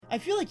I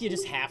feel like you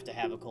just have to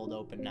have a cold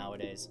open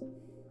nowadays.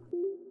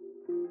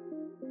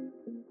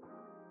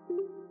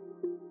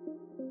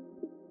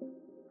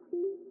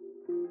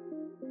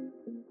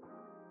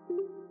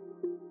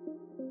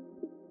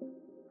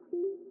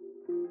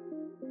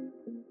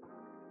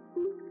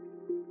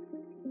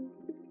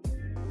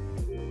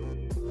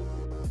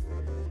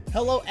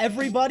 Hello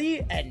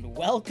everybody, and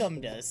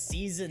welcome to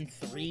Season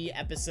 3,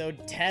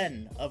 Episode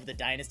 10 of the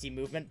Dynasty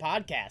Movement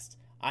Podcast.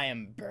 I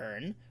am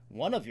Byrne,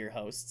 one of your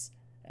hosts,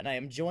 and I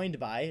am joined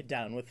by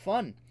Down with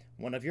Fun,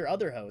 one of your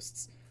other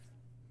hosts.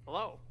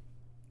 Hello.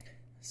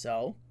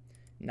 So,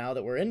 now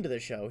that we're into the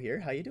show here,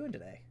 how you doing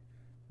today?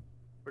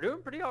 We're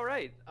doing pretty all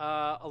right.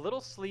 A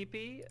little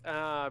sleepy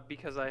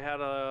because I had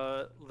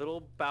a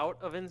little bout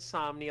of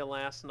insomnia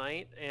last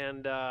night,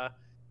 and I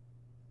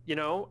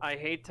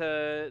hate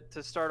to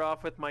start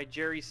off with my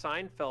Jerry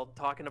Seinfeld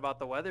talking about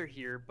the weather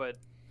here, but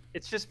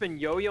it's just been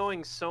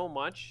yo-yoing so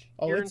much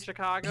here in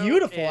Chicago.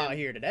 Beautiful out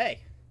here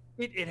today.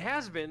 It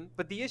has been,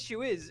 but the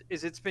issue is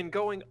it's been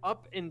going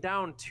up and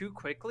down too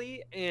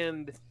quickly,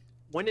 and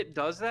when it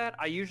does that,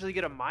 I usually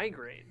get a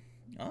migraine.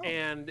 Oh.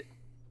 And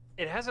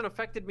it hasn't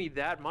affected me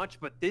that much,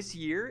 but this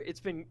year it's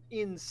been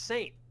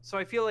insane. So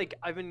I feel like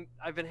I've been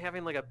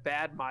having like a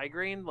bad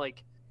migraine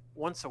like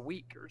once a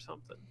week or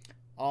something.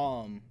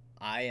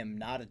 I am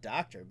not a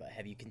doctor, but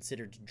have you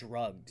considered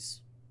drugs?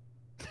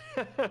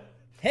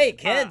 Hey,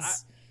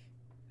 kids!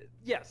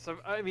 Yes,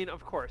 I mean,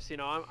 of course. You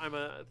know, I'm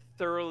a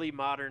thoroughly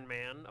modern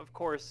man. Of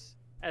course,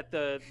 at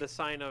the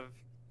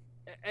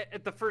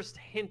first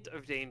hint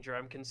of danger,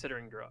 I'm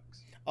considering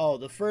drugs. Oh,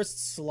 the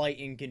first slight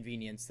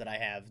inconvenience that I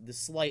have, the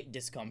slight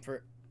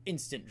discomfort,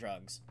 instant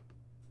drugs.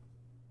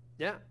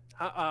 Yeah.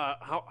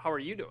 How are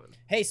you doing?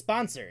 Hey,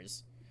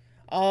 sponsors.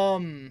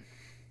 I'm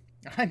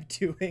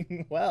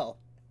doing well.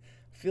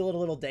 Feeling a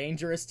little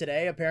dangerous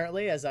today,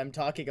 apparently, as I'm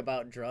talking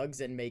about drugs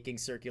and making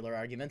circular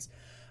arguments.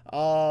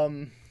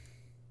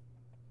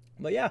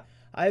 But yeah,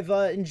 I've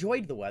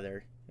enjoyed the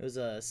weather. It was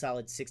a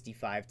solid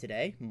 65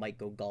 today. Might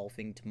go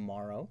golfing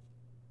tomorrow.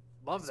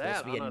 Love that.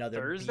 Supposed to be on another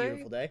a Thursday?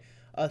 beautiful day.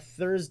 A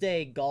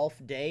Thursday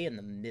golf day in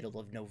the middle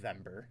of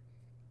November.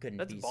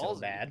 Couldn't be ballsy. so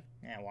bad.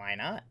 Yeah, why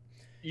not?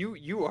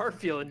 You are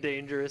feeling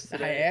dangerous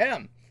today. I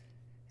am.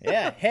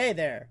 Yeah. Hey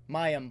there,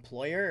 my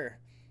employer.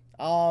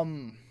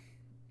 You're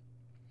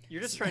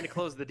just trying to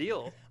close the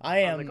deal. I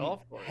am on the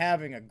golf course.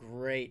 having a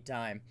great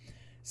time.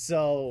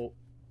 So,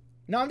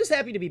 no, I'm just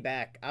happy to be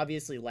back.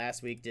 Obviously,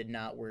 last week did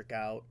not work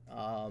out.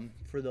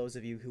 For those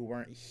of you who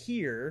weren't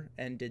here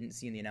and didn't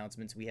see in the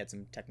announcements, we had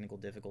some technical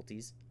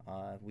difficulties.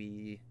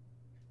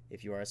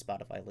 If you are a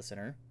Spotify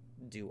listener,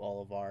 do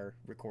all of our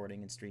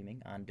recording and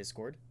streaming on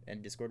Discord,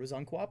 and Discord was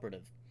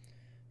uncooperative.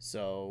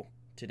 So,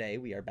 today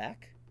we are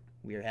back.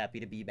 We are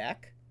happy to be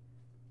back.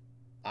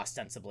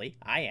 Ostensibly,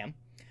 I am.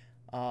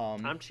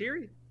 I'm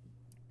cheery.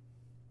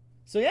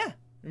 So yeah,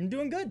 I'm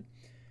doing good.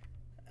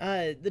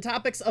 The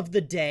topics of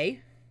the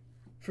day,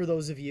 for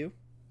those of you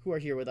who are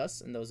here with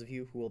us and those of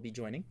you who will be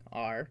joining,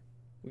 are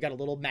we got a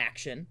little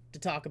Maction to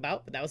talk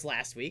about, but that was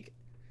last week.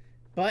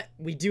 But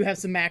we do have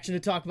some Maction to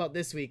talk about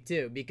this week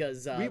too,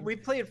 because we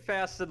played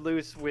fast and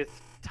loose with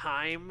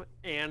time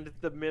and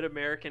the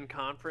Mid-American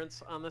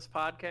Conference on this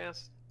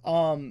podcast.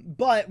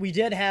 But we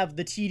did have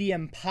the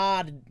TDM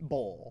Pod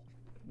Bowl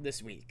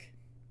this week.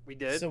 We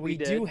did. So we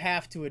do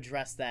have to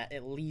address that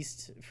at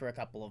least for a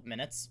couple of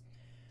minutes.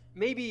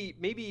 Maybe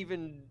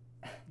even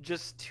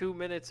just 2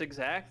 minutes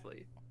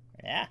exactly.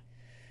 Yeah.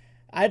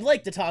 I'd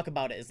like to talk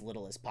about it as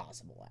little as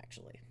possible,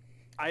 actually.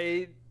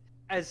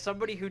 As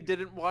somebody who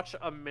didn't watch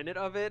a minute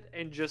of it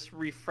and just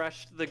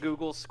refreshed the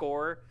Google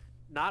score,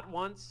 not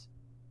once,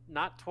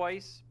 not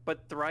twice,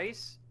 but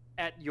thrice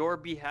at your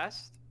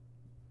behest,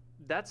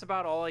 that's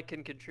about all I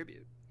can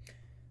contribute.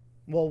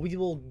 Well, we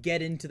will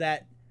get into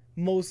that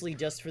mostly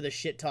just for the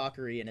shit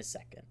talkery in a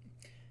second.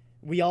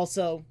 We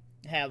also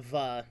have,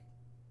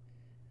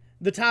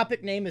 the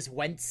topic name is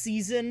Wentz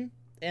season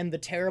and the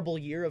terrible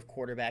year of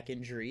quarterback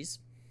injuries.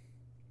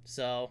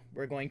 So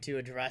we're going to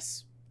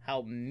address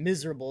how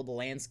miserable the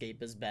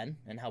landscape has been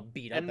and how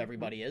beat up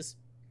everybody is.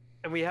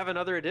 And we have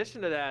another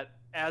addition to that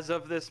as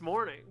of this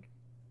morning.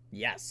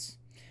 Yes.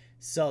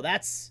 So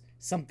that's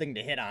something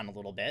to hit on a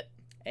little bit.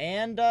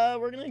 And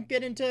we're going to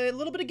get into a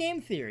little bit of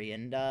game theory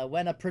and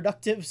when a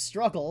productive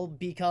struggle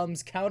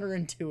becomes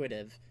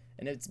counterintuitive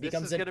and it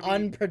becomes an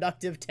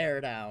unproductive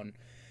teardown.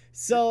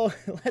 So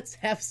let's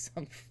have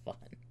some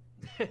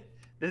fun.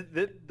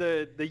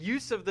 The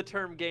use of the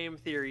term game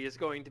theory is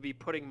going to be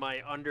putting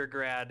my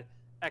undergrad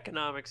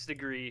economics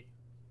degree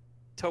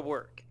to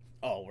work.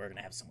 Oh, we're going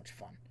to have so much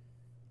fun.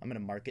 I'm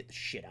going to market the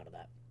shit out of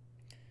that.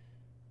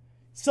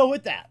 So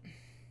with that,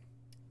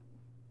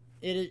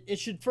 it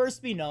should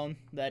first be known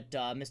that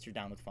Mr.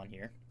 Down with Fun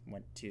here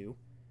went to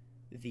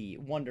the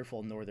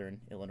wonderful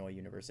Northern Illinois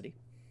University.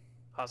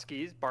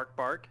 Huskies, bark,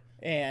 bark.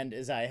 And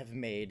as I have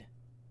made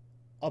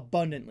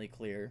abundantly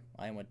clear,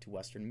 I went to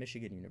Western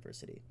Michigan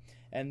University.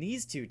 And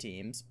these two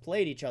teams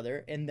played each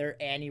other in their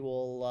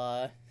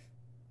annual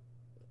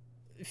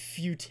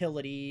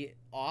futility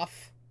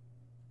off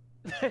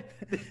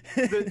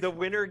The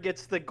winner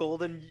gets the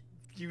golden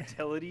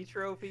utility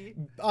trophy.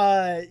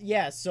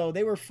 Yeah, so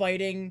they were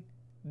fighting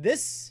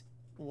this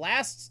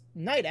last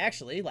night,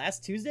 actually,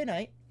 last Tuesday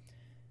night.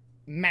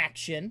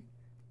 Maction.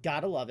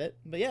 Gotta love it.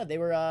 But yeah, they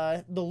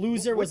were the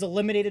loser was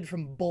eliminated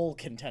from bowl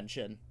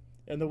contention.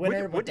 And the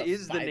winner What went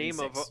is to the 5 name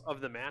and 6.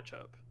 of the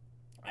matchup?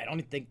 I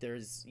don't think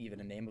there's even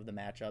a name of the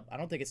matchup. I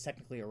don't think it's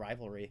technically a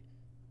rivalry.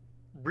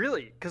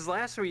 Really? Because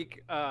last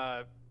week,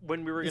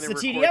 when we were going to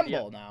It's record the TDM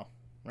Bowl now,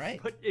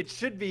 right? But it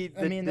should be.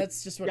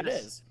 That's just what it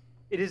is.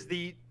 It is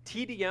the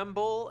TDM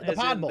Bowl, The as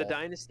Pod in Bowl. the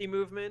Dynasty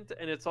movement,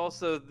 and it's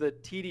also the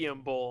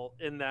TDM Bowl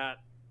in that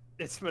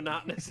it's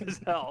monotonous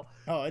as hell.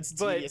 Oh, it's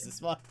tedious as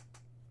fuck.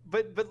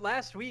 But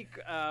last week,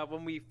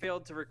 when we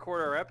failed to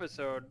record our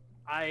episode,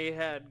 I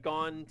had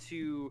gone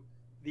to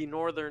the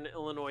Northern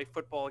Illinois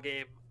football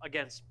game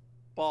against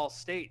Ball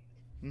State,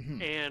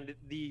 and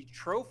the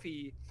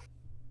trophy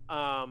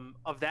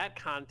of that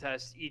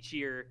contest each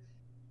year,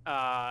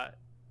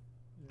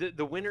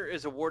 the winner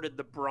is awarded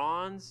the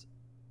bronze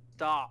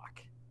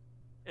stalk,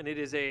 and it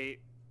is a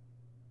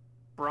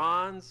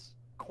bronze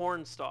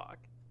corn stalk.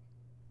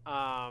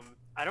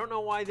 I don't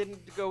know why they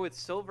didn't go with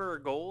silver or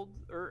gold,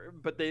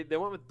 but they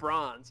went with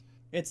bronze.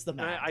 It's the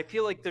MAC. I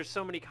feel like there's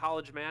so many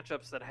college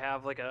matchups that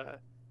have like a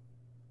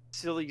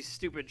silly,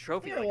 stupid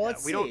trophy like that.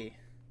 Let's see.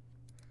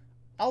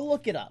 I'll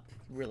look it up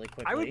really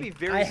quickly. I would be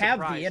very I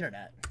surprised. have the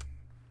internet.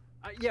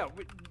 Yeah,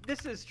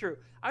 this is true.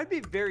 I'd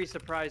be very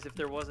surprised if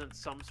there wasn't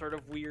some sort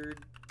of weird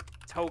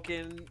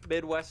token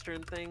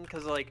Midwestern thing,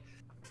 because like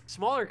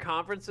smaller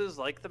conferences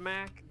like the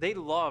MAC, they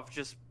love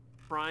just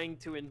trying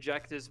to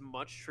inject as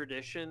much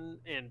tradition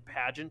and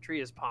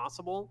pageantry as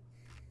possible.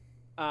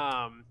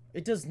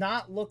 It does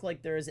not look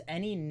like there is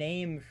any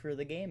name for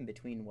the game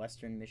between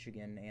Western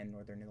Michigan and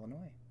Northern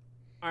Illinois.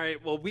 All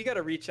right, well, we got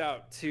to reach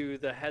out to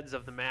the heads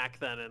of the MAC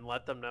then and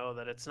let them know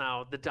that it's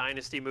now the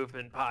Dynasty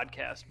Movement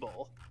Podcast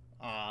Bowl.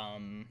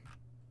 I'm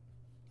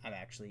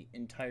actually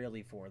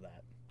entirely for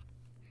that.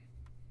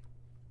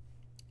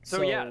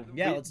 So yeah,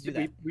 let's do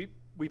that.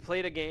 We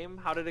played a game.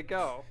 How did it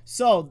go?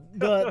 So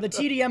the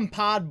TDM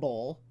Pod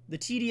Bowl, the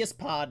tedious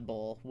Pod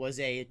Bowl, was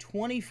a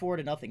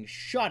 24-0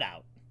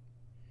 shutout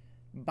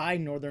by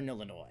Northern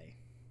Illinois.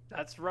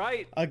 That's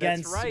right.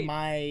 Against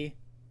my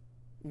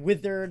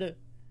withered,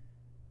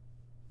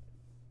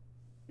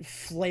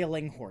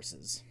 flailing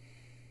horses.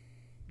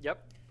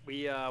 Yep.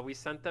 We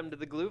sent them to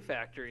the glue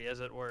factory, as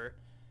it were.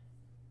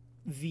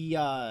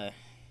 The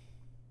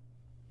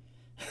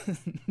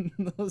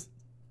those,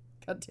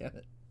 God damn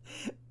it.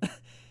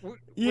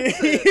 You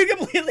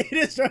completely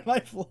destroyed my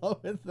flow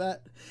with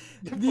that.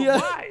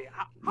 Why?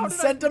 How did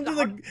sent them to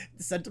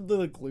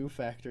the glue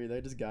factory.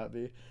 They just got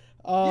me.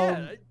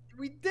 Yeah,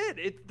 we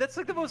did. That's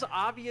like the most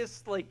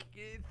obvious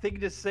thing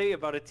to say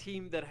about a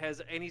team that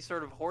has any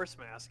sort of horse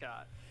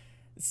mascot.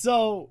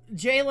 So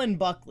Jalen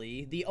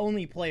Buckley, the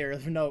only player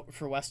of note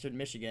for Western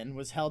Michigan,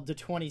 was held to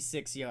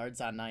 26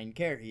 yards on 9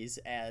 carries,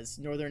 as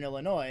Northern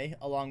Illinois,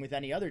 along with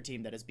any other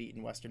team that has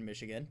beaten Western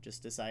Michigan,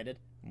 just decided,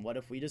 what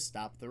if we just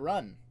stop the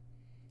run?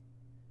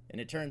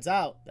 And it turns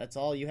out that's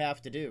all you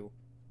have to do,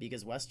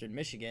 because Western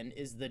Michigan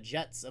is the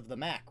Jets of the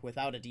MAC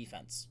without a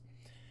defense.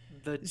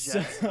 The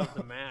Jets of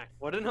the MAC.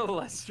 What an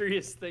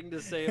illustrious thing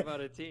to say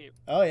about a team.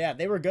 Oh yeah,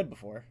 they were good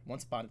before,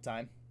 once upon a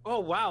time. Oh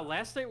wow,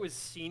 last night was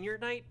senior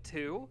night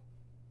too?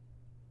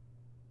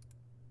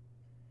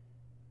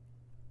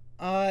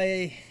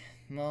 I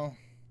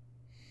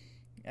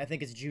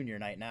think it's junior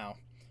night now.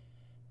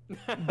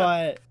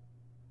 But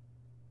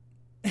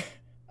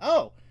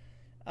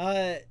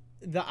the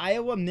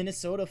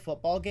Iowa-Minnesota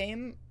football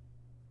game,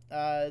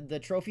 the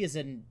trophy is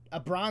a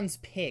bronze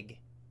pig.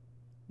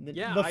 The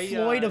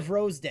Floyd of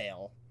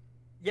Rosedale.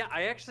 Yeah,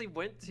 I actually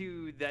went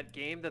to that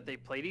game that they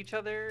played each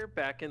other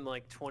back in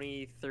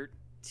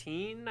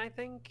 2013, I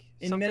think.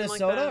 In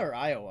Minnesota or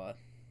Iowa?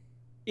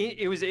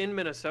 It was in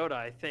Minnesota,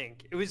 I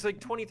think. It was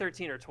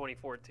 2013 or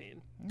 2014.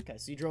 Okay,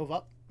 so you drove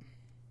up?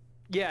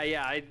 Yeah.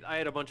 I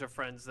had a bunch of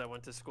friends that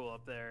went to school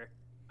up there.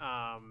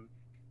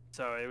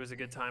 So it was a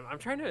good time. I'm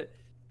trying to...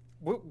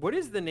 What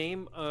is the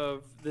name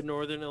of the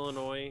Northern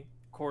Illinois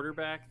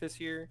quarterback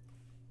this year?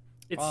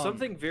 It's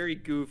something very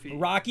goofy.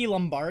 Rocky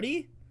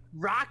Lombardi?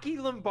 Rocky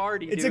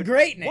Lombardi, It's dude. A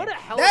great name. What a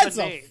hell That's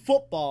of a name. A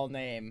football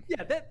name.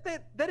 Yeah,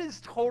 that is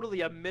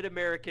totally a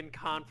Mid-American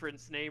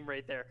Conference name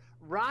right there.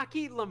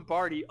 Rocky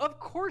Lombardi. Of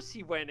course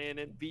he went in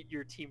and beat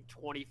your team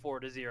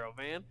 24-0,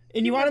 man.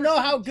 And you want to know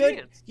how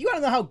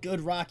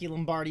good Rocky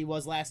Lombardi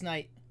was last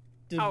night?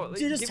 To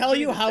just tell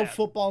you how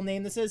football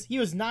name this is? He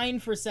was 9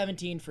 for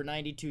 17 for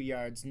 92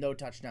 yards, no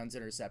touchdowns,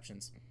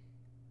 interceptions.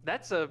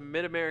 That's a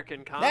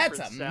Mid-American Conference.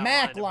 That's a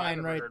MAC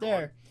line right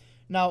there.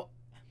 Now,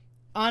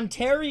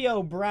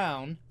 Ontario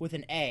Brown, with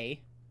an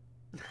A,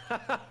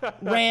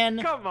 ran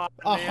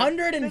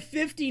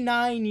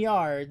 159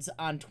 yards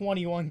on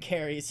 21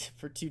 carries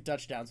for 2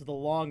 touchdowns with a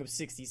long of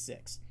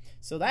 66.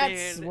 So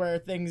that's Man. where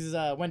things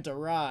went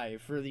awry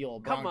for the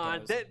old Broncos. Come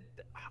on, that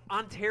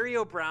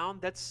Ontario Brown.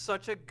 That's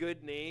such a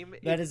good name.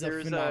 That is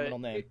a phenomenal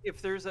name.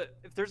 If there's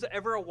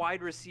ever a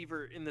wide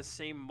receiver in the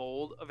same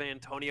mold of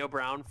Antonio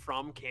Brown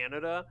from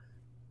Canada,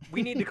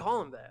 we need to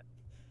call him that.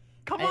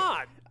 Come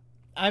on.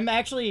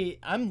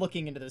 I'm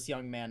looking into this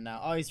young man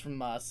now. Oh, he's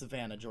from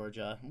Savannah,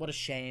 Georgia. What a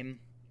shame.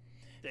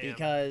 Damn.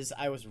 Because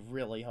I was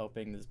really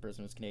hoping this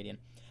person was Canadian.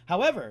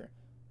 However,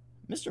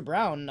 Mr.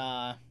 Brown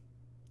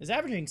is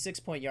averaging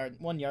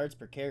 6.1 yards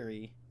per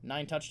carry,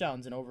 9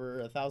 touchdowns, and over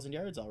 1,000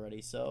 yards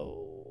already.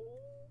 So,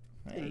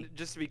 hey. And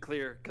just to be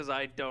clear, because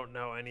I don't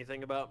know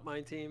anything about my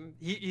team,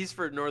 he's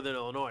for Northern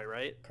Illinois,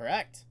 right?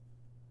 Correct.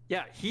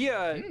 Yeah,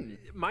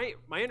 my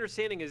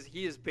understanding is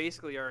he is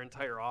basically our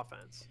entire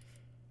offense.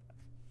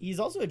 He's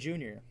also a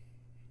junior.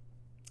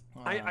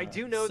 I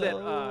do know that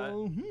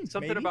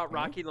something maybe? about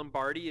Rocky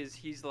Lombardi is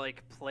he's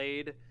like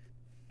played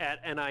at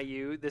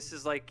NIU. This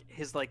is like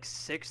his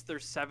 6th or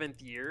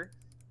 7th year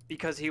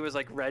because he was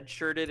like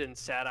redshirted and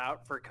sat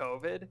out for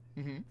COVID.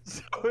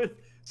 Mm-hmm.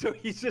 So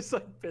he's just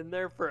like been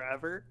there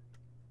forever.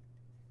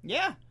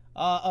 Yeah.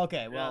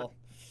 Okay. Well.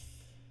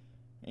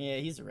 Yeah,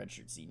 he's a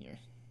redshirt senior.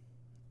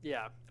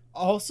 Yeah.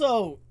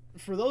 Also,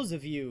 for those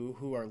of you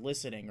who are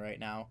listening right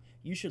now,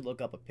 you should look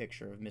up a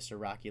picture of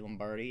Mr. Rocky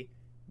Lombardi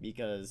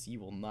because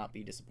you will not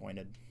be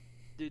disappointed.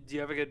 Do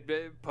you have a good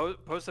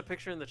post a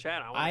picture in the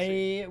chat?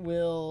 I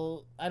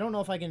will. I don't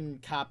know if I can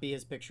copy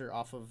his picture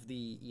off of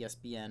the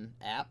ESPN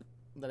app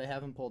that I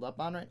have him pulled up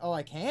on right. Oh,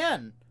 I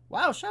can.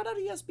 Wow! Shout out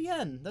to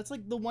ESPN. That's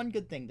like the one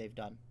good thing they've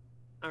done.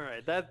 All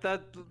right,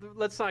 that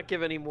let's not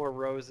give any more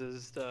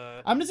roses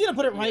to. I'm just gonna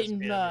put it right ESPN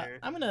in. here.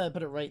 I'm gonna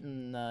put it right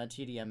in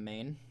TDM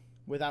main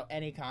without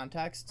any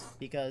context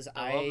because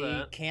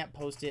I can't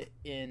post it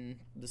in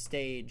the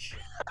stage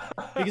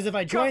because if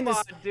I join Come this,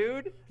 on,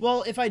 dude.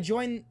 Well, if I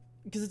join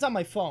because it's on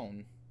my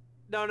phone.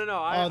 No.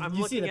 I'm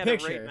you see looking the at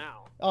picture it right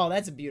now. Oh,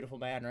 that's a beautiful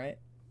man, right?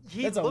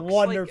 That's a looks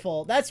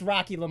wonderful. That's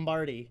Rocky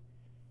Lombardi.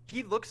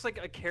 He looks like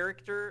a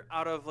character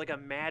out of like a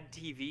Mad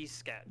TV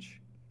sketch.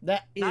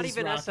 That is Not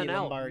even Rocky SNL,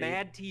 Lombardi.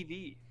 Mad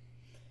TV.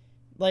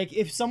 Like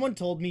if someone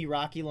told me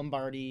Rocky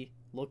Lombardi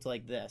looked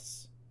like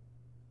this.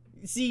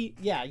 See,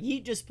 yeah, he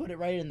just put it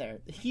right in there.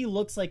 He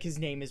looks like his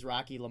name is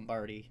Rocky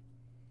Lombardi.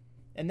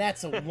 And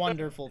that's a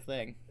wonderful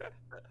thing.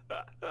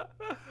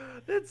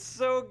 That's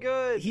so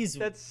good.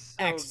 That's so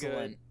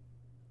excellent. Good.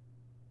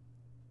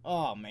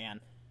 Oh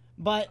man.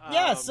 But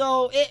yeah,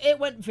 so it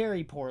went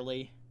very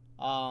poorly.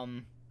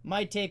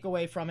 My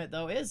takeaway from it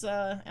though is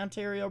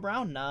Ontario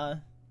Brown.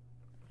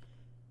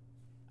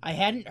 I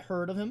hadn't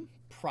heard of him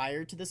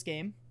prior to this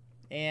game,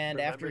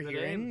 and after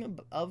hearing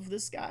of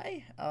this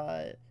guy,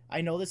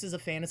 I know this is a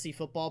fantasy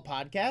football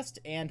podcast,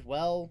 and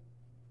well,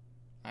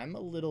 I'm a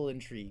little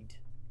intrigued.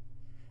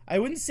 I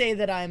wouldn't say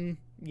that I'm,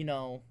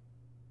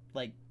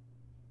 like,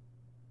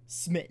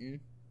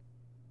 smitten,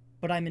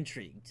 but I'm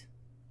intrigued.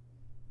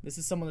 This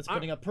is someone that's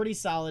putting up pretty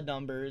solid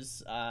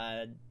numbers.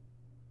 I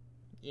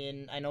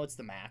know it's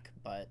the MAC,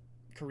 but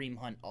Kareem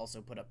Hunt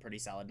also put up pretty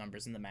solid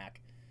numbers in the MAC.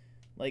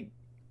 Like,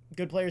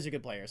 good players are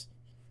good players.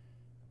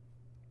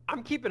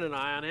 I'm keeping an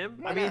eye on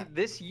him. I mean,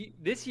 this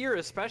year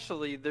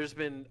especially, there's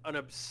been an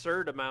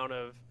absurd amount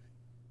of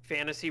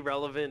fantasy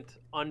relevant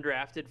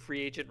undrafted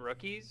free agent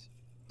rookies,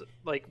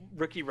 like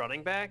rookie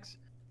running backs.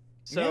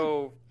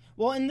 So,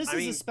 well, and this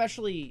is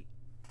especially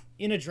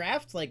in a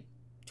draft like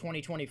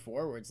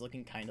 2024 where it's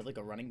looking kind of like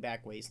a running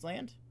back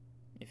wasteland.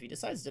 If he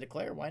decides to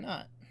declare, why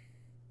not?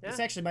 Yeah. This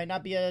actually might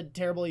not be a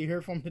terrible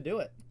year for him to do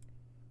it.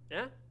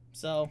 Yeah.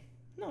 So,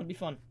 no, it'd be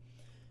fun.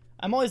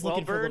 I'm always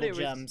looking for little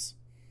gems.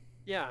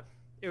 Yeah.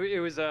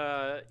 It was,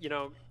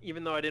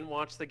 even though I didn't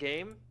watch the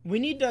game. We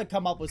need to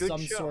come up with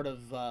some sort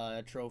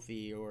of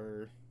trophy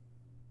or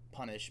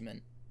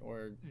punishment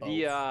or both.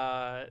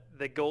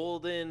 The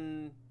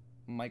golden...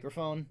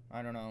 microphone?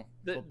 I don't know.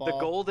 The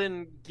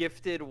golden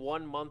gifted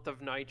 1 month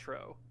of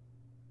Nitro.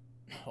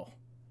 Oh.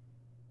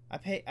 I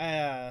pay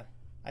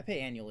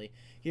annually.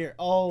 Here,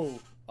 we'll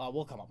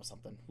come up with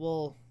something.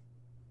 We'll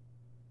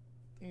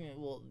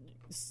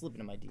slip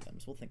into my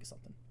DMs. We'll think of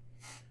something.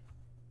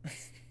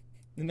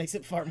 It makes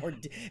it far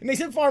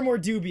more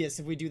dubious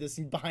if we do this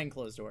behind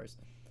closed doors.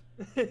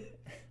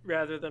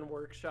 Rather than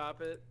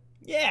workshop it.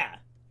 Yeah.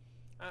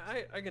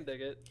 I can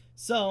dig it.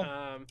 So,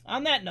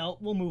 on that note,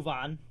 we'll move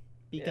on.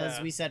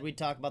 Because we said we'd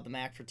talk about the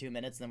MAC for 2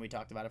 minutes, and then we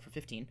talked about it for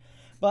 15.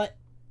 But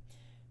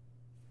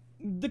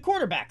the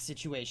quarterback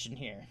situation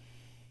here.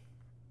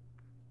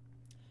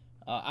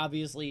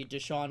 Obviously,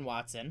 Deshaun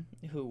Watson,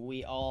 who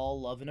we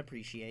all love and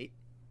appreciate,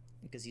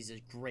 because he's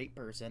a great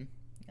person.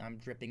 I'm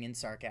dripping in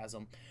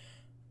sarcasm.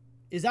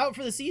 Is out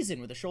for the season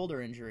with a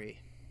shoulder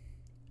injury.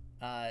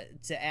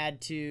 To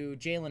add to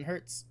Jalen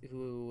Hurts,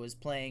 who was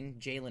playing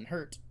Jalen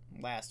Hurt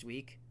last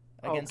week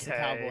against the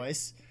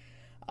Cowboys.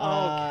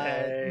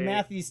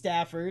 Matthew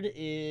Stafford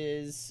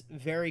is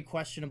very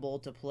questionable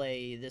to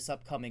play this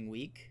upcoming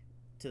week,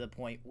 to the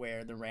point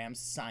where the Rams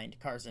signed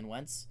Carson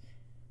Wentz.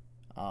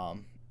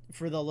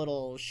 For the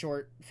little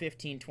short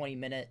 15-20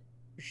 minute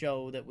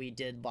show that we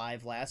did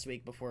live last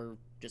week before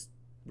just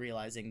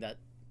realizing that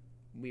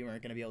we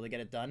weren't going to be able to get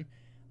it done.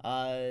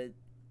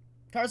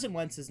 Carson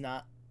Wentz is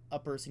not a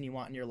person you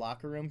want in your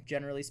locker room,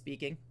 generally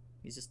speaking.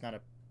 He's just not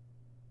a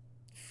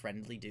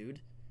friendly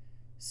dude.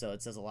 So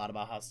it says a lot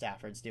about how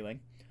Stafford's doing,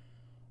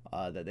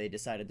 that they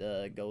decided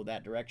to go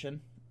that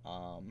direction.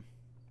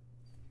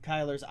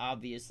 Kyler's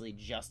obviously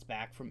just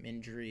back from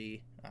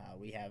injury.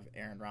 We have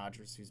Aaron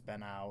Rodgers, who's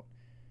been out.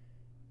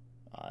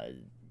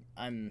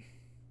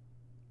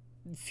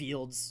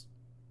 Fields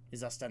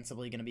is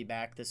ostensibly going to be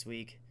back this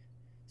week.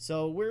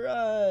 So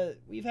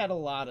we've had a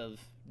lot of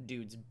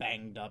dudes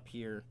banged up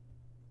here.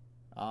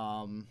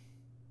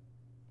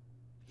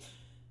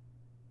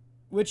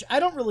 Which I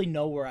don't really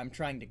know where I'm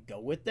trying to go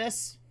with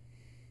this,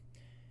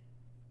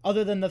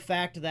 other than the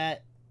fact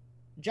that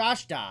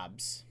Josh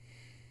Dobbs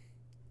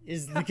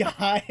is the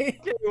guy.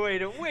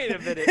 Wait a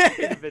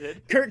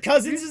minute. Kirk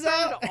Cousins is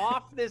out.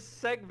 Off this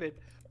segment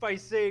by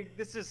saying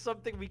this is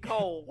something we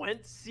call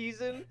Wentz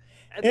season.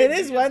 And it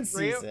is Wentz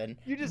season.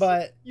 You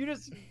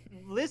just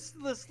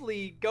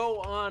listlessly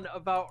go on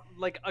about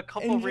like a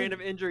couple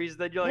random injuries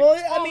that you're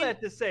like,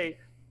 that to say,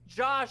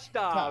 Josh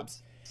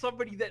Dobbs,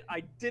 somebody that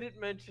I didn't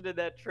mention in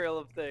that trail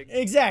of things.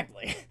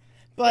 Exactly.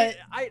 But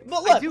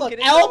look,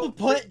 Elb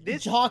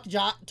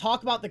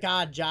talk about the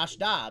god Josh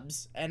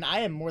Dobbs, and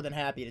I am more than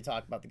happy to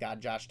talk about the god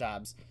Josh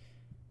Dobbs.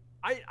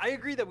 I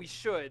agree that we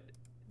should.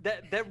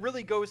 That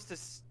really goes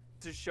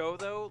to show,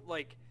 though,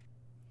 like,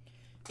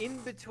 in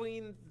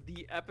between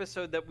the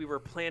episode that we were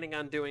planning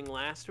on doing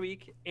last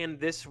week and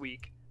this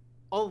week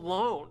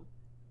alone,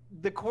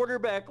 the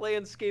quarterback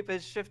landscape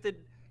has shifted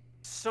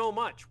so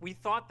much. We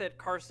thought that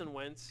Carson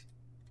Wentz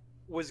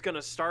was going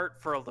to start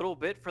for a little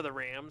bit for the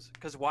Rams,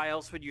 because why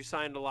else would you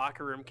sign a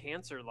locker room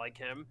cancer like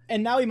him?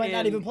 And now he might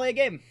not even play a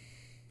game.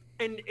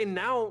 And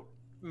now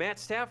Matt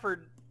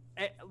Stafford,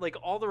 like,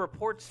 all the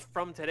reports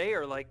from today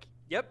are like,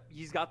 yep,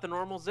 he's got the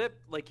normal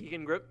zip. Like, he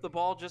can grip the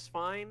ball just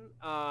fine.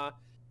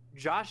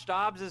 Josh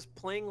Dobbs is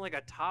playing like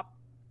a top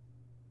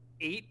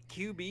 8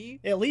 QB.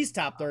 At least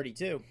top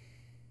 32.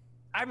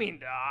 I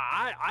mean,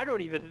 I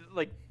don't even,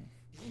 like,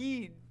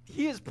 he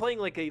is playing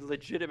like a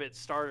legitimate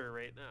starter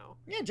right now.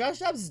 Yeah, Josh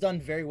Dobbs has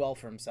done very well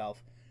for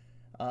himself.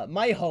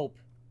 My hope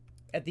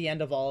at the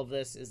end of all of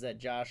this is that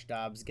Josh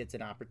Dobbs gets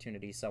an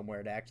opportunity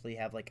somewhere to actually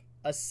have like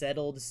a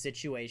settled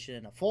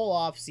situation, a full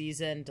off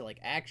season to like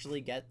actually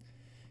get,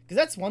 because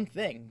that's one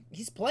thing.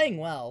 He's playing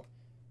well.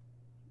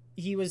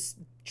 He was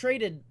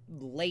traded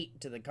late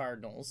to the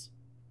Cardinals,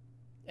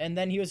 and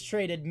then he was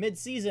traded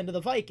mid-season to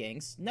the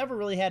Vikings. Never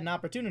really had an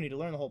opportunity to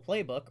learn the whole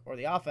playbook or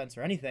the offense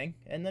or anything,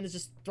 and then is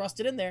just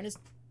thrusted in there and has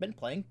been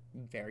playing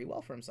very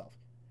well for himself.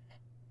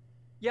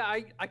 Yeah,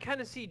 I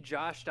kind of see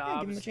Josh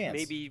Dobbs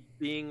maybe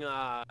being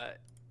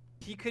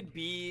he could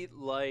be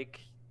like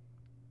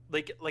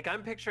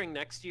I'm picturing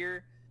next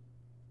year,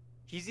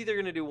 he's either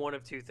going to do one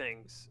of two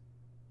things.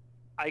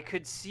 I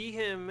could see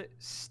him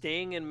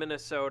staying in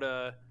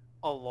Minnesota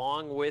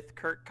along with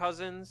Kirk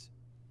Cousins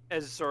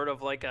as sort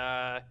of like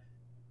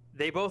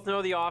they both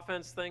know the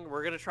offense thing.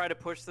 We're going to try to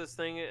push this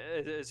thing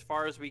as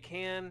far as we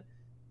can.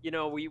 You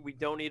know, we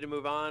don't need to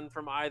move on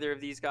from either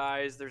of these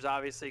guys. There's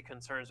obviously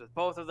concerns with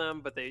both of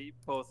them, but they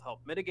both help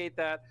mitigate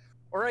that.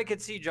 Or I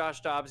could see Josh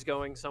Dobbs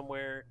going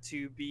somewhere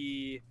to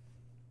be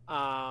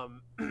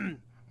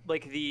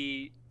like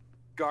the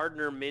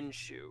Gardner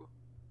Minshew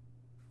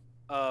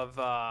of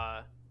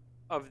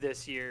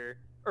this year,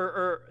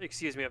 or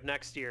excuse me, of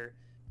next year,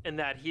 and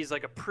that he's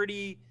like a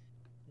pretty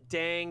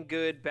dang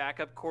good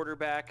backup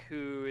quarterback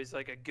who is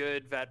like a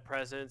good vet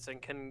presence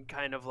and can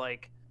kind of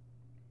like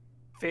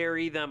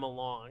ferry them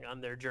along on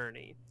their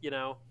journey, you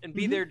know, and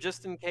be there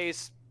just in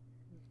case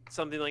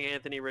something like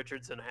Anthony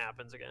Richardson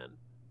happens again.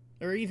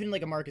 Or even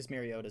like a Marcus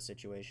Mariota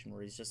situation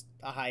where he's just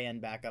a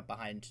high-end backup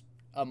behind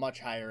a much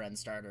higher-end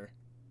starter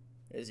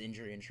as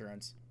injury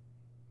insurance.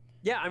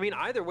 Yeah, I mean,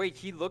 either way,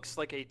 he looks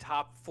like a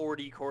top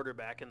 40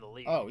 quarterback in the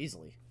league. Oh,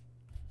 easily.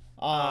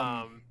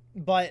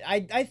 But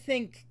I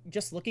think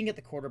just looking at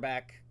the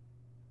quarterback,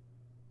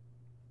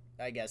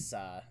 I guess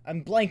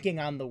I'm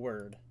blanking on the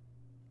word.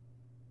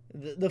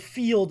 The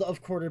field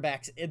of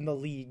quarterbacks in the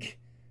league.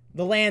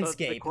 The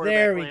landscape.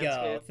 There we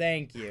go.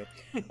 Thank you.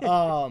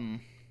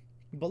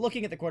 But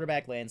looking at the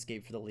quarterback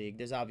landscape for the league,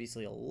 there's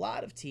obviously a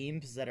lot of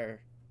teams that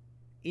are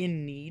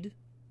in need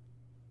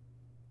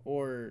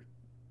or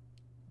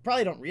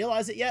probably don't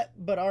realize it yet,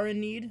 but are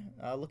in need.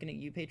 Looking at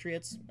you,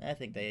 Patriots, I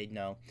think they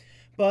know.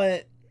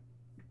 But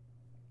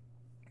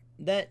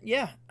that,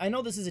 yeah, I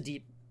know this is a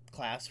deep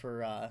class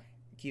for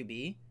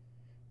QB,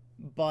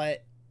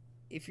 but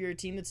if you're a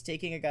team that's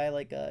taking a guy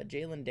like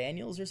Jalen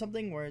Daniels or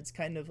something, where it's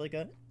kind of like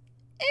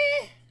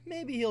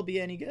maybe he'll be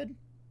any good,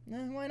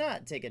 why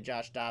not take a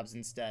Josh Dobbs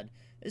instead?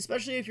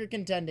 Especially if you're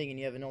contending and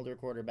you have an older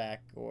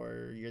quarterback,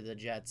 or you're the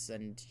Jets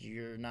and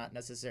you're not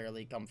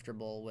necessarily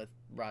comfortable with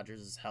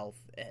Rodgers'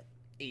 health at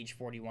age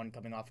 41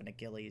 coming off an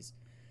Achilles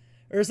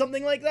or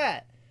something like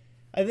that.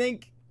 I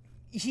think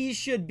he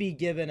should be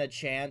given a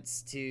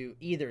chance to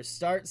either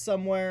start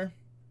somewhere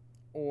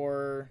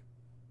or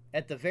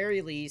at the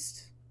very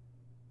least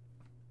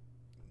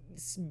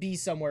be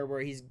somewhere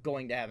where he's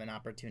going to have an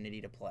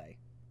opportunity to play.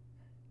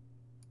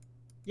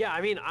 Yeah,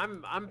 I mean,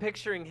 I'm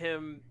picturing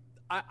him.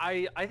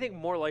 I think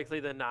more likely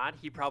than not,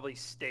 he probably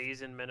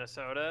stays in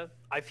Minnesota.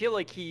 I feel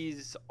like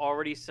he's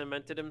already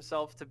cemented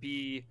himself to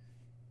be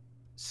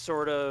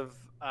sort of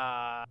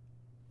a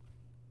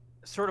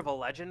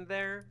legend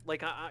there,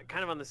 like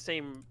kind of on the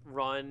same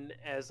run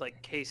as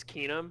like Case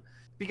Keenum,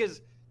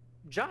 because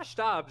Josh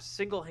Dobbs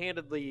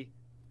single-handedly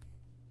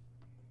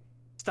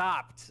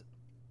stopped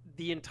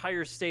the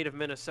entire state of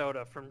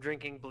Minnesota from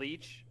drinking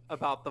bleach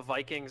about the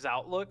Vikings'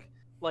 outlook.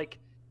 Like,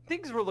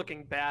 things were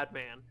looking bad,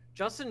 man.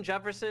 Justin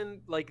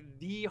Jefferson, like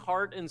the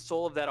heart and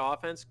soul of that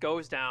offense,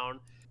 goes down.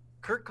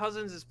 Kirk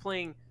Cousins is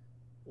playing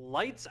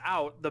lights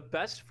out, the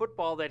best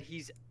football that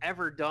he's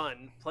ever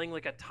done, playing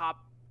like a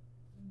top,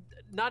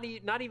 not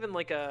even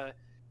like a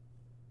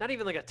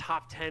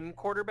top 10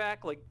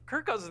 quarterback. Like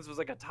Kirk Cousins was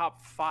like a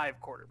top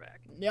 5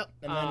 quarterback. Yep,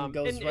 and then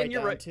goes right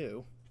down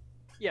too.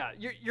 Yeah,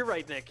 you're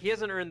right, Nick. He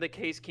hasn't earned the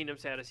Case Keenum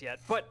status yet,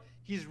 but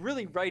he's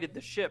really righted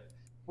the ship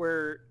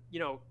where,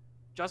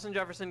 Justin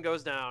Jefferson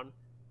goes down,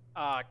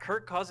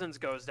 Kirk Cousins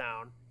goes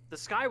down. The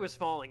sky was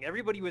falling.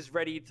 Everybody was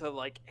ready to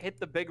like hit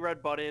the big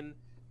red button,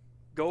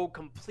 go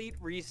complete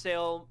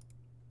resale,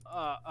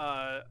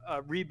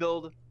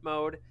 rebuild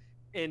mode.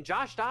 And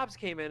Josh Dobbs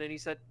came in and he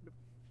said,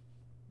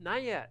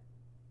 "Not yet.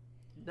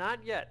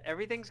 Not yet.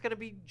 Everything's going to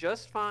be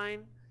just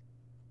fine.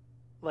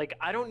 Like,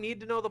 I don't need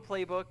to know the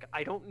playbook.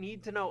 I don't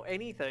need to know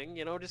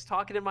anything. Just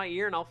talk it in my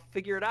ear and I'll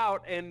figure it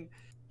out." And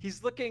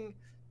he's looking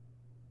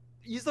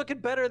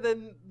better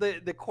than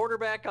the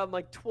quarterback on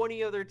like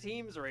 20 other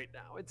teams right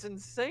now. It's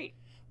insane.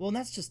 Well, and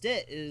that's just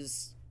it.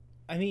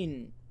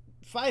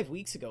 5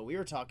 weeks ago we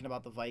were talking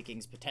about the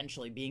Vikings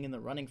potentially being in the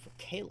running for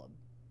Caleb.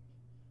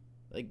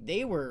 Like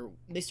they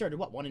started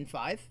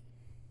 1-5?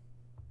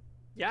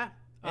 Yeah.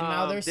 And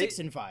now they're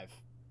 6-5.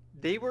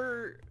 They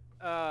were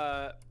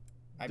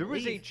there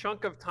was a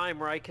chunk of time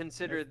where I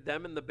considered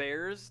them and the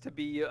Bears to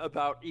be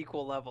about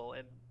equal level,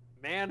 and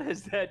man,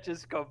 has that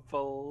just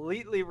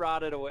completely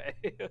rotted away.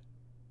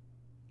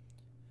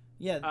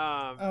 Yeah.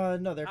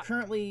 No, they're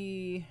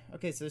currently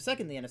okay. So they're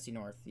second in the NFC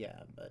North.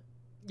 Yeah, but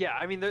yeah,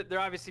 I mean they're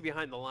obviously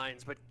behind the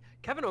lines, but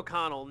Kevin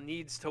O'Connell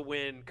needs to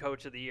win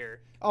Coach of the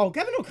Year. Oh,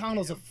 Kevin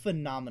O'Connell's a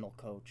phenomenal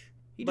coach.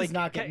 He does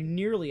not get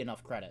nearly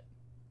enough credit.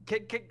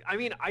 I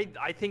mean,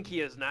 I think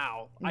he is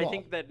now. Well, I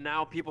think that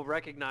now people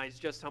recognize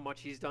just how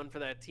much he's done for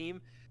that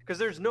team, because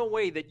there's no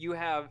way that you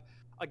have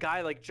a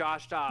guy like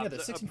Josh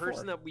Dobbs, a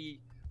person that we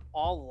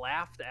all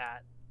laughed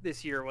at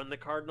this year when the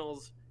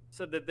Cardinals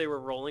said that they were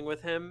rolling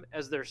with him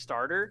as their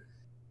starter.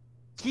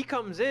 He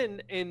comes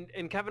in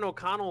and Kevin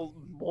O'Connell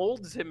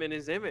molds him in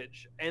his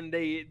image, and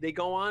they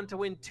go on to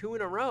win 2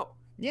 in a row.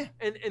 Yeah,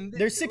 and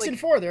they're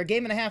 6-4. They're a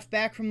game and a half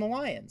back from the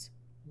Lions.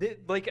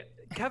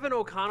 Kevin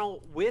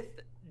O'Connell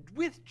with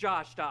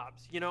Josh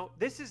Dobbs,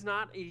 this is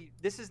not an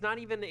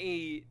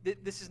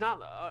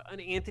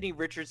Anthony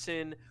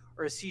Richardson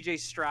or a CJ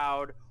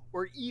Stroud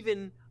or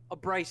even a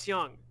Bryce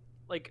Young,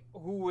 like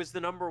who was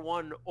the number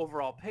 1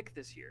 overall pick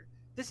this year.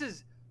 This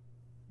is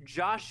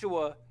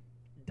Joshua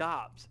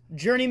Dobbs,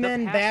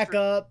 journeyman,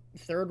 backup,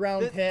 3rd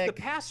round pick,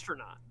 the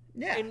Pastronaut.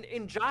 Yeah,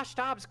 and Josh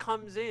Dobbs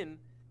comes in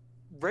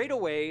right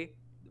away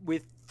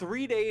with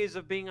 3 days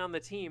of being on the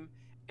team,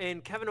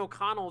 and Kevin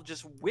O'Connell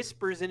just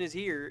whispers in his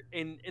ear,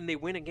 and they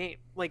win a game.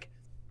 Like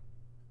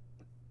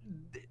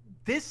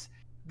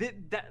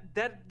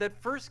that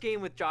first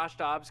game with Josh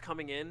Dobbs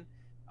coming in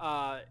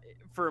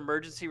for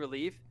emergency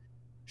relief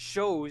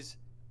shows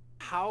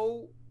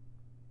how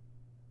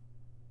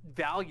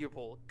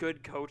valuable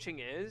good coaching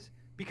is,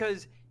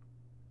 because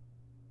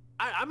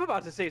I'm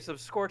about to say some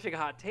scorching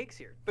hot takes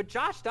here, but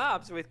Josh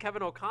Dobbs with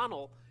Kevin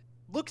O'Connell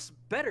looks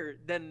better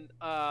than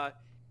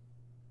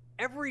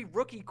every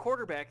rookie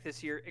quarterback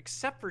this year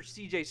except for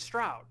CJ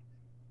Stroud.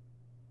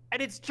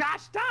 And it's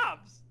Josh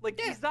Dobbs. Like,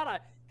 yeah.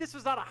 This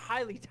was not a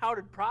highly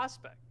touted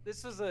prospect.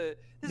 This was a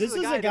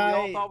guy that we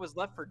all thought was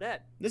left for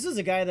dead. This is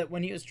a guy that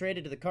when he was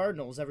traded to the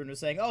Cardinals, everyone was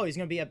saying, "Oh, he's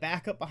going to be a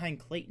backup behind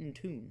Clayton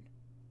Tune."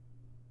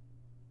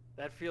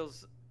 That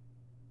feels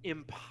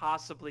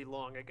impossibly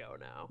long ago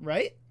now.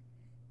 Right?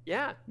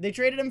 Yeah. They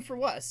traded him for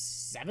what, a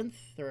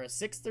 7th or a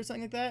 6th or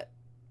something like that?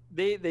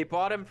 They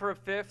bought him for a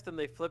 5th and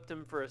they flipped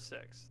him for a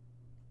 6th.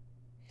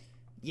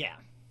 Yeah.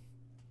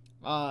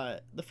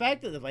 The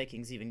fact that the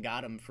Vikings even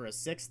got him for a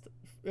 6th,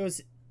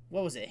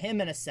 what was it, him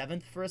and a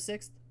 7th for a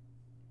 6th?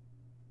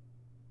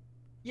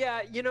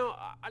 Yeah,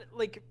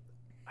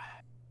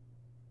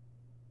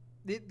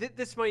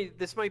 this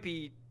might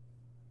be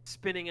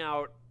spinning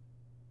out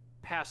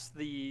past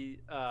the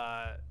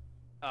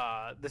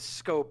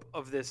scope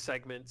of this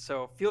segment,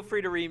 so feel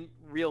free to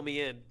reel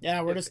me in.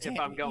 Yeah, we're if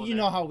I'm going. You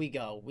know how we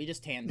go. We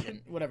just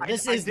tangent. Whatever.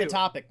 This is the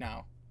topic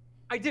now.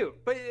 I do,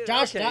 but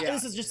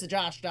This is just a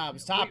Josh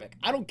Dobbs topic.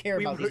 I don't care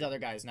about these other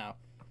guys now.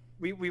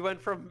 We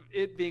went from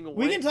it being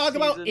we can talk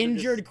about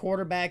injured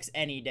quarterbacks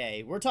any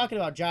day. We're talking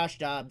about Josh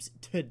Dobbs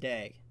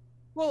today.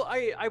 Well,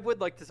 I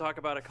would like to talk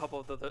about a couple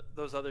of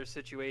those other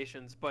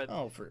situations, but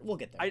we'll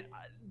get there.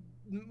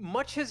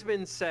 Much has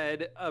been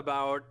said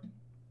about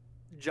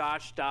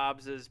Josh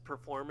Dobbs's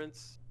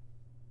performances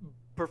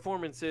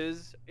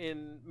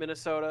in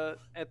Minnesota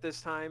at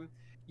this time,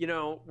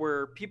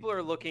 where people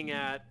are looking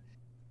at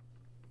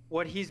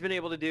what he's been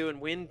able to do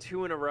and win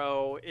 2 in a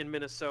row in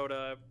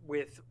Minnesota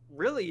with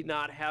really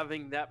not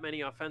having that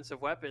many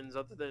offensive weapons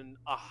other than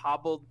a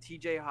hobbled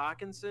TJ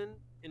Hawkinson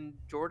and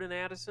Jordan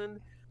Addison.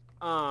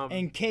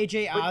 And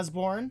KJ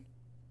Osborne.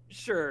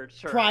 Sure.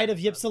 Pride of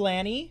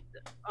Ypsilanti.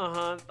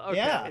 Okay.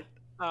 Yeah.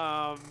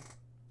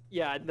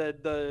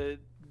 The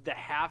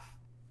half,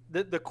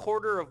 the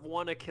quarter of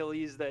one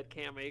Achilles that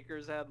Cam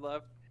Akers had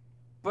left.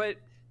 But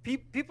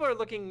people are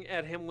looking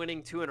at him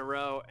winning 2 in a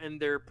row, and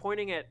they're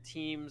pointing at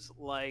teams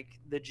like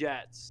the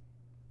Jets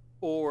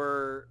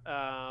or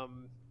I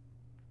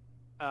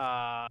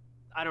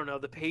don't know,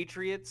 the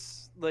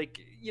Patriots. Like,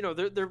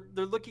 they're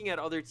looking at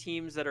other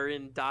teams that are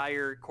in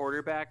dire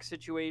quarterback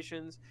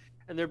situations,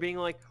 and they're being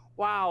like,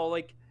 wow,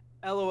 like,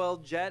 LOL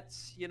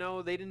Jets, they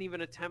didn't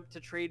even attempt to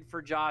trade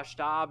for Josh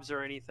Dobbs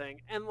or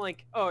anything. And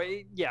like,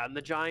 and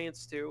the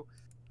Giants too.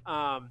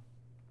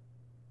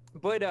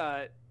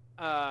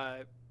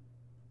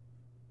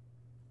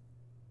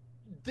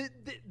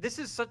 This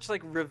is such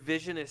like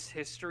revisionist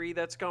history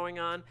that's going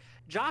on.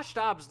 Josh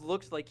Dobbs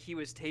looked like he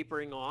was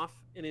tapering off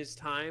in his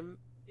time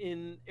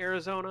in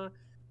Arizona.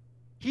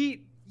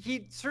 He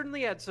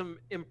certainly had some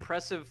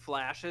impressive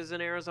flashes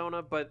in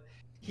Arizona, but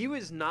he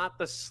was not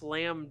the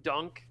slam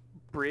dunk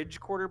bridge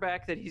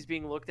quarterback that he's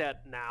being looked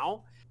at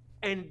now.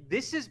 And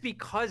this is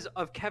because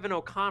of Kevin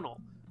O'Connell.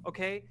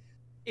 Okay.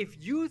 If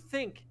you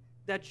think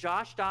that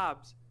Josh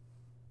Dobbs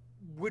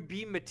would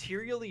be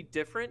materially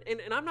different,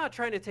 and I'm not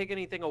trying to take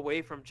anything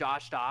away from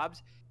Josh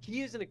Dobbs,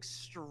 he is an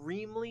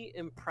extremely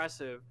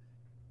impressive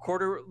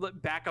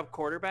backup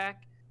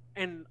quarterback,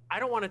 and I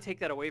don't want to take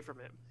that away from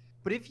him.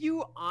 But if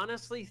you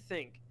honestly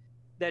think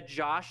that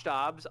Josh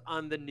Dobbs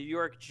on the New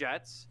York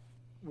Jets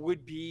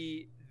would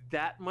be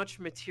that much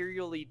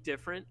materially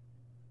different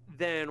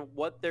than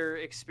what they're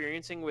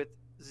experiencing with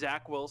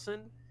Zach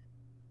Wilson,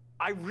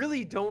 I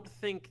really don't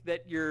think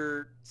that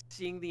you're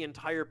seeing the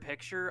entire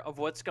picture of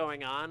what's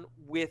going on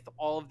with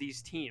all of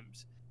these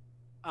teams.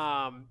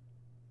 And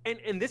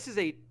this is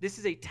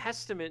a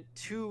testament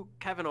to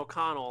Kevin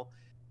O'Connell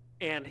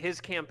and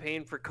his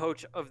campaign for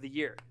Coach of the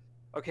Year.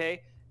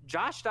 Okay?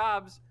 Josh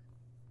Dobbs,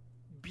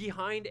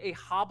 behind a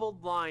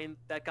hobbled line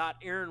that got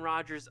Aaron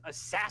Rodgers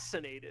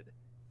assassinated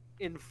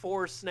in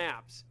 4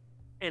 snaps,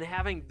 and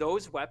having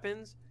those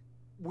weapons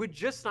would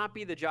just not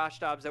be the Josh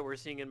Dobbs that we're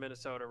seeing in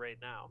Minnesota right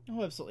now.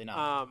 Oh, absolutely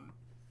not.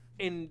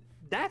 And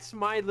that's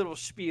my little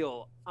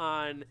spiel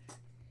on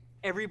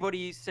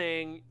everybody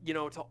saying,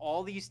 to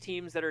all these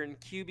teams that are in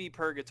QB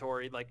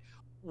purgatory, like,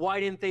 why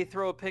didn't they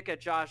throw a pick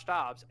at Josh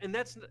Dobbs? And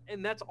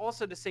that's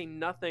also to say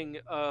nothing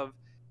of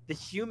the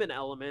human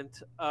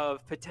element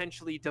of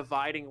potentially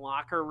dividing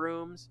locker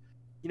rooms,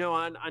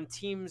 on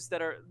teams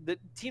that are the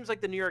teams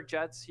like the New York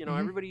Jets.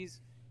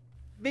 Everybody's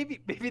maybe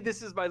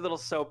this is my little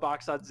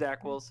soapbox on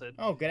Zach Wilson.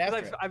 Oh, good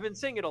after it. I've been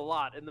saying it a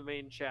lot in the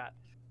main chat,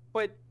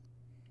 but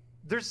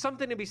there's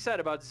something to be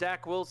said about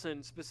Zach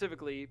Wilson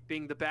specifically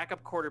being the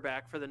backup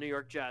quarterback for the New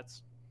York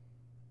Jets.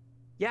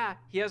 Yeah,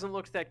 he hasn't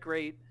looked that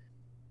great.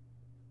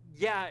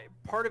 Yeah,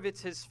 part of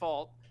it's his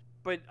fault,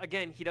 but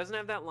again, he doesn't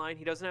have that line,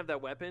 he doesn't have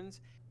that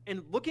weapons,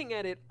 and looking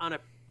at it on a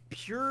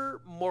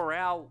pure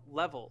morale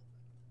level,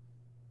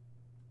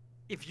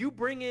 if you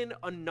bring in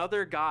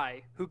another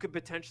guy who could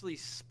potentially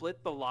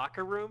split the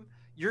locker room,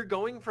 you're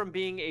going from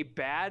being a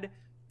bad,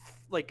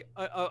 like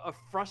a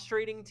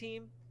frustrating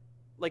team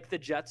like the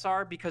Jets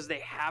are because they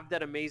have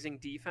that amazing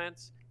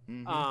defense,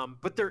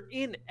 but they're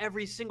in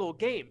every single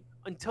game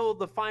until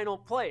the final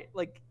play.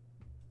 Like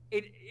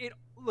it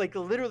like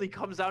literally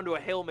comes down to a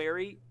Hail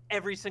Mary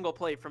every single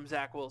play from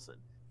Zach Wilson,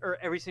 or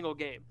every single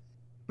game.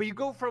 But you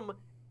go from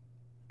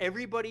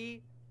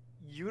everybody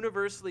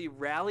universally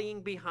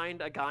rallying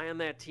behind a guy on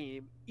that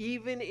team,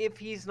 even if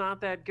he's not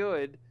that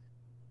good,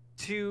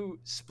 to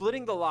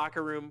splitting the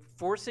locker room,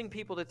 forcing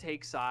people to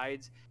take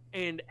sides,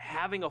 and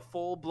having a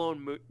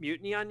full-blown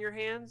mutiny on your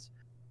hands.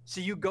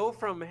 So you go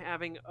from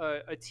having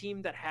a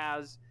team that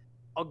has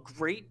a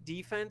great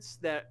defense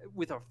that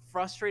with a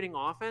frustrating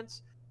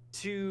offense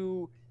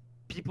to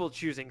people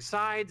choosing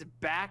sides,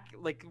 back,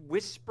 like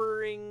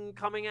whispering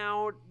coming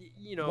out,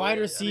 wide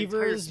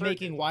receivers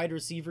making wide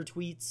receiver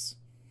tweets.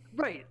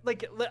 Right.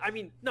 Like, I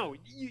mean, no,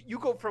 you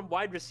go from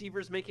wide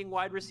receivers making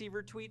wide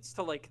receiver tweets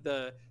to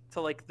the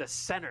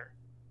center.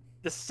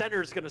 The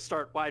center's going to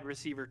start wide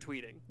receiver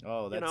tweeting.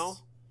 Oh,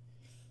 that's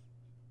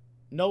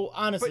no,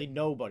 honestly,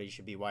 nobody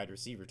should be wide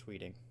receiver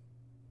tweeting.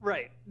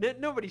 Right.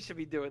 Nobody should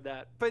be doing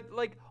that. But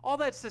like, all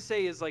that's to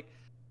say is like,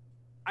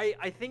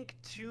 I think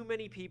too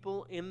many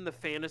people in the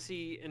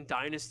fantasy and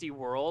dynasty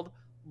world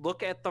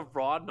look at the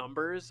raw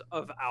numbers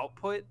of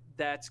output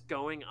that's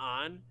going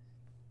on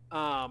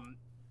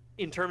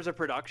in terms of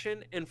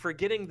production, and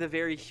forgetting the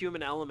very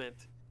human element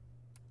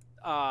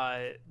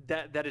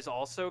that is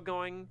also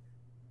going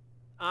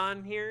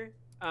on here.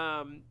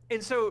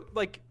 And so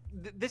like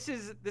this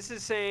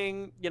is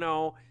saying,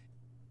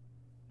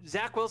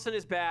 Zach Wilson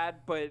is bad,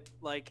 but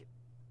like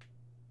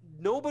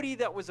nobody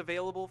that was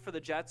available for the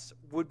Jets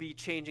would be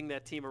changing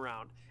that team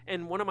around.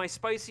 And one of my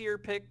spicier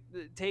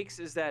takes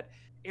is that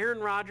Aaron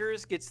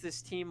Rodgers gets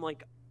this team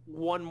like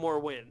one more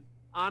win.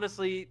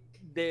 Honestly,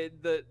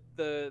 the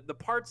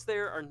parts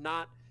there are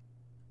not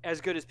as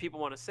good as people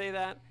want to say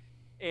that.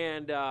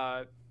 And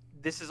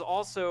this is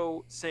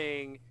also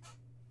saying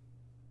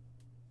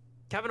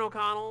Kevin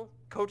O'Connell,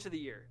 coach of the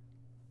year.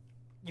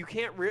 You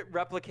can't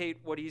replicate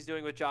what he's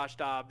doing with Josh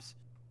Dobbs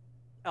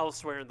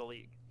elsewhere in the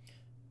league.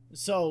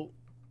 So,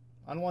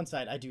 on one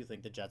side, I do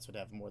think the Jets would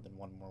have more than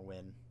one more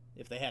win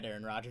if they had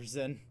Aaron Rodgers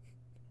in.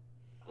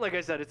 Like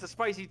I said, it's a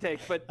spicy take,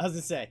 but I was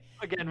going to say,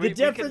 again, the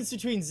difference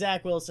between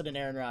Zach Wilson and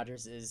Aaron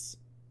Rodgers is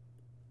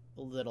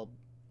a little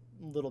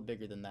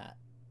bigger than that,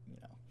 you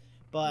know.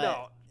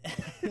 But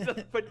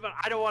no, but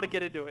I don't want to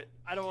get into it.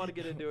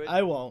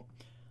 I won't.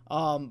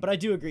 But I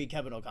do agree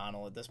Kevin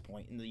O'Connell at this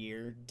point in the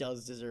year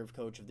does deserve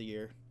Coach of the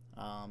Year,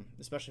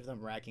 especially with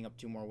them racking up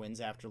 2 more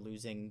wins after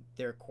losing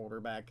their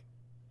quarterback.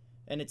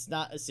 And it's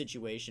not a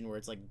situation where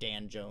it's like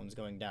Dan Jones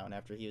going down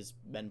after he has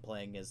been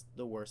playing as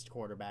the worst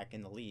quarterback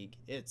in the league.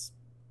 It's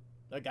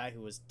a guy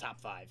who was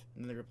top 5,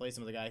 and then they replace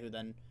him with a guy who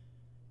then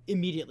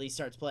immediately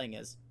starts playing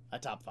as a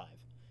top 5.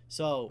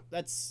 So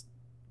that's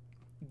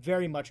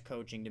very much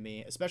coaching to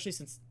me, especially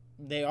since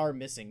they are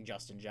missing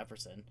Justin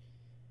Jefferson.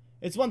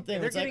 It's one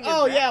thing, it's like,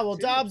 oh yeah, well,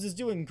 Dobbs is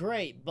doing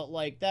great, but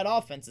like that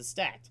offense is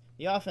stacked.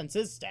 The offense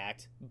is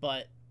stacked,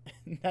 but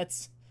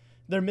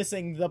they're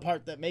missing the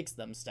part that makes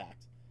them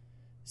stacked.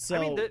 So, I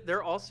mean,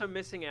 they're also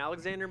missing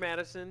Alexander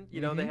Madison.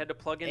 You know, they had to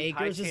plug in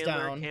Akers Ty is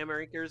Chandler. down. Cam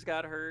Akers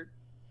got hurt.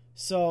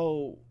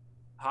 So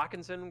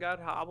Hawkinson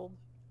got hobbled.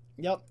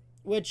 Yep.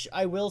 Which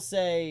I will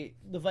say,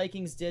 the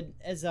Vikings did,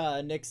 as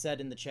Nick said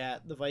in the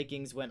chat, the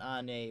Vikings went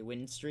on a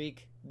win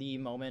streak the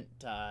moment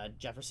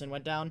Jefferson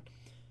went down.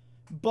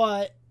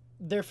 But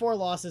their 4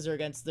 losses are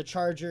against the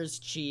Chargers,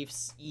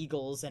 Chiefs,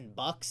 Eagles, and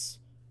Bucks.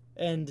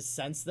 And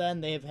since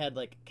then, they've had,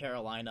 like,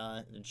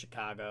 Carolina and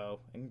Chicago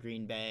and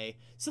Green Bay.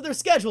 So their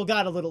schedule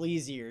got a little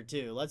easier,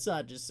 too. Let's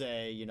not just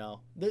say, you know,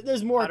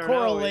 there's more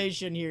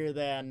correlation here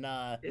than...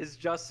 Is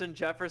Justin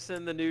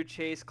Jefferson the new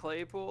Chase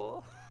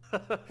Claypool?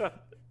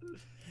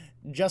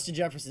 Justin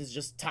Jefferson's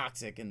just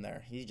toxic in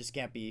there. He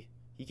can't be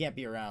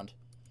around.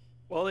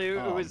 Well,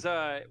 it was,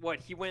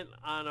 he went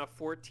on a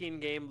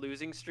 14-game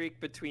losing streak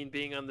between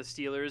being on the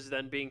Steelers,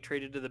 then being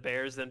traded to the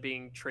Bears, then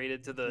being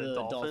traded to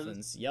the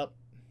Dolphins. Yep.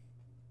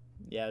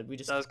 Yeah,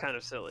 that was kind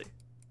of silly.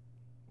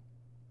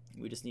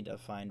 We just need to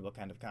find what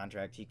kind of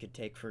contract he could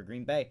take for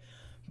Green Bay.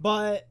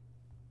 But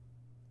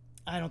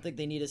I don't think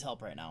they need his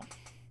help right now.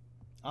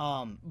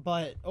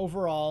 But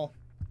overall,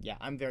 yeah,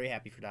 I'm very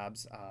happy for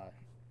Dobbs.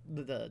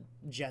 The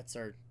Jets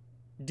are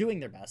doing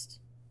their best.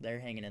 They're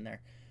hanging in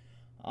there.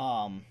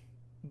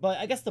 But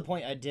I guess the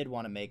point I did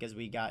want to make as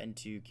we got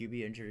into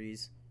QB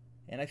injuries,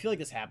 and I feel like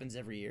this happens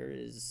every year,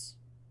 is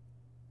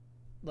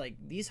like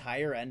these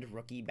higher end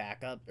rookie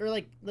backup, or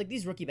like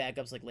these rookie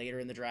backups like later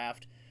in the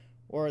draft,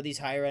 or these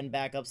higher end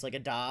backups like a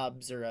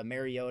Dobbs or a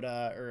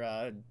Mariota or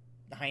a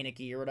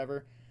Heineke or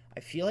whatever.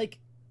 I feel like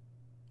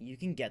you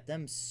can get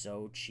them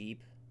so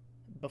cheap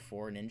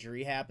before an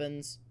injury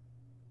happens.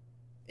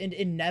 And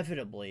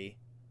inevitably,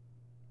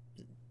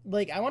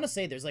 like, I want to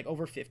say there's like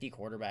over 50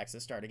 quarterbacks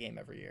that start a game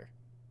every year.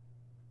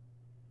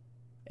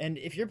 And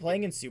if you're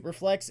playing in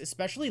Superflex,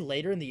 especially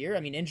later in the year,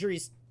 I mean,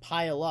 injuries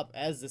pile up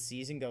as the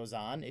season goes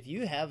on. If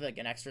you have like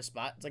an extra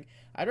spot, it's like,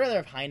 I'd rather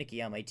have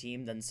Heineke on my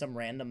team than some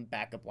random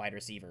backup wide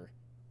receiver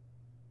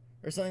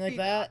or something like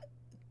that.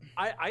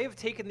 I have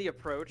taken the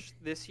approach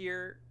this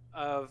year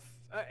of,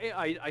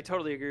 I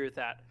totally agree with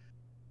that.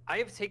 I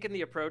have taken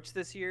the approach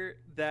this year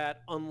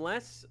that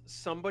unless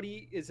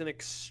somebody is an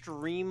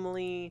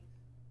extremely,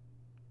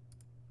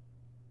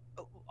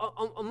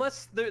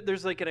 unless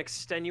there's like an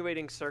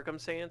extenuating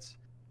circumstance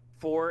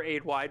for a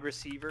wide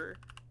receiver,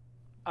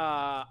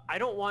 I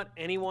don't want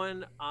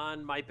anyone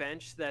on my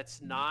bench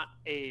that's not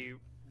a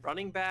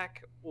running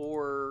back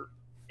or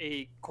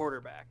a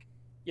quarterback.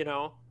 You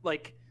know,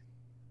 like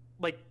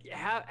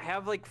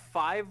have like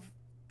five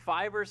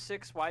or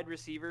six wide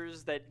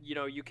receivers that, you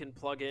know, you can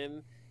plug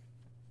in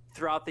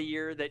throughout the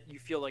year that you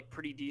feel like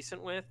pretty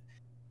decent with.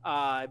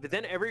 But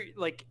then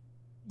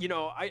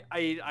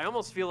I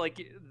almost feel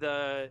like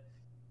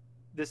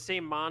the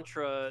same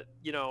mantra,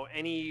 you know,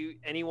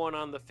 anyone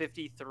on the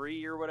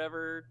 53 or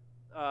whatever,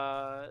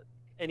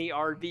 any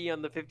RB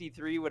on the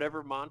 53,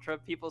 whatever mantra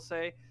people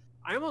say,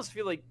 I almost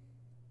feel like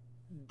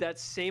that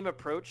same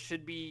approach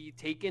should be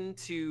taken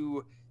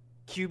to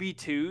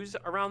QB2s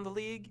around the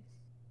league.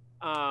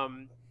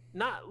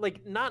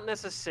 Not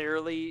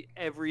necessarily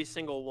every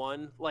single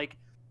one. Like,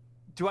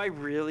 do I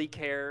really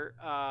care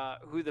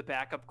who the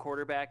backup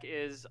quarterback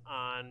is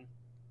on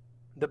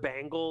the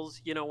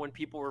Bengals, you know, when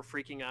people were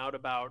freaking out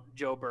about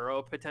Joe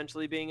Burrow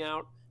potentially being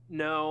out?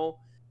 No.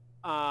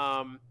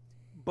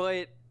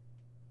 But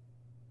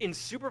in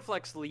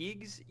Superflex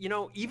leagues, you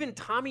know, even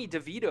Tommy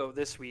DeVito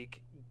this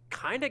week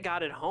kind of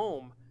got it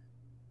home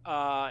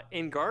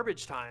in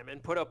garbage time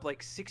and put up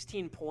like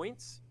 16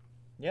 points.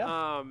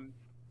 Yeah.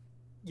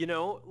 You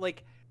know,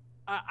 like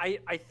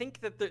I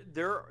think that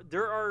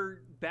there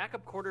are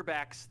backup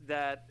quarterbacks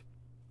that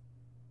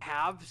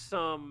have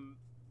some,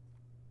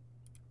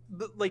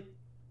 like,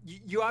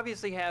 you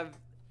obviously have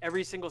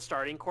every single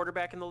starting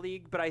quarterback in the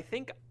league, but I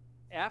think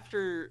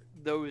after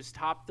those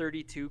top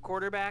 32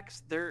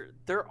 quarterbacks,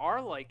 there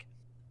are like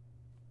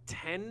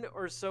 10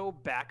 or so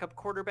backup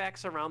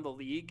quarterbacks around the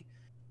league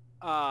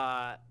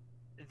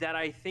that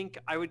I think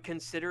I would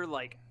consider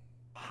like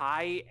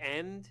high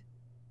end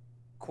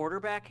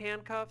quarterback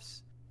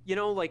handcuffs.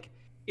 Like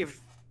if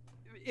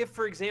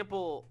for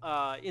example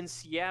in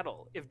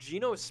Seattle, if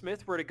Geno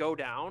Smith were to go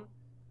down,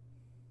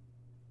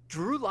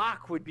 Drew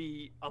Lock would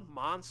be a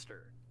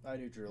monster. I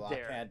knew Drew Lock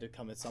had to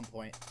come at some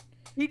point.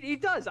 He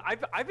does.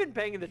 I've been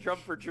banging the drum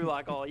for Drew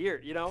Lock all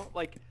year.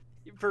 Like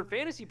for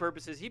fantasy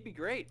purposes, he'd be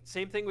great.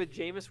 Same thing with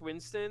Jameis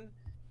Winston.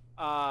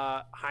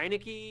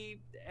 Heineke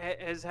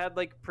has had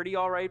like pretty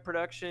all right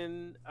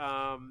production.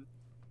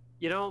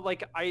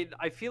 Like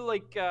I feel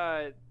like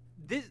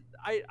this.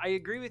 I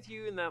agree with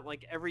you in that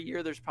like every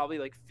year there's probably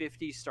like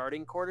 50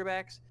 starting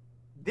quarterbacks.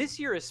 This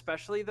year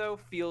especially though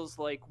feels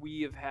like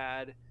we have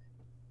had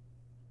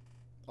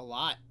a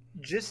lot.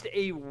 Just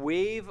a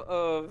wave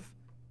of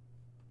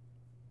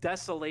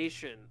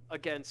desolation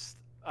against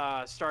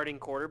starting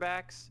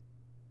quarterbacks,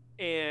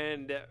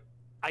 and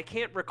I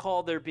can't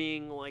recall there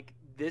being like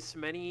this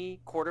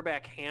many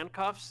quarterback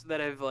handcuffs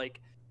that have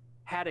like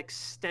had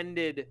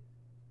extended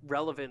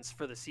relevance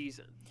for the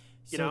season.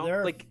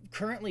 There are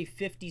currently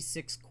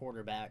 56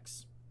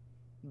 quarterbacks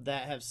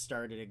that have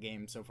started a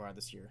game so far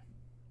this year.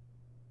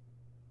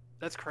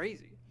 That's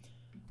crazy.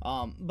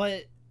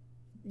 But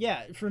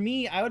yeah, for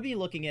me, I would be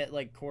looking at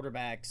like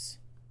quarterbacks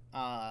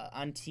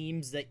on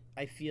teams that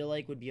I feel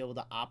like would be able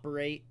to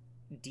operate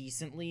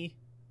decently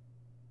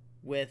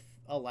with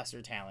a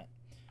lesser talent.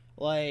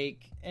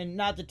 Like, and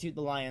not to toot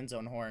the Lions'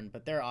 own horn,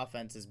 but their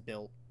offense is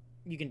built.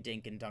 You can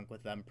dink and dunk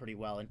with them pretty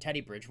well. And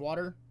Teddy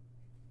Bridgewater,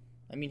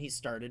 I mean, he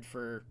started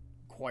for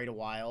quite a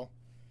while.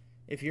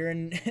 If you're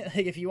in,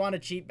 like, if you want a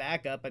cheap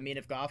backup, I mean,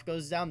 if Goff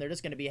goes down, they're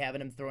just going to be having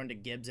him thrown to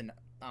Gibbs and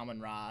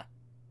Amon-Ra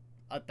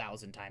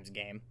 1,000 times a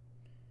game.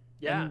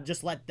 Yeah. And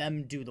just let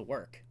them do the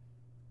work.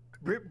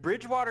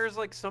 Bridgewater is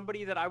like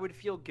somebody that I would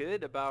feel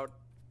good about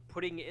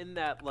putting in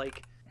that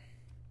like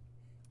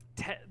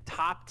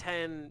top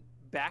 10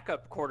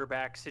 backup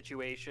quarterback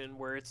situation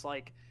where it's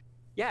like,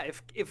 yeah,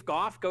 if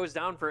Goff goes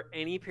down for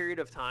any period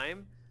of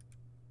time,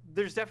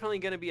 there's definitely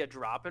going to be a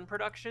drop in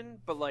production,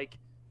 but like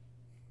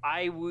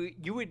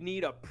you would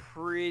need a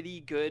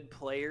pretty good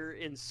player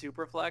in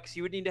Superflex.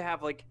 You would need to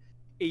have like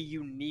a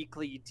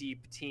uniquely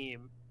deep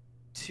team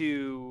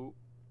to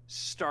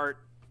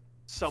start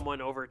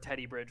someone over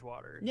Teddy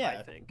Bridgewater. Yeah,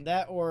 I think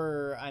that,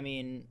 or I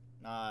mean,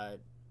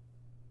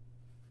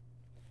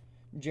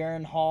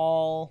 Jaron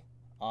Hall,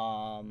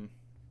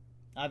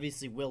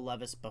 obviously Will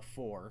Levis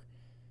before,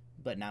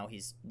 but now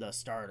he's the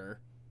starter.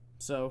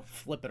 So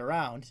flip it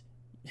around.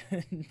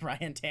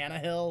 Ryan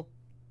Tannehill,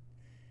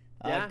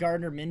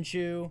 Gardner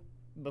Minshew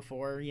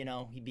before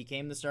he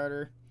became the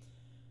starter.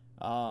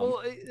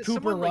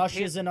 Cooper Rush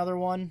is another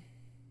one.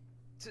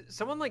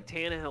 Someone like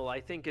Tannehill, I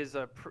think, is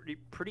a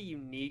pretty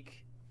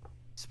unique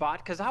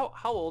spot. Because how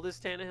old is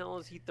Tannehill?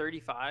 Is he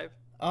 35?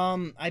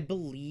 I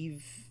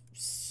believe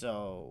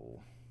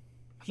so.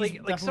 He's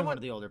definitely one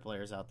of the older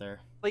players out there.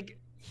 Like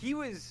he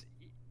was.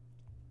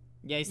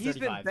 Yeah, he's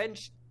 35.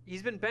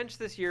 He's been benched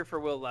this year for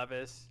Will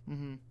Levis.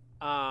 Mm-hmm.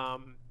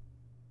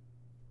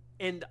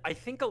 And I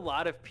think a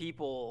lot of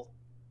people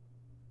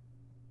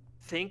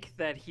think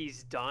that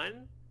he's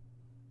done,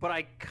 but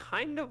I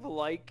kind of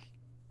like.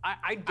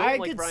 I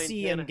could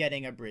see him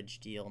getting a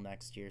bridge deal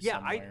next year. Yeah,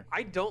 somewhere.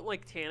 I don't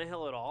like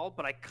Tannehill at all,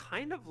 but I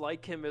kind of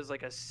like him as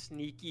like a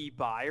sneaky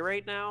buy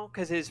right now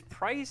because his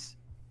price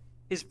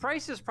is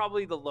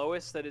probably the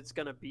lowest that it's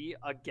gonna be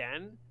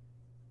again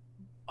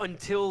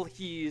until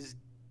he's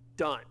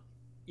done.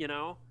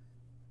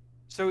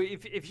 So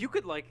if you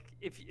could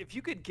if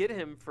you could get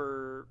him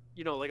for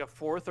like a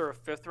 4th or a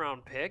 5th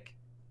round pick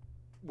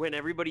when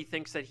everybody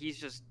thinks that he's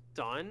just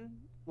done,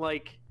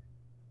 like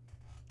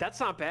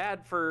that's not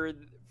bad for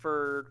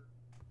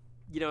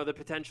the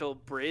potential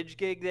bridge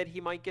gig that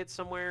he might get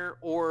somewhere,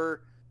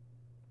 or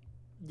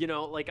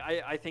like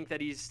I think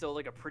that he's still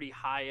like a pretty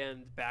high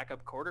end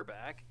backup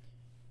quarterback.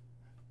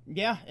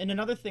 Yeah, and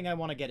another thing I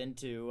want to get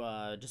into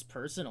just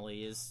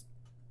personally is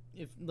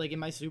if like in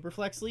my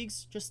Superflex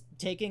leagues, just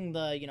taking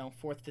the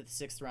 4th, 5th,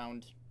 6th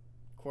round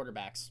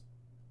quarterbacks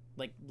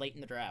like late in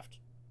the draft.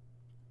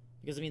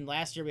 Because I mean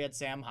last year we had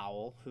Sam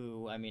Howell,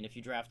 who I mean if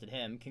you drafted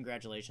him,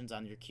 congratulations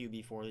on your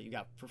QB4 that you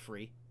got for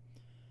free.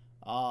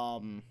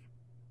 Aiden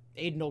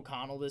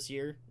O'Connell this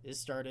year has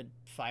started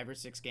 5 or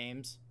 6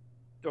 games.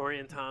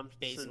 Dorian Thompson,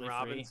 basically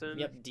Robinson.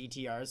 Free. Yep,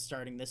 DTR is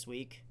starting this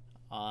week.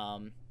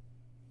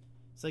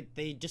 It's like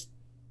they just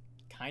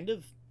kind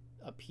of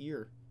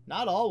appear.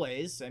 Not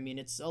always. I mean,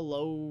 it's a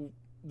low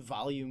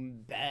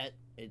volume bet.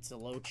 It's a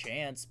low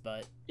chance,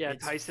 but yeah,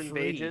 it's Tyson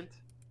free. Bagent.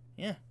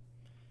 Yeah.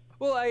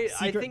 Well, I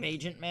think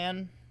Bagent,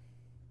 man.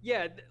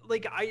 Yeah,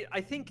 like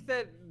I think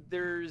that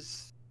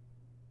there's.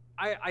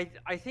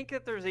 I think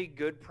that there's a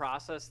good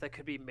process that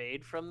could be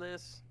made from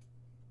this.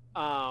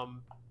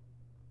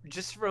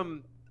 Just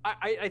from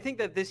I think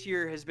that this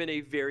year has been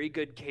a very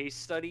good case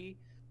study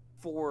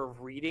for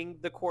reading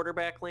the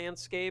quarterback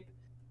landscape.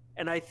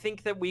 And I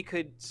think that we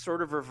could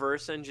sort of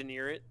reverse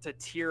engineer it to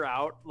tier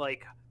out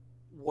like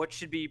what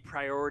should be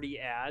priority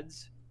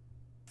ads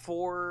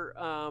for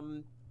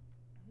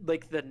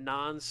like the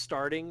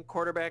non-starting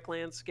quarterback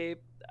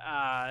landscape.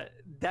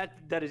 That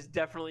is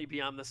definitely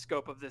beyond the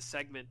scope of this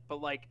segment.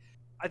 But like,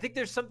 I think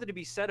there's something to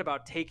be said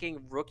about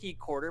taking rookie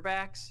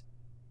quarterbacks,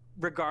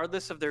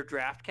 regardless of their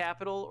draft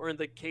capital, or in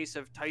the case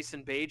of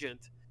Tyson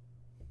Bagent,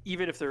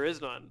 even if there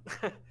is none.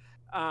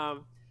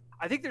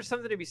 I think there's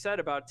something to be said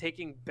about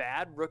taking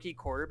bad rookie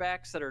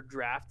quarterbacks that are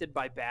drafted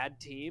by bad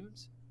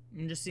teams,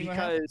 and just see what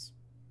happens.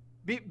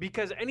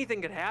 Because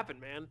anything could happen,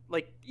 man.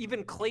 Like,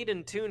 even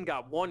Clayton Tune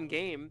got one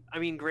game. I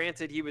mean,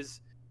 granted, he was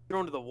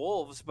thrown to the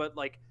Wolves, but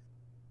like,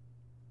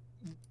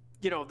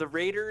 you know, the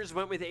Raiders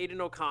went with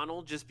Aiden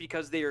O'Connell just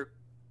because they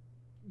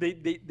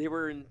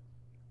were in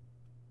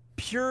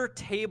pure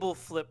table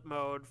flip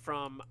mode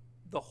from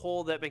the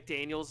hole that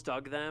McDaniels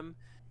dug them.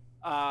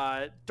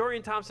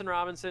 Dorian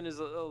Thompson-Robinson is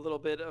a little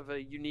bit of a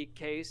unique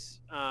case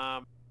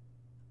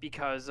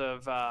because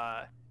of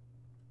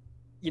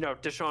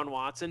Deshaun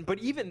Watson. But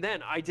even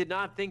then, I did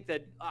not think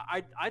that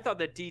I thought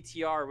that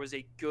DTR was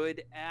a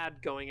good ad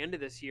going into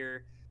this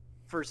year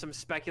for some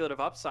speculative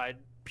upside,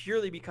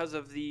 purely because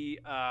of the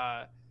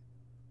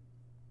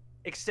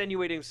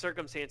extenuating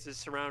circumstances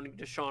surrounding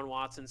Deshaun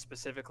Watson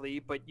specifically.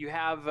 But you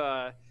have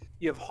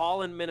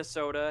Hall in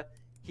Minnesota.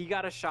 He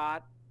got a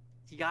shot.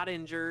 He got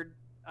injured,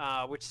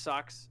 which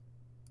sucks.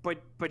 But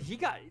he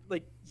got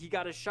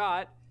a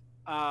shot.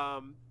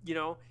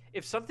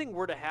 If something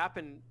were to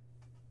happen,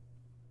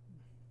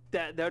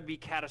 that would be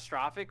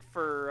catastrophic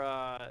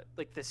for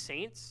like the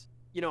Saints.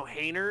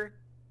 Hainer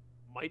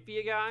might be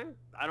a guy.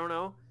 I don't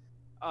know.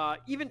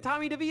 Even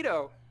Tommy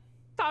DeVito,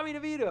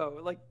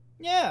 like,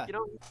 yeah,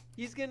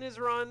 he's getting his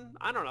run.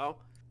 I don't know.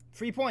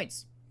 3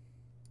 points.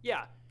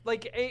 Yeah,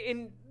 like,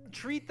 and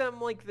treat them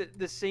like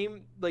the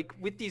same, like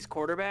with these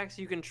quarterbacks,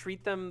 you can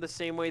treat them the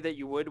same way that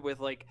you would with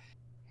like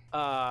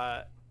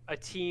a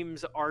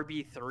team's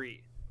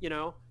RB3.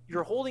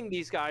 You're holding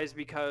these guys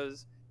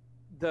because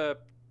the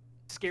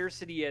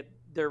scarcity at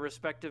their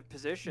respective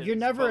positions. You're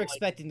never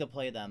expecting to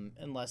play them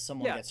unless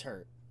someone gets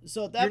hurt.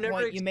 So at that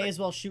point, you may as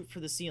well shoot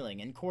for the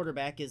ceiling, and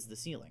quarterback is the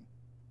ceiling.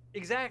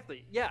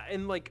 Exactly. Yeah,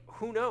 and like,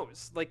 who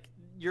knows? Like,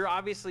 you're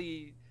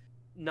obviously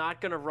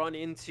not going to run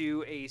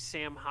into a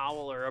Sam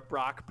Howell or a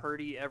Brock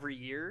Purdy every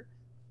year,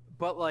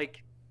 but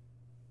like,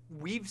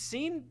 we've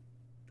seen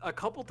a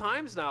couple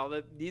times now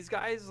that these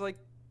guys like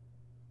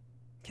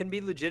can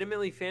be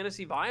legitimately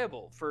fantasy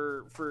viable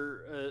for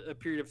a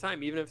period of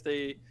time, even if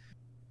they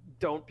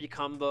don't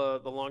become the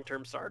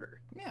long-term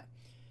starter. Yeah.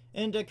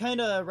 And to kind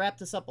of wrap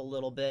this up a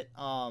little bit,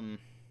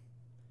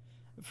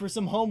 for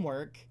some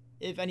homework,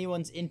 if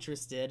anyone's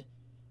interested,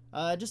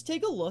 just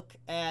take a look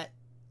at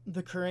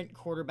the current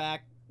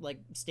quarterback like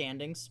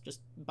standings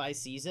just by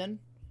season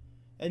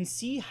and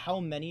see how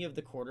many of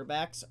the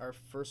quarterbacks are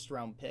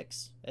first-round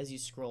picks as you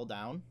scroll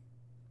down.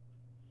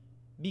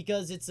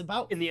 Because it's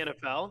about... In the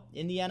NFL?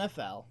 In the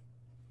NFL.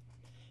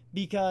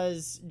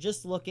 Because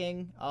just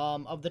looking,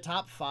 of the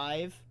top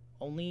 5,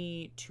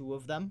 only 2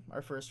 of them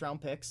are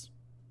first-round picks.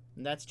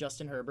 And that's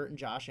Justin Herbert and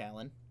Josh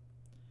Allen.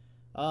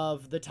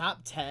 Of the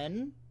top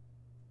 10,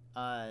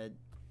 5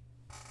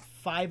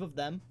 of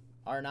them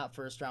are not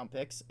first-round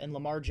picks. And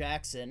Lamar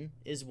Jackson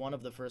is one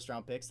of the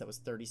first-round picks that was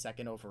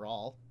 32nd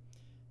overall.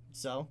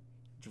 So,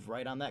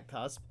 right on that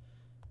cusp.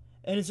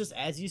 And it's just,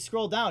 as you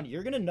scroll down,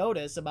 you're going to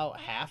notice about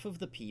half of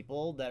the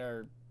people that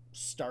are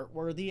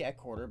start-worthy at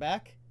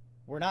quarterback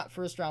were not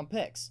first-round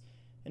picks.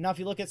 And now if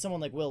you look at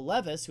someone like Will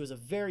Levis, who was a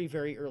very,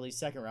 very early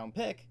second-round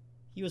pick,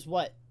 he was,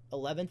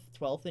 11th,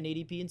 12th in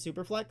ADP in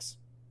Superflex?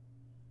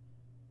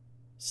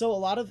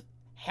 So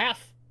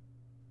half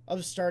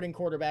of starting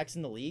quarterbacks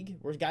in the league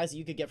were guys that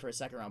you could get for a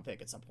second-round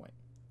pick at some point.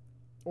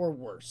 Or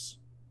worse.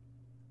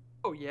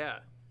 Oh, yeah.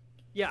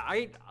 Yeah,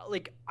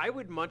 I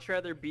would much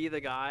rather be the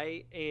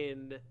guy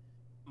in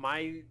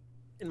my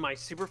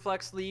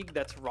Superflex league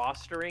that's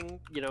rostering,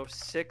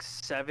 6,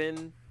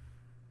 7,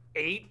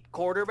 8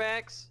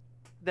 quarterbacks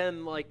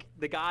than like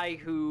the guy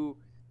who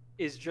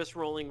is just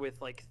rolling with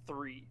like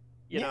 3,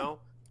 you know?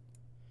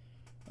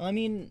 I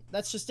mean,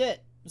 that's just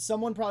it.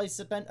 Someone probably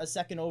spent a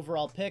second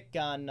overall pick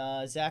on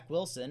Zach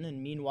Wilson,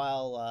 and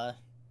meanwhile,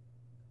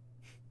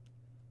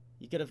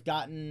 you could have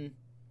gotten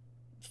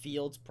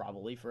Fields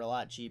probably for a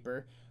lot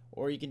cheaper,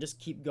 or you can just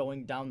keep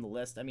going down the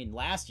list. I mean,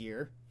 last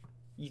year,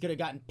 you could have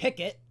gotten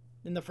Pickett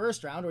in the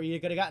first round, or you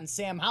could have gotten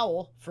Sam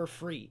Howell for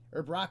free,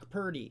 or Brock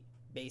Purdy,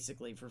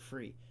 basically, for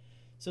free.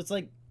 So it's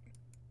like,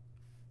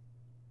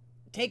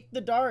 take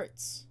the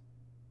darts.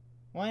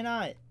 Why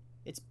not?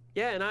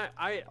 Yeah, and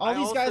all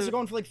these guys are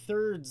going for like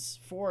thirds,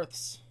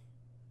 fourths.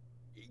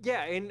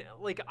 Yeah, and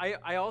like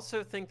I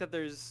also think that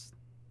there's,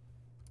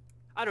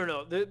 I don't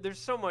know,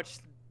 there's so much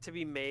to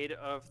be made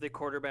of the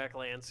quarterback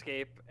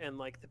landscape and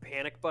like the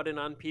panic button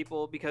on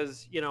people,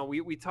 because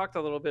we talked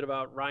a little bit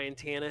about Ryan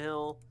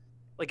Tannehill,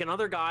 like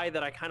another guy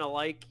that I kind of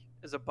like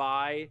as a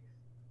buy,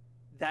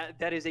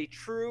 that is a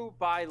true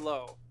buy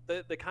low,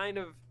 the kind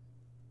of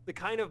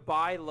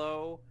buy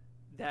low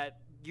that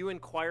you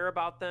inquire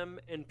about them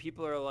and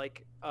people are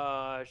like,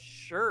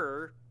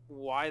 sure,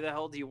 why the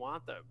hell do you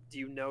want them? Do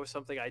you know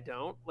something I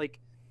don't? Like,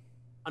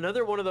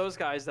 another one of those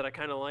guys that I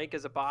kind of like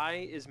as a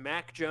buy is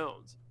Mac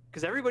Jones,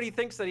 because everybody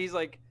thinks that he's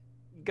like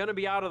gonna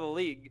be out of the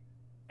league,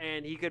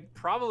 and he could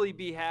probably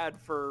be had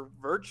for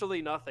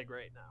virtually nothing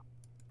right now.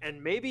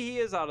 And maybe he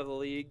is out of the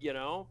league,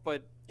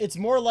 but it's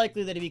more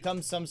likely that he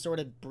becomes some sort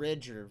of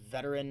bridge or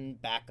veteran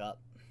backup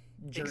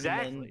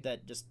journeyman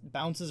that just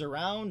bounces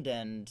around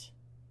and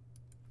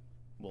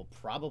will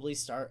probably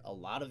start a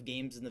lot of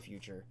games in the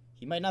future.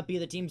 He might not be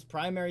the team's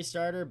primary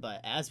starter,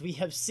 but as we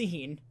have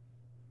seen,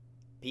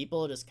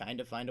 people just kind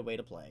of find a way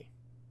to play.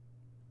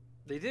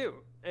 They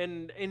do.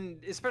 And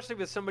especially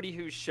with somebody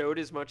who showed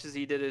as much as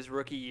he did his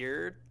rookie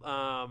year,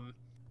 I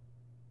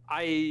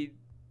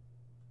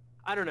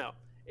don't know.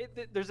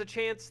 There's a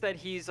chance that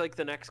he's like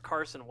the next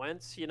Carson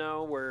Wentz,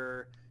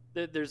 where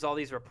there's all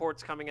these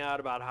reports coming out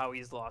about how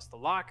he's lost the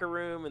locker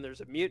room and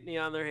there's a mutiny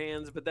on their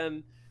hands. But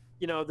then,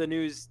 the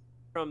news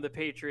from the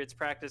Patriots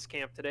practice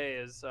camp today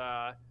is,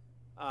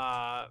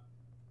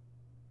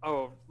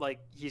 like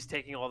he's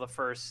taking all the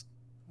first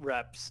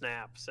rep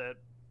snaps at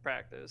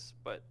practice.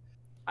 But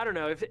I don't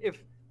know if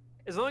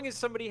as long as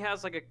somebody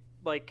has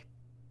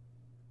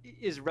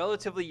is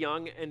relatively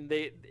young and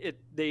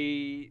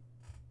they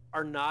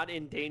are not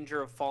in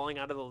danger of falling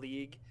out of the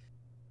league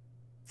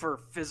for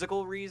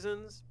physical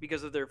reasons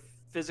because of their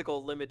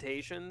physical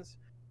limitations,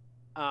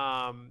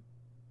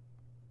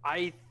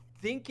 I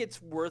think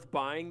it's worth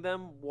buying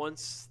them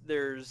once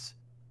there's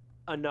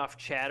enough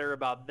chatter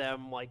about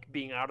them like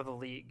being out of the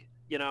league.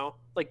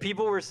 Like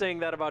people were saying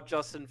that about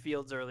Justin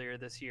Fields earlier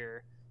this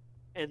year,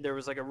 and there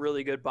was like a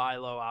really good buy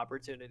low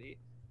opportunity.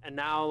 And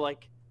now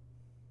like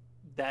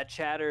that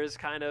chatter is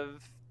kind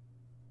of,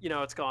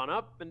 it's gone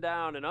up and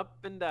down and up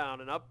and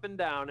down and up and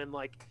down. And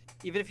like,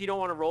 even if you don't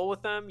want to roll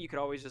with them, you could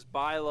always just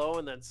buy low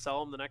and then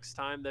sell them the next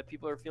time that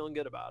people are feeling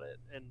good about it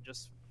and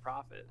just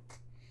profit.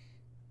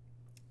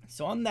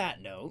 So on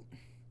that note,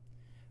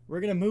 we're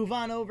going to move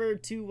on over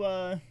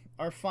to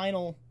our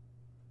final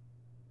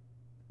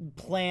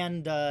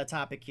planned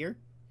topic here,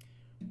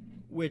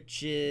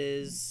 which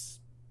is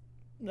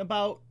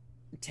about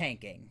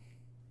tanking,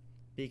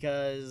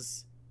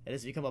 because it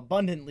has become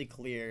abundantly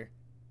clear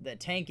that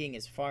tanking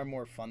is far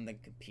more fun than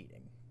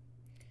competing.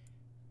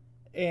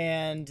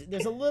 And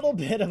there's a little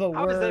bit of a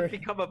How word. does that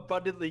become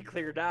abundantly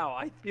clear now?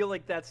 I feel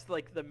like that's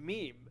like the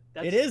meme.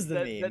 It is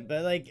the meme,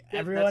 but like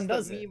everyone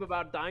does it. That's the meme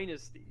about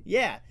Dynasty.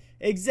 Yeah,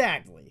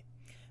 exactly.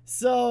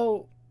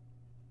 So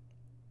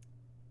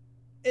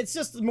it's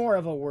just more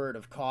of a word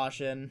of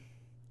caution.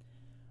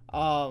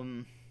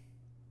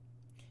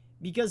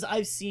 Because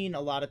I've seen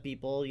a lot of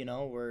people,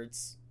 where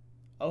it's,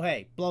 oh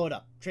hey, blow it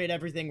up, trade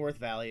everything worth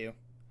value,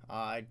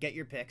 get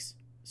your picks,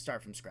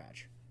 start from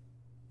scratch.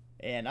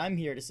 And I'm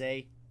here to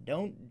say,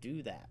 don't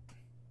do that.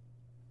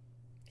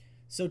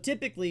 So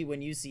typically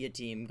when you see a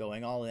team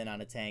going all in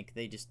on a tank,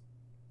 they just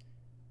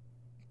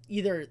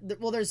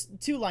there's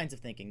two lines of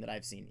thinking that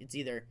I've seen. It's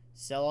either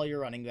sell all your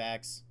running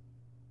backs,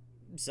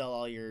 sell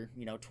all your,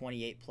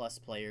 28 plus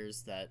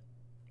players that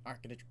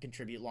aren't going to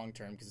contribute long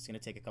term because it's going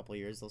to take a couple of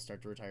years, they'll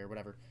start to retire,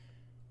 whatever.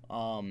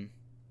 And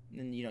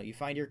you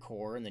find your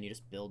core and then you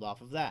just build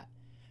off of that.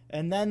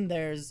 And then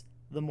there's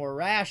the more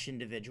rash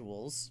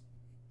individuals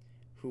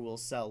who will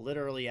sell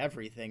literally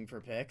everything for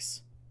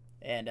picks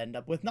and end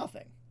up with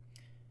nothing.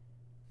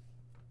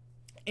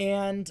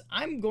 And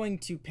I'm going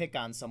to pick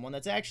on someone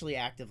that's actually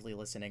actively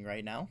listening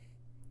right now,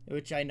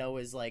 which I know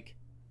is like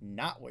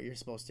not what you're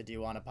supposed to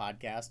do on a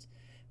podcast,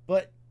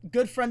 but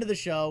good friend of the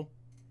show,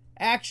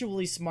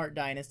 actually smart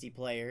Dynasty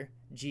player,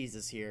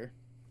 Jesus here.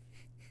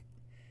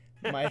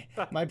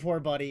 my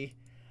poor buddy.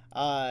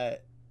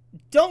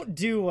 Don't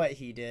do what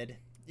he did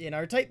in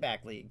our tight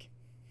back league.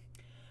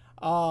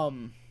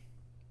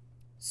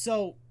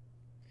 So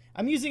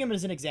I'm using him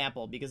as an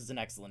example because it's an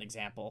excellent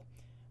example.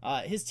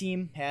 His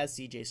team has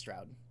CJ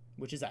Stroud,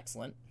 which is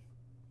excellent.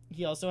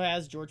 He also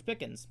has George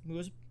Pickens, who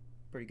is a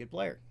pretty good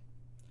player.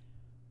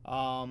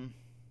 And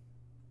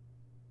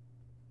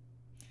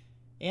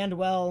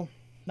well,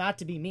 not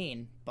to be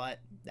mean, but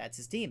that's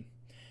his team.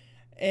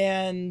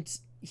 And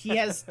he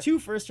has 2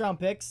 first-round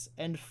picks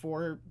and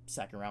 4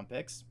 second-round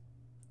picks,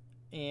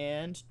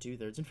 and 2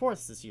 thirds and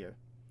fourths this year,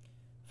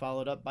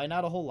 followed up by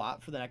not a whole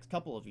lot for the next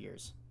couple of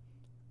years,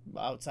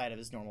 outside of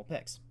his normal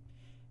picks.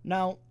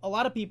 Now, a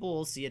lot of people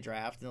will see a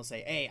draft and they'll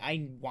say, hey,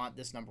 I want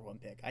this number 1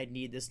 pick. I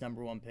need this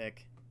number 1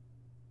 pick.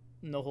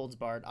 No holds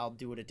barred. I'll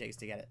do what it takes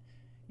to get it.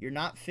 You're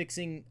not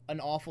fixing an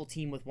awful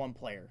team with 1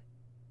 player.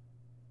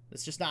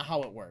 That's just not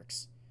how it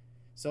works.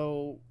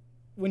 So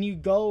when you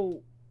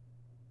go,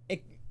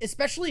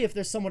 especially if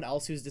there's someone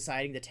else who's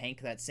deciding to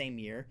tank that same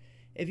year,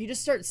 if you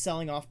just start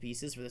selling off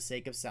pieces for the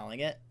sake of selling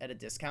it at a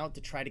discount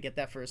to try to get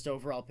that first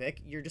overall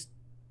pick, you're just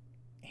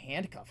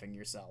handcuffing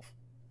yourself.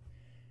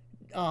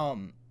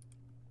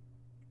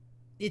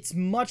 It's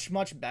much,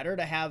 much better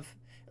to have...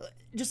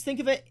 Just think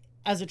of it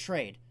as a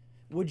trade.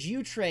 Would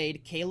you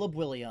trade Caleb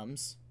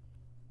Williams,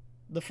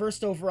 the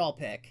first overall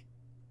pick,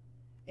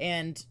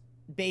 and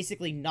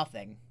basically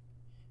nothing,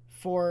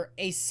 for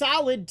a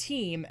solid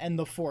team and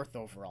the 4th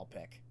overall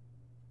pick?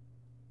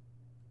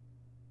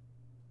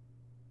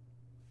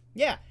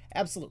 Yeah,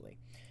 absolutely.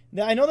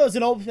 Now, I know that was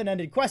an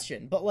open-ended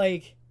question, but,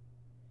 like,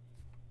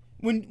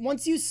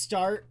 once you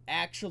start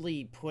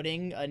actually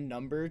putting a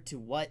number to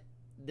what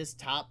this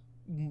top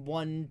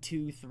 1,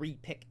 2, 3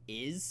 pick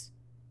is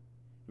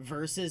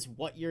versus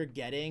what you're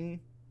getting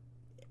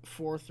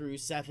 4 through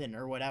 7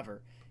 or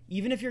whatever,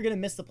 even if you're going to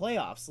miss the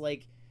playoffs,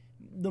 like,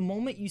 the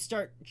moment you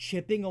start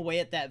chipping away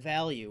at that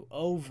value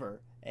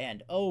over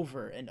and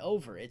over and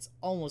over, it's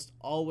almost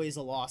always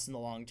a loss in the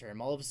long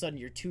term. All of a sudden,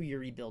 your 2-year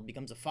rebuild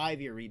becomes a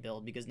 5-year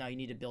rebuild because now you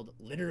need to build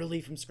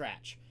literally from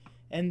scratch.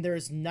 And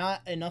there's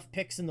not enough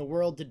picks in the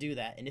world to do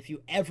that. And if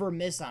you ever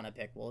miss on a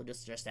pick, well,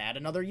 just add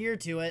another year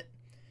to it.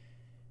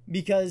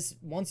 Because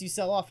once you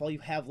sell off, all you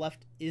have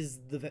left is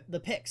the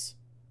picks.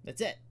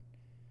 That's it.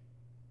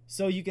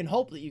 So you can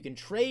hope that you can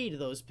trade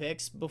those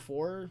picks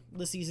before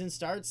the season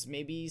starts.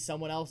 Maybe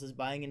someone else is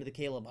buying into the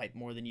Caleb hype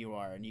more than you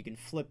are, and you can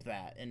flip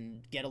that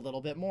and get a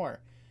little bit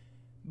more.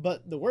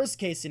 But the worst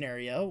case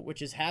scenario,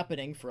 which is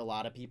happening for a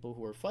lot of people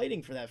who are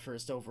fighting for that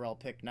first overall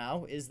pick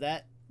now, is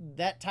that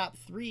top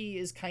 3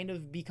 is kind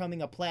of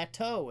becoming a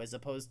plateau as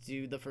opposed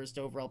to the first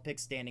overall pick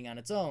standing on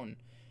its own,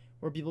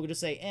 where people could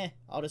just say,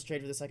 I'll just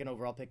trade for the second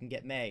overall pick and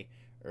get May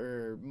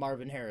or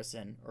Marvin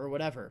Harrison or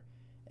whatever.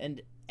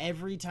 And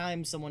every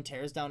time someone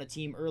tears down a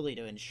team early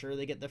to ensure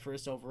they get the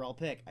first overall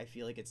pick, I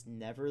feel like it's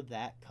never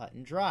that cut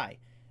and dry.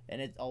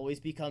 And it always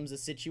becomes a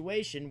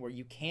situation where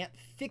you can't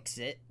fix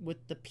it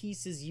with the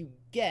pieces you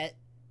get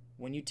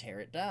when you tear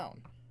it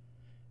down.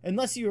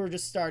 Unless you were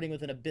just starting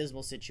with an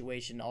abysmal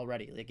situation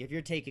already. Like, if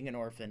you're taking an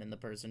orphan and the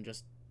person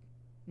just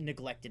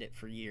neglected it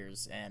for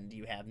years and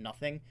you have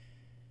nothing,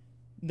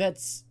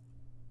 that's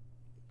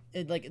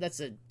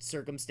a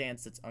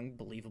circumstance that's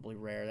unbelievably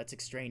rare. That's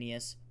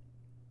extraneous.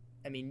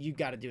 I mean, you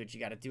got to do what you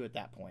got to do at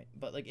that point.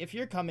 But, like, if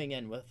you're coming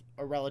in with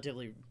a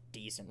relatively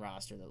decent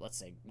roster that, let's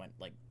say, went,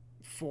 like,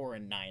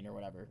 4-9 or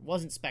whatever,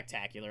 wasn't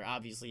spectacular.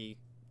 Obviously,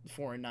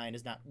 4-9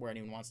 is not where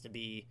anyone wants to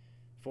be.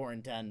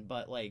 4-10,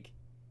 but, like,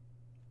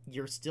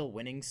 you're still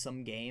winning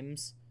some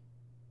games.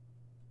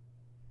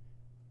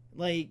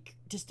 Like,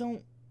 just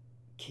don't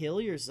kill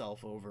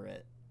yourself over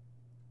it.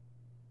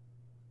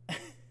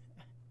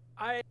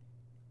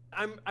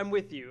 I'm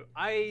with you.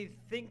 I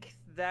think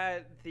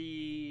that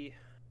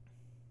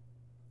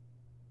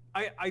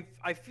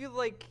I feel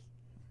like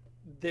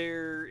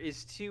there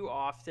is too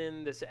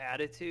often this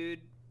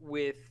attitude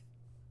with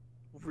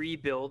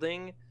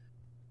rebuilding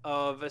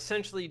of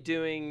essentially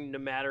doing no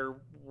matter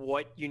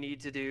what you need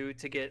to do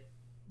to get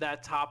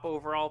that top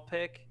overall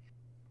pick.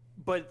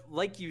 But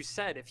like you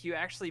said, if you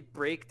actually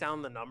break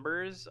down the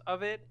numbers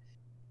of it,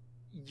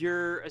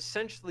 you're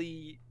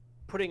essentially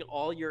putting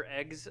all your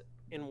eggs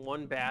in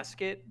one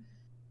basket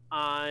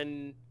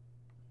on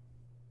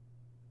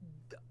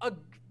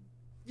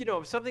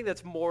something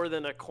that's more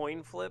than a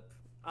coin flip.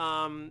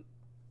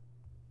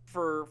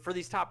 For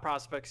these top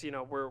prospects,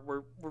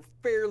 we're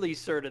fairly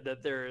certain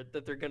that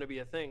they're going to be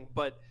a thing,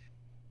 but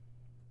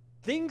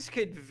things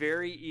could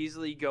very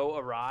easily go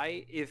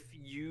awry if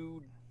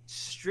you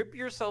strip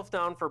yourself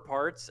down for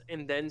parts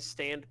and then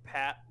stand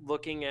pat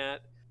looking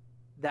at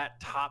that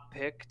top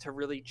pick to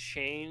really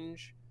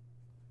change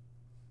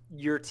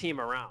your team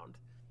around.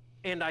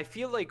 And I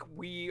feel like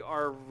we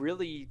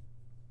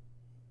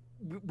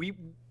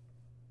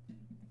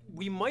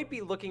might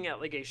be looking at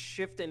like a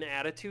shift in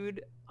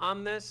attitude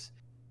on this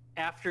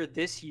after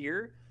this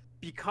year,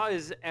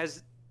 because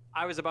as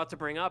I was about to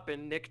bring up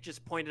and Nick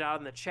just pointed out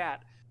in the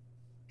chat,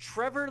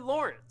 Trevor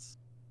Lawrence,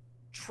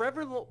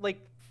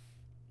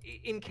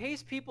 in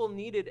case people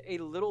needed a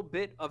little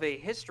bit of a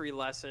history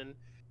lesson,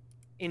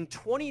 in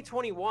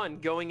 2021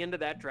 going into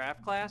that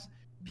draft class,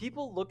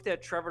 people looked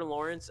at Trevor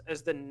Lawrence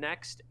as the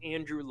next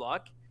Andrew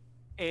Luck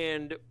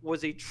and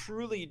was a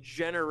truly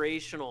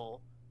generational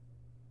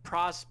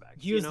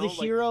prospect. He was the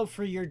hero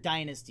for your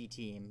dynasty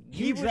team.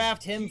 You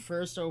draft him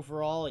first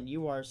overall and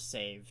you are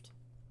saved.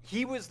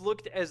 He was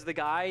looked as the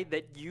guy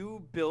that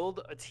you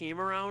build a team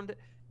around.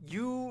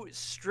 You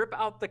strip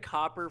out the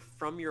copper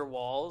from your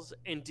walls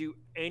and do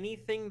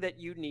anything that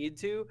you need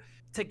to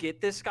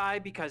get this guy,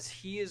 because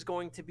he is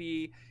going to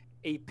be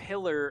a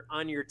pillar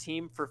on your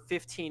team for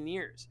 15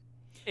 years.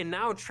 And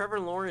now Trevor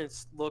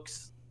Lawrence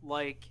looks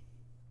like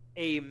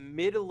a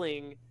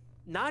middling,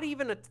 not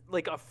even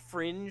a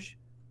fringe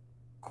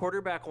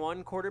quarterback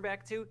 1,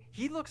 quarterback 2.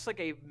 He looks like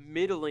a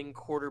middling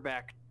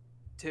quarterback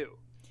 2.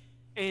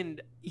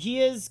 And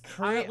he is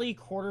currently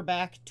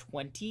quarterback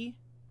 20,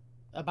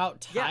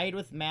 about tied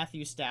with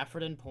Matthew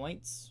Stafford in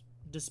points,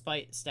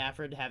 despite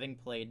Stafford having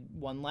played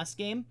one less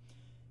game.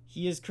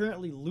 He is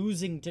currently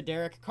losing to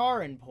Derek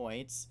Carr in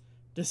points,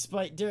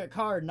 despite Derek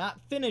Carr not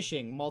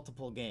finishing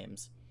multiple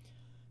games.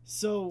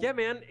 So yeah,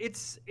 man,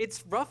 it's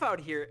rough out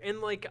here, and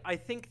like I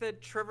think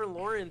that Trevor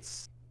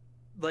Lawrence,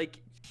 like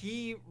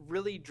he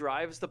really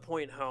drives the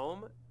point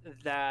home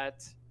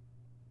that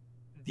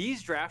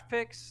these draft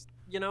picks,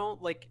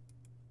 like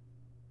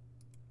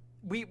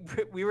we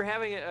we were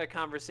having a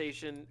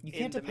conversation you in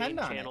can't the main depend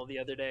on it. channel the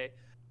other day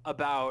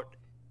about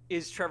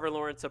is Trevor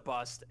Lawrence a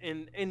bust,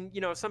 and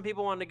some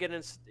people want to get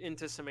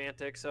into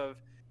semantics of,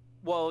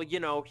 well,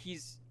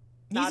 he's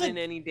not in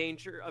any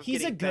danger of he's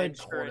getting a good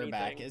benched or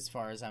quarterback anything. as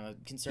far as I'm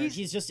concerned.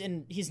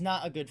 He's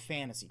not a good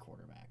fantasy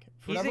quarterback.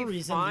 For whatever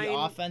reason, the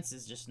offense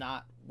is just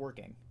not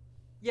working.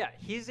 Yeah,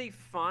 he's a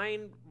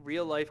fine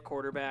real life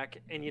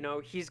quarterback, and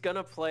he's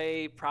gonna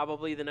play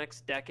probably the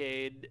next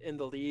decade in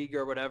the league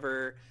or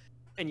whatever,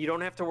 and you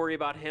don't have to worry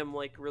about him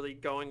like really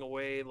going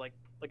away like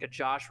a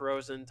Josh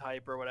Rosen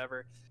type or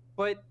whatever.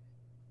 But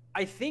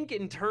I think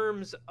in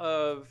terms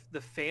of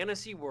the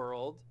fantasy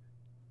world,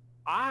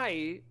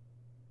 I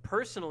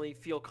personally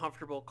feel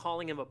comfortable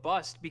calling him a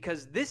bust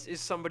because this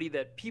is somebody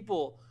that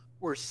people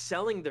were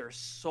selling their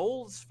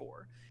souls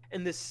for,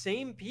 and the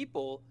same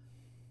people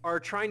are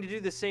trying to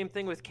do the same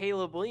thing with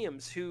Caleb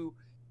Williams, who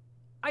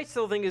I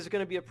still think is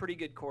going to be a pretty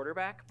good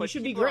quarterback. But he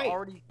should be great.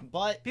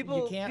 But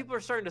people are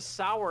starting to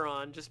sour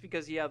on just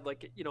because he had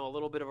like a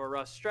little bit of a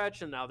rough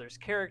stretch, and now there's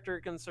character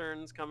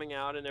concerns coming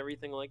out and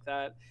everything like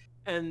that.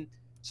 And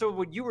so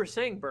what you were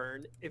saying,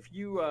 Bern, if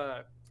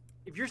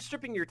you're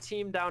stripping your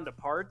team down to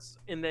parts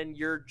and then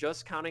you're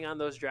just counting on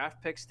those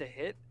draft picks to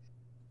hit,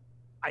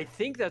 I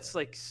think that's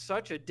like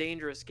such a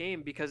dangerous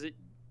game because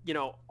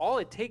all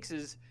it takes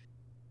is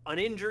an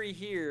injury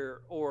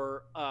here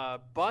or a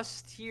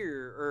bust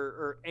here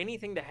or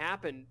anything to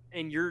happen,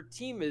 and your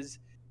team is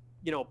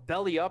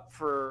belly up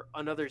for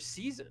another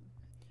season.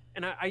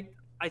 And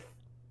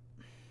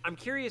I'm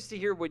curious to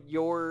hear what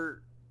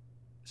your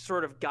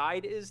sort of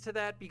guide is to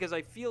that, because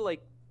I feel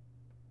like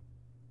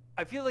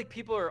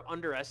people are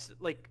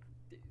underestimating like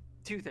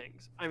two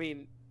things. I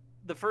mean,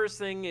 the first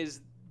thing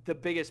is the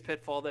biggest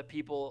pitfall that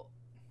people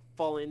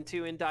fall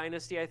into in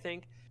Dynasty, I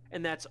think,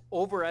 and that's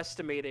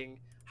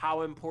overestimating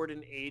how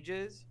important age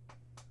is.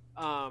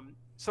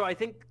 So I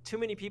think too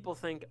many people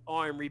think, oh,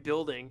 I'm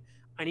rebuilding,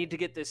 I need to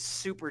get this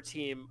super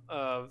team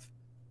of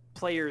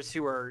players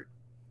who are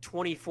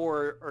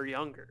 24 or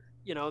younger.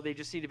 They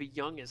just need to be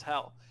young as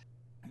hell.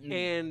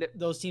 And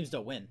those teams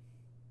don't win.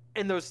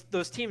 And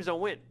those teams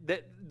don't win.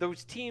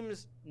 Those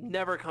teams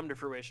never come to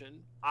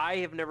fruition. I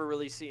have never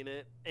really seen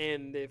it.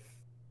 And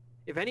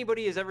if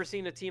anybody has ever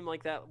seen a team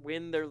like that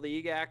win their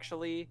league,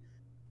 actually,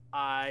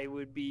 I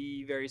would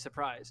be very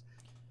surprised.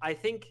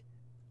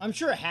 I'm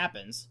sure it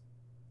happens.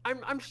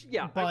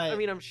 Yeah. But, I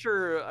mean, I'm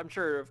sure.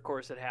 Of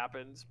course, it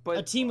happens. But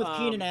a team with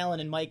Keenan Allen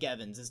and Mike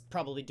Evans is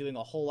probably doing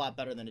a whole lot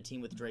better than a team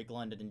with Drake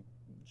London and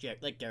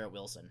like Garrett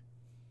Wilson.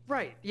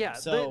 Right. Yeah.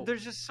 So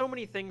there's just so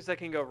many things that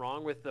can go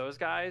wrong with those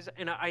guys,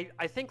 and I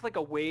think like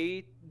a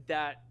way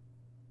that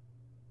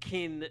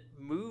can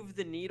move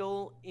the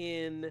needle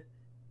in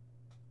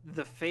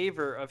the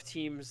favor of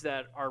teams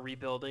that are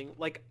rebuilding.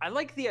 Like, I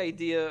like the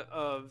idea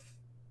of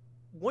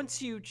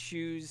once you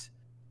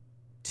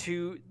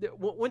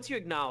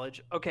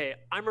acknowledge, okay,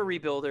 I'm a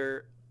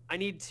rebuilder, I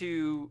need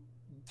to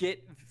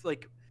get,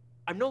 like,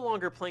 I'm no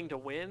longer playing to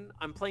win,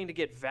 I'm playing to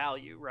get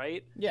value,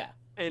 right? Yeah.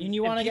 And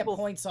you want to get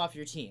points off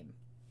your team.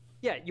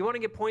 Yeah, you want to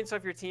get points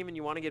off your team and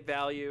you want to get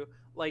value.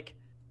 Like,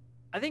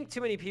 I think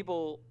too many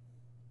people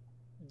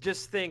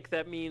just think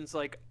that means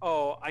like,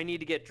 oh, I need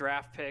to get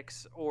draft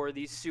picks or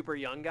these super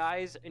young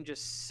guys and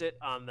just sit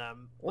on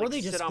them. Or like, they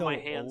just sit on go my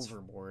hands.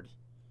 overboard.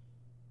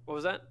 What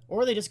was that?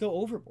 Or they just go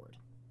overboard.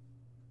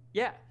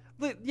 Yeah.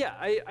 Yeah,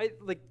 I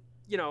like,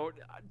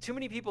 too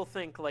many people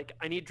think like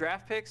I need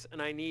draft picks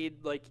and I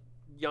need like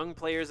young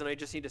players and I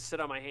just need to sit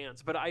on my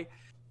hands. But I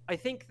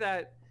think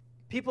that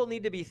people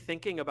need to be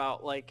thinking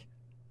about like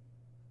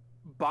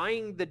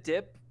buying the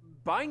dip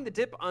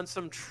on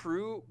some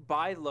true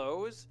buy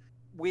lows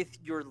with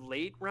your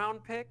late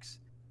round picks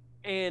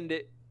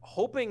and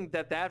hoping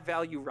that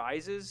value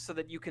rises so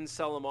that you can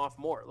sell them off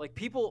more. Like,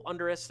 people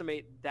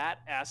underestimate that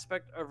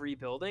aspect of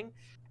rebuilding.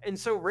 And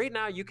so right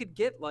now you could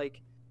get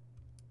like,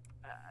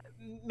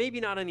 maybe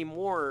not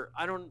anymore,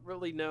 I don't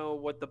really know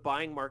what the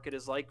buying market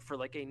is like for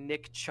like a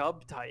Nick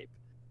Chubb type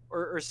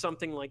or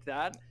something like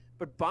that.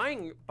 But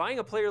buying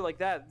a player like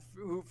that,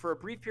 who for a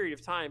brief period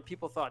of time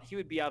people thought he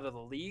would be out of the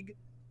league,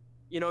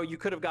 you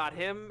could have got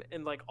him,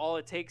 and like all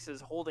it takes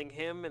is holding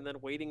him and then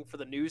waiting for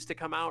the news to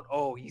come out.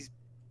 Oh, he's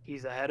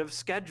ahead of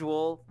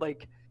schedule.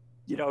 Like,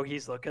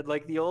 he's looking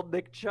like the old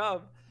Nick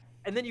Chubb,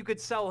 and then you could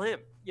sell him.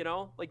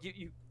 Like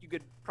you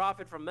could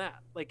profit from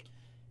that. Like,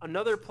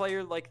 another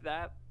player like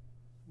that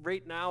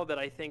right now that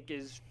I think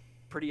is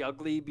pretty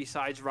ugly,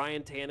 besides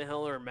Ryan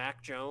Tannehill or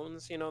Mac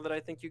Jones, that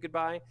I think you could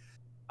buy.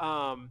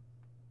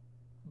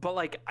 But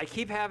like, I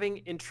keep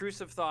having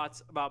intrusive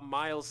thoughts about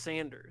Miles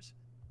Sanders.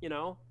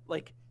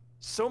 Like,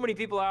 so many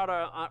people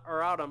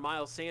are out on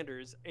Miles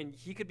Sanders, and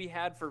he could be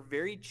had for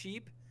very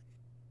cheap.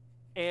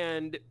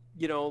 And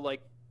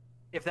like,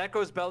 if that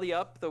goes belly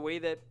up the way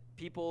that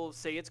people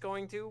say it's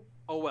going to,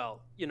 oh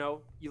well, you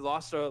know, you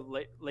lost a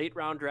late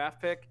round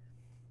draft pick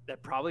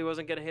that probably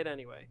wasn't going to hit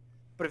anyway.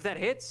 But if that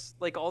hits,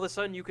 like all of a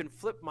sudden you can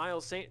flip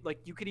Miles Sanders. Like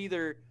you could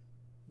either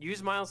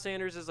use Miles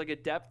Sanders as like a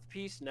depth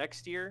piece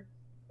next year,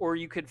 or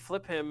you could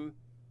flip him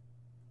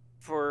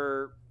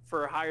for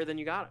higher than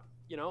you got him.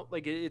 You know,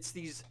 like it's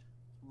these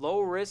low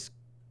risk,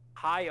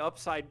 high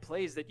upside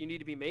plays that you need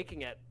to be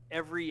making at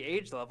every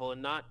age level,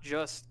 and not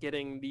just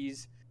getting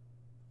these,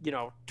 you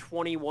know,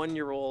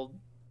 21-year-old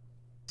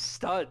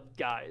stud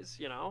guys.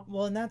 You know.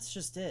 Well, and that's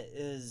just it.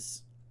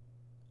 Is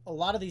a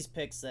lot of these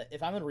picks that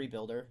if I'm a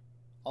rebuilder,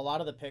 a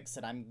lot of the picks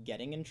that I'm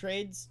getting in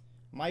trades,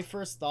 my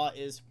first thought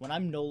is when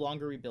I'm no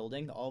longer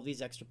rebuilding, all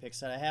these extra picks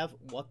that I have,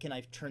 what can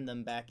I turn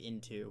them back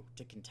into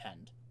to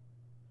contend?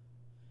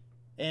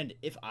 And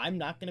if I'm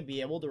not going to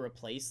be able to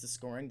replace the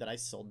scoring that I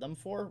sold them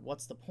for,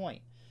 what's the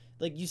point?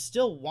 Like, you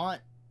still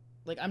want...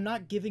 Like, I'm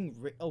not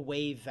giving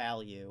away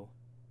value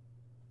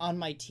on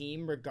my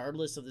team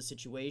regardless of the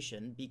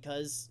situation,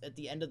 because at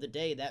the end of the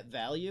day, that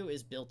value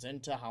is built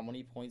into how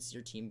many points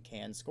your team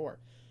can score.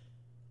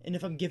 And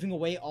if I'm giving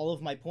away all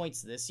of my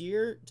points this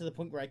year to the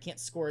point where I can't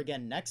score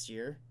again next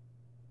year,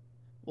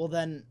 well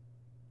then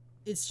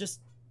it's just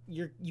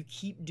you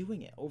keep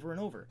doing it over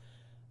and over.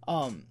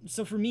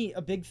 So for me,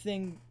 a big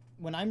thing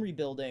when I'm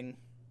rebuilding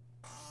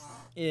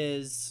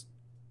is,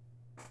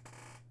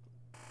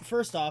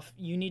 first off,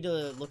 you need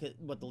to look at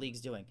what the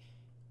league's doing.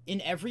 In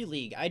every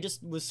league, I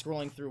just was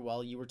scrolling through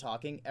while you were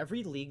talking,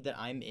 every league that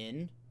I'm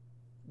in,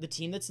 the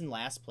team that's in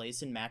last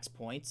place in max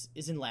points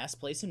is in last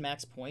place in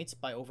max points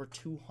by over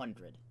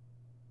 200.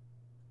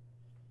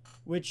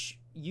 Which,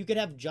 you could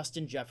have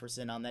Justin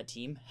Jefferson on that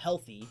team,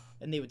 healthy,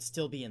 and they would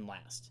still be in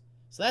last.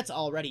 So that's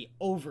already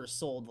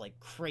oversold like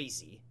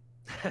crazy.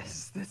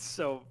 That's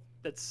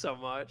so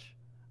much.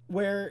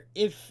 Where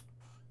if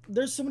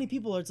there's so many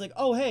people, it's like,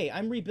 oh hey,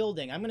 I'm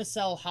rebuilding, I'm going to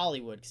sell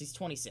Hollywood because he's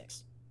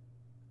 26.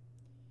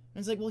 And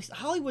it's like, well,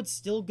 Hollywood's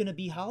still going to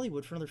be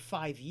Hollywood for another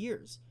 5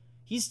 years.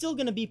 He's still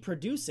going to be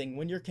producing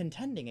when you're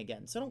contending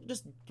again. So don't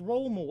just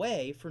throw him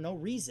away for no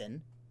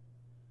reason.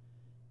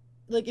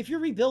 Like, if you're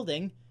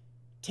rebuilding,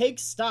 take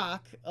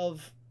stock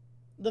of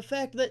the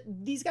fact that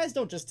these guys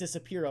don't just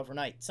disappear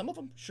overnight. Some of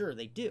them, sure,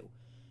 they do.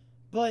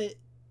 But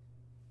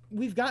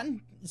we've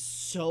gotten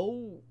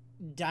so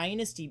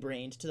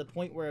dynasty-brained to the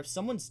point where if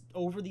someone's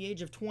over the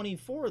age of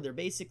 24, they're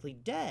basically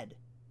dead.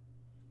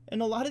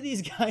 And a lot of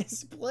these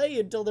guys play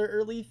until their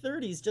early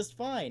 30s just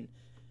fine.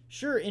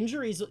 Sure,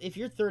 injuries, if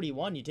you're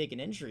 31, you take an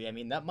injury. I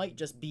mean, that might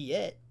just be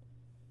it.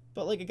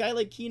 But, like, a guy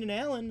like Keenan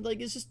Allen, like,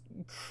 is just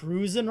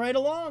cruising right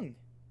along.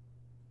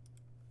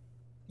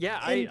 Yeah,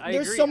 I agree.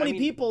 There's so many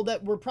people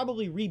that were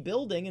probably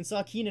rebuilding and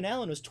saw Keenan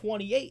Allen was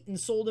 28 and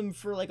sold him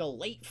for, like, a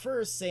late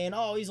first, saying,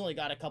 oh, he's only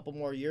got a couple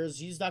more years.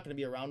 He's not going to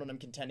be around when I'm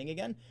contending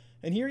again.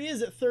 And here he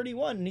is at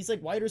 31, and he's,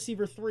 like, wide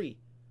receiver 3.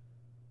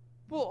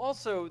 Well,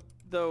 also,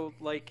 though,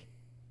 like...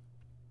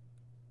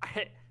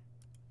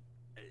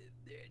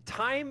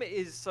 time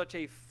is such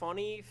a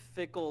funny,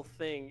 fickle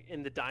thing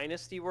in the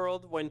dynasty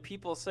world when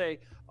people say,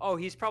 oh,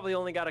 he's probably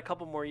only got a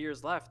couple more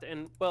years left.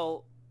 And,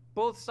 well,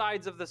 both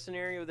sides of the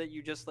scenario that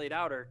you just laid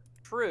out are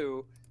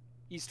true.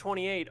 He's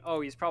 28.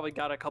 Oh, he's probably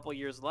got a couple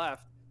years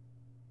left.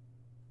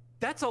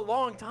 That's a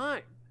long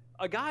time.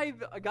 A guy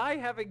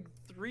having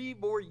 3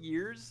 more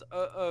years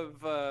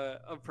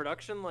of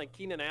production like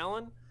Keenan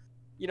Allen,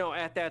 you know,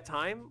 at that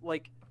time,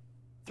 like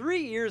 3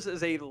 years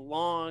is a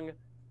long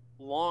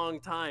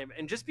time.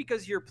 And just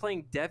because you're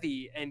playing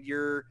Devi and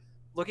you're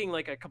looking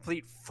like a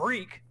complete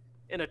freak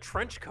in a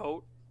trench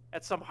coat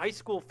at some high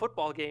school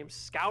football game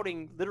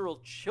scouting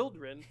literal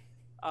children,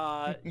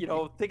 you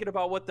know, thinking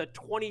about what the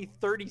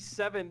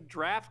 2037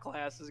 draft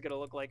class is going to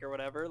look like or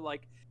whatever,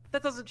 like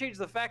that doesn't change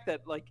the fact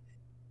that like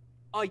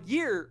a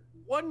year,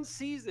 one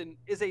season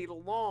is a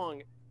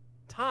long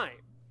time.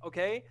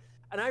 Okay.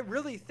 And I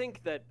really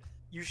think that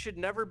you should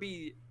never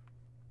be,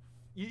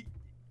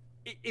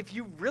 if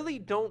you really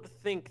don't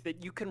think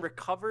that you can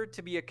recover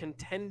to be a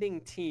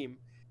contending team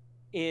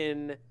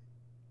in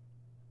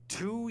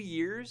 2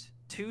 years,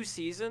 2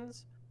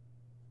 seasons,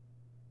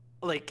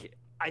 like,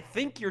 I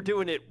think you're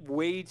doing it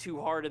way too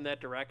hard in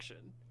that direction,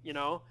 you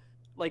know?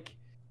 Like,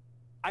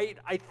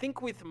 I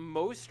think with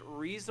most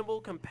reasonable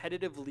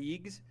competitive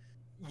leagues,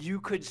 you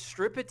could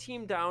strip a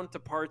team down to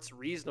parts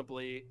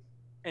reasonably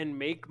and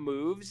make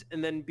moves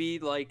and then be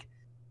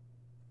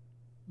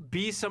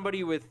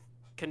somebody with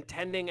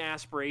contending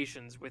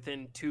aspirations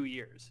within 2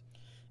 years.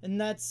 And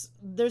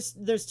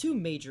there's 2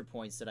 major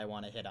points that I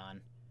want to hit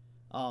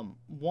on.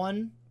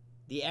 One,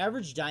 the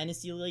average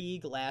dynasty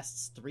league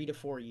lasts 3 to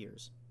 4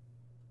 years.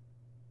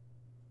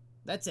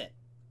 That's it.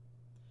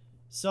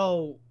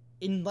 So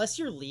unless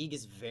your league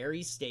is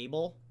very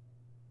stable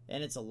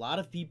and it's a lot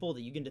of people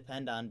that you can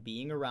depend on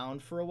being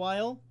around for a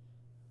while,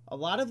 a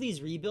lot of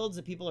these rebuilds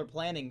that people are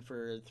planning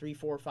for 3,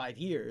 4, 5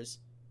 years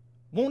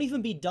won't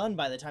even be done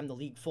by the time the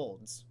league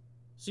folds.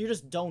 So you're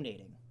just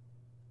donating.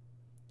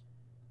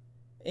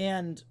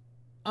 And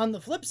on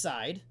the flip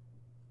side,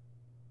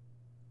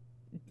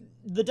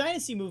 the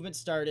dynasty movement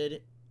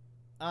started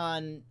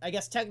on, I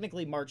guess,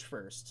 technically March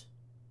 1st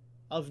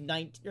of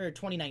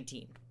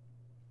 2019.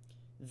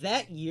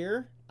 That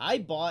year, I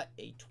bought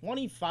a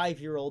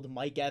 25-year-old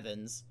Mike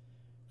Evans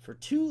for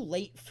 2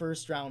 late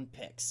first-round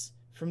picks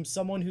from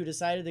someone who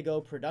decided to go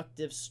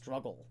productive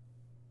struggle.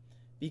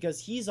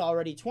 Because he's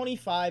already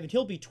 25 and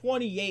he'll be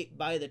 28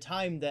 by the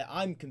time that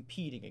I'm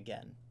competing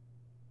again.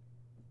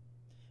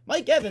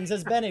 Mike Evans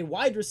has been a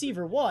wide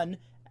receiver 1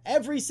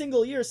 every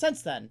single year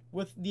since then,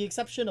 with the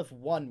exception of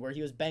one where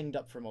he was banged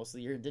up for most of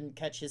the year and didn't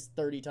catch his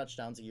 30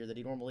 touchdowns a year that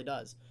he normally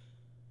does.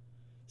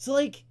 So,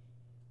 like,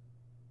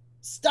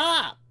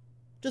 stop!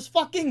 Just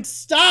fucking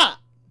stop!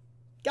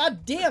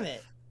 God damn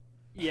it!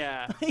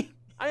 Yeah.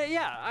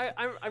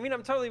 I mean,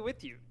 I'm totally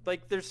with you.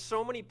 Like, there's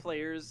so many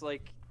players,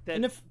 like,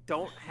 that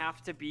don't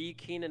have to be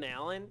Keenan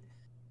Allen,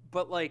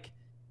 but, like,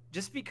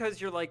 just because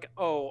you're like,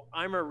 oh,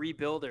 I'm a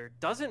rebuilder,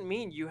 doesn't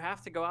mean you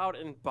have to go out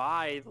and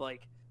buy,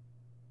 like,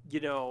 you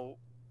know,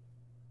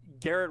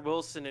 Garrett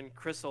Wilson and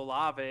Chris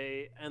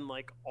Olave and,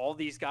 like, all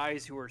these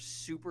guys who are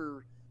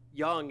super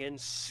young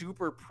and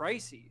super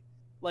pricey.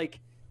 Like,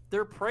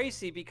 they're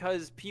pricey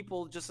because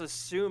people just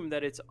assume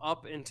that it's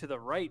up and to the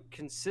right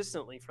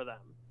consistently for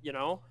them, you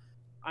know?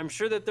 I'm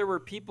sure that there were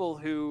people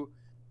who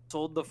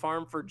sold the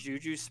farm for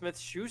Juju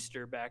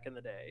Smith-Schuster back in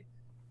the day.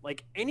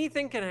 Like,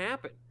 anything can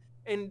happen.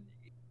 And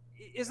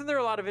isn't there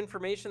a lot of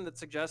information that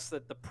suggests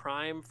that the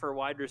prime for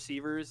wide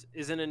receivers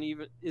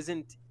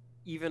isn't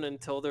even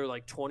until they're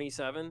like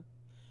 27?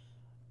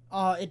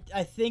 I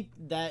think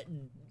that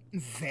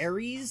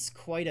varies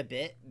quite a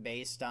bit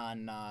based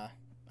on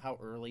how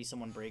early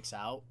someone breaks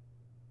out.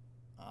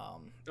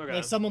 Okay.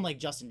 Like someone like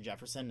Justin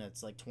Jefferson,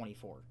 it's like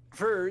 24.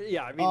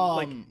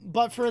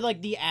 But for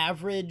like the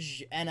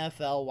average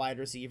NFL wide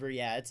receiver,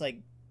 yeah, it's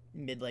like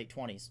mid-late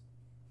 20s.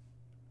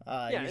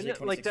 And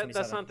like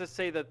that's not to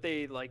say that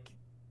they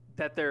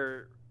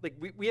they're like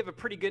we have a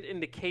pretty good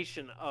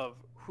indication of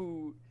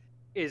who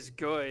is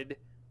good,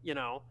 you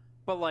know,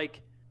 but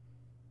like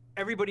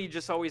everybody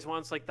just always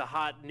wants like the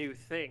hot new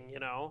thing, you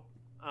know.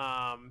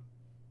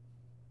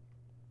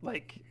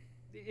 Like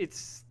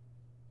it's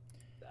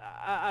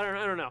I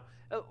don't know.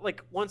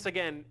 Like, once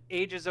again,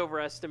 age is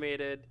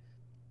overestimated.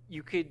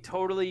 You could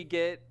totally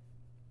get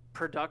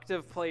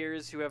productive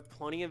players who have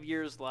plenty of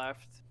years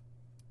left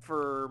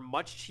for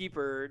much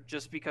cheaper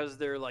just because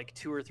they're like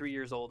 2 or 3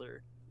 years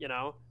older, you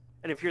know?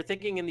 And if you're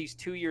thinking in these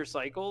 2-year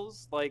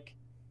cycles, like,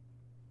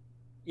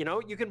 you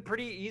know, you can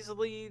pretty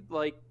easily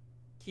like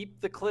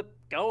keep the clip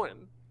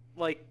going.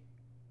 Like,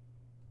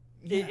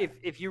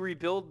 if you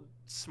rebuild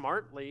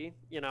smartly,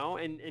 you know,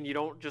 and you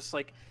don't just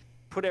like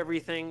put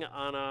everything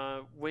on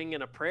a wing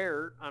and a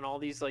prayer on all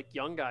these like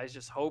young guys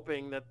just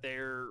hoping that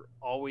they're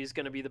always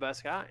going to be the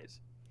best guys.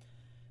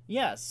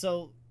 Yeah,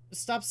 so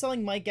stop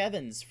selling Mike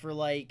Evans for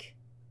like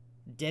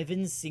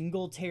Devin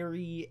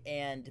Singletary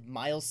and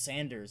Miles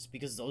Sanders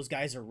because those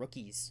guys are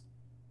rookies.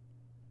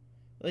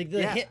 Like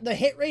the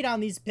hit rate on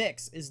these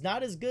picks is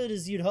not as good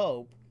as you'd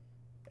hope,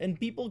 and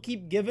people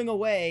keep giving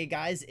away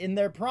guys in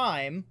their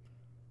prime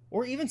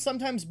or even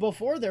sometimes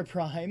before their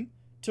prime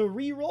to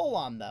re-roll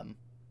on them.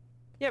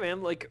 Yeah,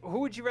 man, like, who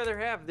would you rather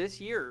have this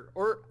year?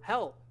 Or,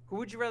 hell, who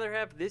would you rather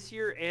have this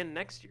year and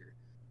next year?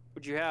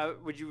 Would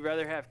you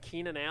rather have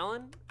Keenan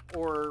Allen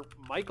or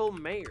Michael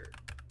Mayer?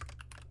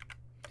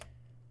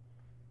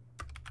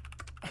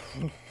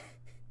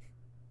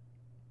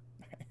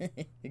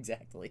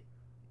 Exactly.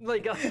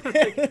 Like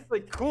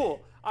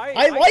cool.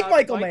 I like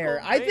Michael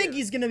Mayer. I think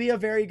he's going to be a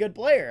very good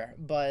player,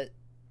 but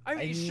I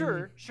mean,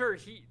 sure.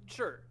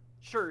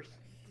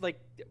 Like,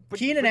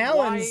 Keenan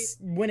Allen's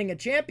winning a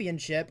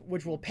championship,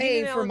 which will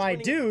pay for my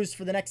dues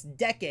for the next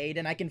decade,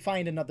 and I can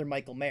find another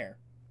Michael Mayer.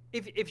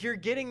 If you're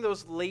getting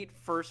those late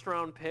first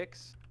round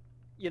picks,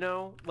 you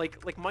know,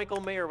 like Michael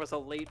Mayer was a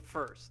late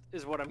first,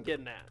 is what I'm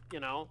getting at.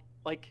 You know,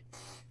 like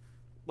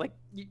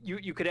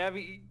you could have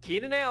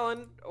Keenan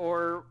Allen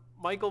or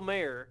Michael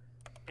Mayer,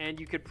 and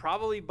you could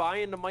probably buy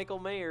into Michael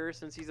Mayer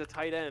since he's a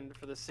tight end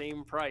for the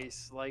same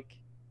price. Like,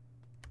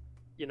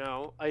 you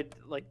know, I'd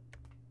like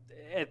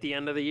at the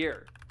end of the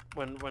year.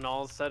 When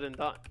all is said and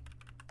done.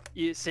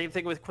 Same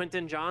thing with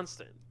Quentin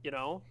Johnston, you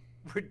know?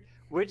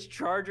 Which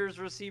Chargers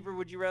receiver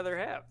would you rather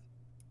have?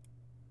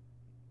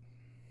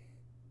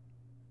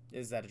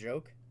 Is that a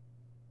joke?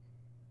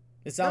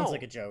 It sounds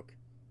like a joke.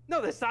 No,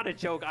 that's not a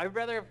joke. I'd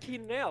rather have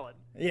Keenan Allen.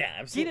 Yeah,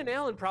 absolutely. Keenan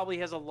Allen probably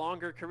has a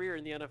longer career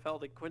in the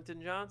NFL than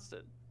Quentin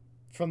Johnston.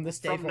 From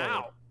this day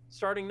forward.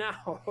 Starting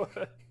now.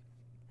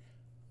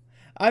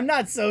 I'm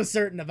not so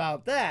certain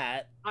about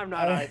that. I'm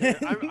not either.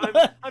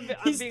 I'm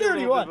he's being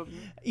 31.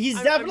 He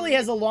definitely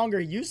has a longer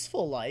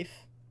useful life.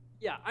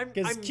 Yeah,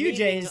 because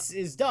QJ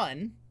is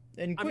done.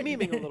 And I'm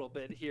memeing a little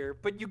bit here,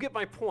 but you get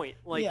my point.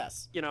 Like,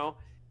 yes. You know,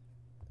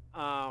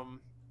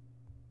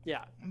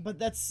 yeah. But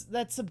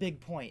that's a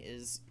big point.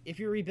 Is if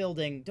you're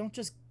rebuilding, don't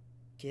just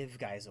give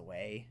guys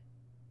away.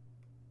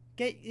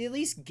 At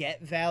least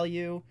get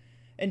value,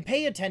 and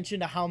pay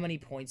attention to how many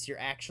points you're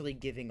actually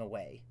giving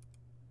away.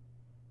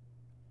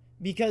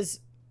 Because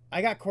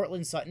I got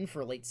Cortland Sutton for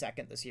a late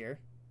second this year.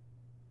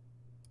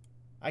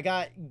 I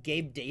got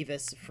Gabe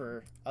Davis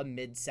for a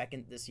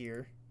mid-second this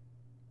year.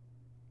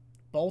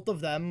 Both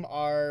of them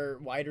are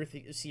wide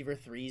receiver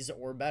 3s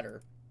or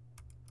better.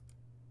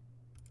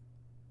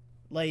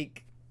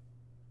 Like,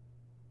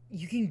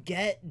 you can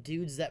get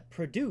dudes that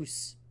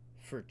produce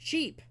for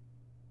cheap.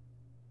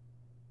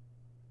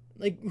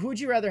 Like, who would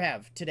you rather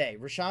have today,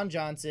 Rashawn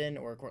Johnson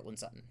or Cortland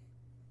Sutton?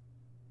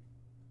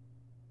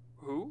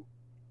 Who?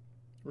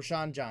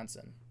 Rashawn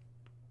Johnson.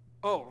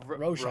 Oh,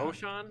 Roshan.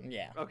 Roshan?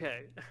 Yeah.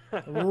 Okay.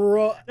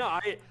 No,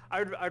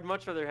 I'd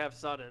much rather have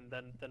Sutton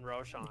than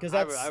Roshan. Because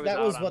that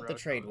was what the Roshan.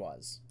 trade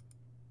was.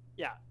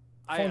 Yeah.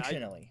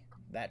 Functionally,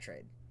 that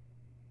trade.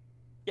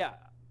 Yeah.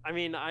 I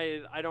mean,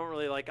 I don't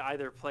really like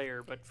either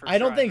player, but I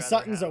don't think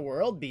Sutton's a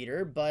world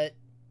beater, but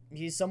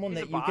he's someone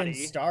that you can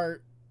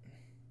start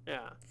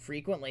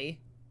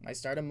frequently. I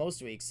start him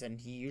most weeks, and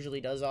he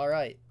usually does all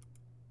right.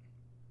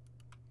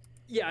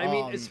 Yeah, I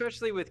mean,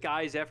 especially with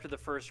guys after the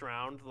first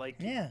round. Like,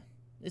 yeah,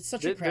 it's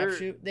such a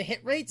crapshoot. The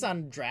hit rates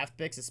on draft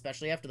picks,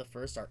 especially after the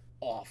first, are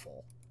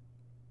awful.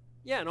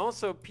 Yeah, and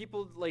also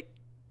people, like,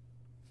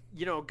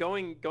 you know,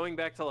 going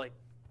back to, like,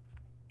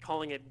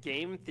 calling it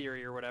game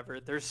theory or whatever,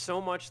 there's so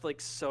much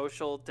like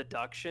social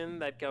deduction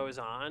that goes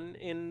on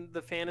in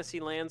the fantasy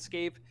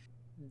landscape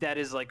that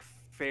is like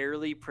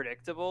fairly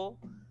predictable.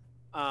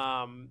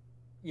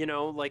 You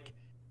know, like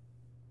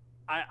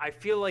I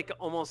feel like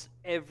almost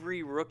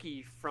every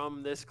rookie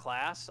from this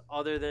class,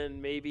 other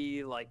than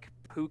maybe like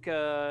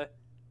Puka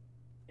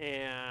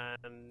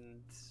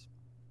and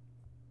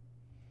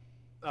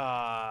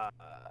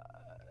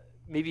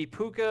maybe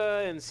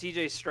Puka and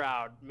CJ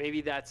Stroud,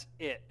 maybe that's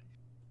it.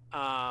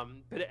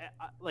 But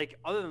like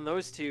other than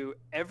those two,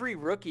 every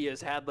rookie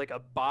has had like a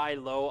buy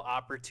low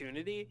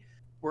opportunity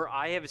where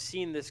I have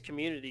seen this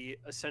community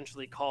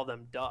essentially call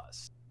them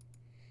dust.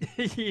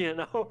 You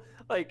know,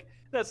 like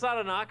that's not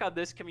a knock on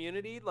this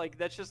community. Like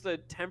that's just a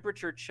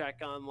temperature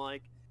check on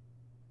like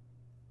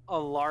a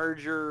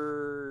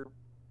larger,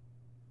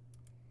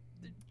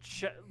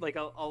 like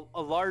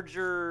a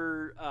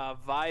larger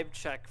vibe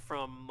check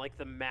from like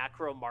the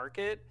macro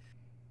market.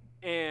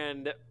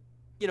 And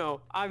you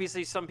know,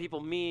 obviously some people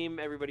meme,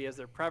 everybody has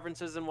their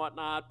preferences and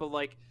whatnot, but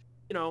like,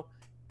 you know,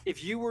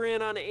 if you were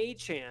in on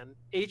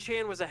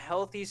Achane was a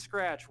healthy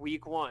scratch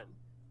week 1.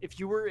 If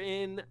you were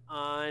in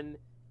on,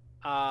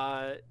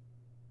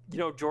 you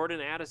know, Jordan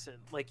Addison,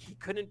 like he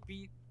couldn't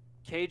beat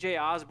KJ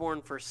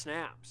Osborne for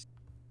snaps.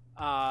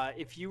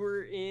 If you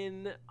were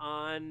in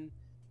on,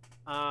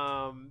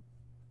 I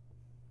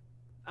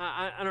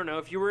don't know,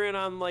 if you were in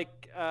on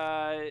like,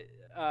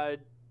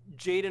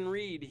 Jaden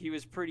Reed, he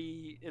was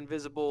pretty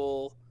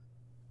invisible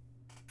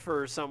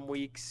for some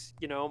weeks.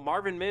 You know,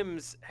 Marvin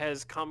Mims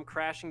has come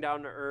crashing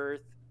down to earth.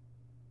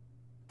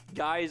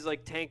 Guys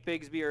like Tank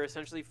Bigsby are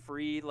essentially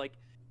free. Like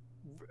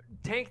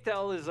Tank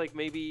Dell is like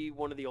maybe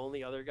one of the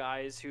only other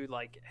guys who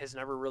like has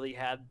never really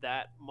had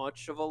that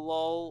much of a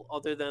lull,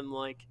 other than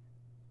like,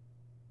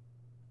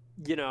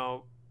 you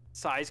know,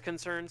 size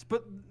concerns.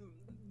 But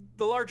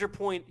the larger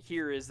point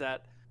here is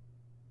that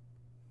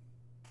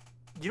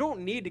you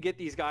don't need to get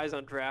these guys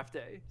on draft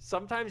day.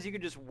 Sometimes you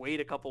can just wait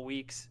a couple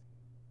weeks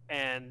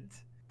and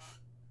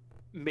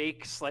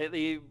make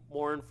slightly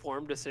more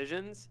informed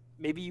decisions.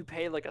 Maybe you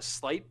pay like a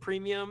slight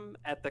premium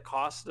at the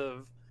cost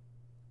of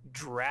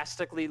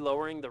drastically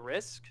lowering the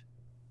risk.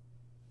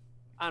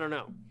 I don't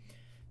know.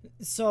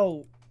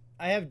 So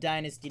I have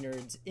Dynasty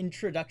Nerd's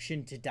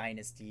Introduction to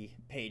Dynasty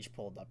page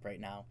pulled up right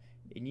now.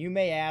 And you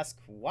may ask,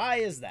 why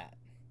is that?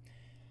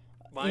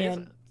 Why is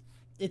it?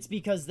 It's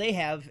because they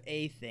have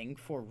a thing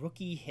for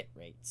rookie hit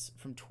rates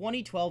from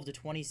 2012 to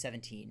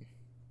 2017.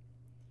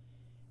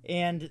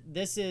 And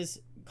this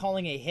is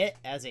calling a hit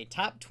as a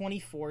top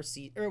 24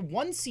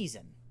 one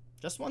season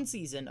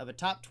of a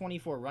top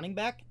 24 running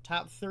back,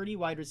 top 30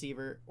 wide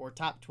receiver, or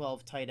top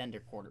 12 tight end or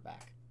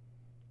quarterback.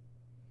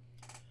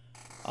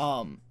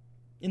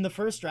 In the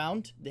first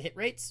round, the hit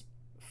rates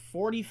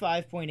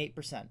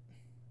 45.8%.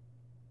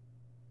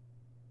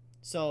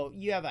 So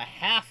you have a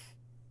half.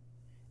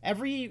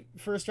 Every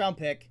first-round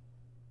pick,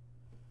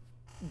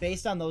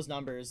 based on those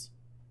numbers,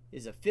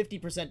 is a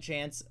 50%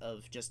 chance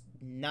of just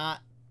not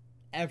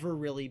ever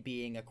really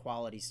being a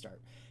quality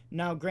start.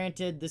 Now,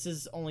 granted, this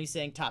is only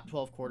saying top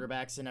 12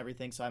 quarterbacks and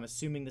everything, so I'm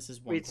assuming this is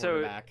one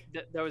quarterback.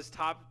 So that was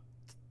top...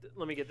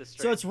 Let me get this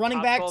straight. So it's running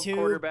top back 12 2.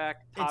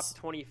 Quarterback, top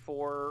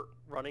 24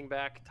 running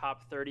back,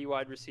 top 30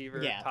 wide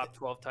receiver, top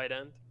 12 tight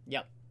end?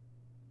 Yep.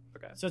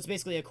 Okay. So it's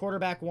basically a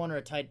quarterback 1 or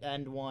a tight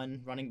end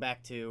 1, running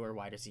back 2, or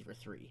wide receiver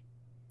 3.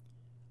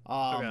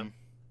 Okay.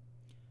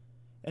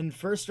 And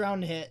first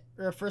round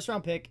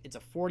pick, it's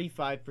a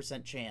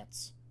 45%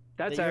 chance.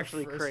 That's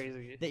actually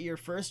crazy. That your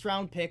first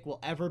round pick will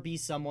ever be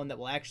someone that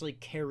will actually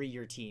carry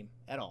your team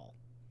at all.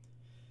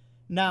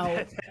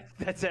 Now,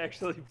 that's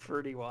actually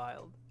pretty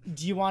wild.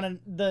 Do you want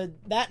to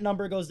that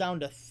number goes down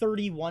to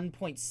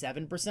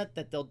 31.7%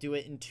 that they'll do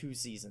it in 2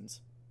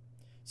 seasons.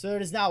 So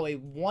it is now a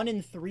 1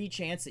 in 3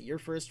 chance that your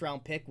first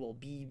round pick will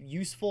be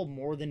useful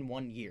more than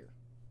 1 year.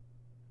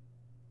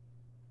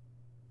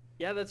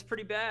 Yeah, that's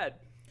pretty bad.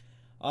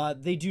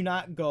 They do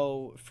not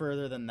go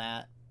further than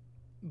that,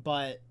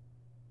 but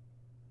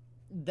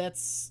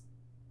this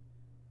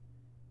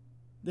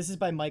is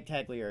by Mike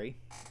Taglieri.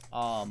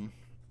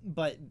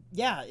 But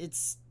yeah,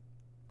 it's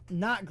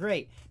not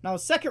great. Now,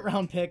 second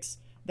round picks,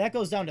 that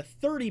goes down to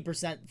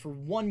 30% for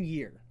 1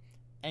 year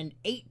and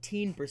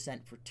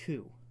 18% for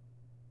 2.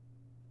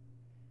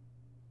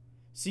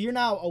 So you're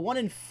now a 1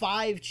 in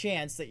 5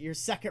 chance that your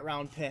second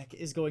round pick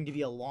is going to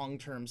be a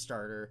long-term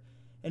starter,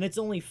 and it's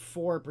only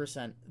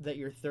 4% that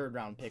your third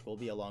round pick will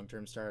be a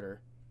long-term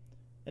starter,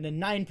 and a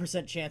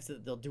 9% chance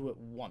that they'll do it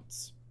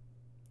once.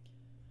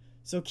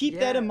 So keep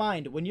that in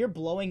mind when you're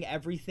blowing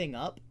everything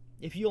up.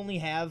 If you only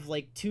have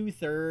like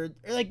 2/3, or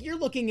like you're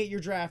looking at your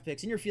draft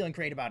picks and you're feeling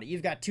great about it,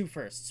 you've got 2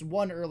 firsts,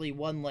 1 early,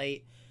 1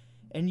 late,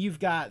 and you've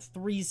got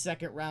 3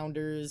 second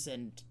rounders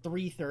and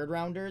 3 third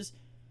rounders.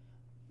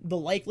 The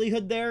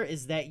likelihood there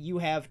is that you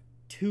have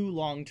 2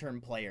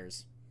 long-term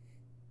players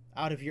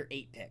out of your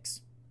 8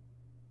 picks.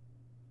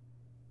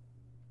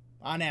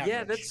 On average.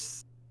 Yeah,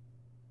 that's,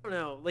 I don't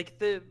know. Like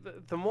the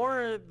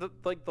more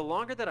the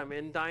longer that I'm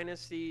in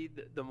Dynasty,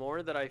 the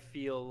more that I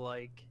feel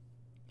like,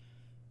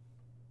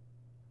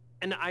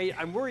 and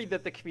I'm worried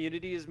that the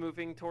community is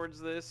moving towards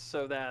this,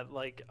 so that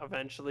like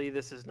eventually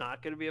this is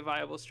not going to be a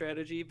viable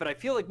strategy. But I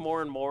feel like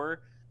more and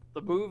more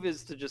the move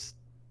is to just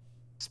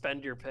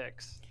spend your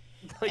picks.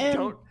 Like,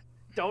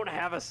 don't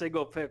have a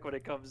single pick when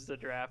it comes to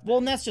draft. Well,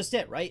 and that's just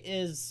it, right?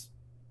 Is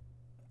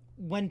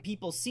when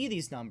people see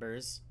these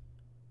numbers,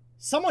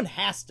 someone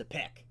has to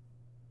pick.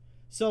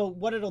 So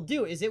what it'll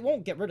do is it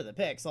won't get rid of the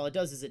picks. All it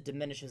does is it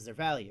diminishes their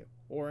value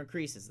or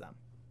increases them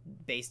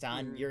based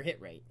on your hit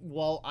rate.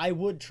 Well, I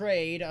would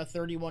trade a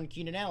 31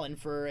 Keenan Allen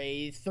for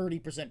a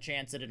 30%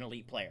 chance at an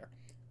elite player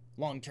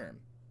long term.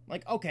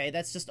 Like, okay,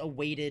 that's just a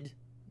weighted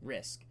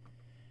risk.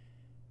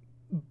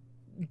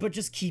 But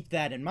just keep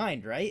that in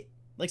mind, right?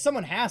 Like,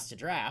 someone has to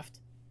draft.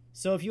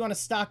 So if you want to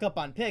stock up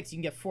on picks, you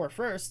can get 4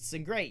 firsts,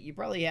 and great. You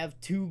probably have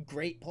 2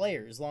 great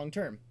players long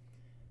term.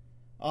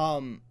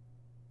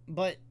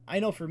 But I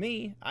know for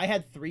me, I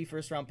had 3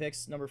 first-round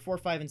picks, number 4,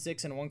 5, and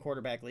 6 in a 1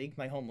 quarterback league,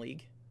 my home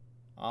league,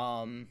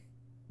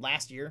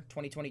 last year,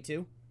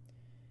 2022.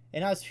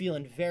 And I was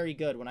feeling very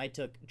good when I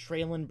took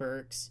Traylon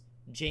Burks,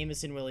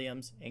 Jamison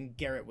Williams, and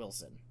Garrett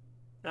Wilson.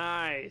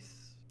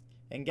 Nice.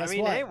 And guess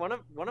what? Hey, one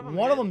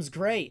of them's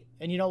great.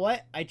 And you know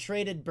what? I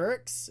traded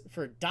Burks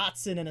for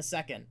Dotson in a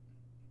second.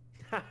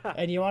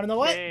 And you want to know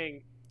what?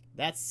 Dang.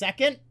 That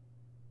second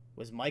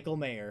was Michael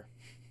Mayer.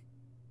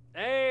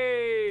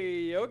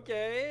 Hey,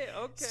 okay.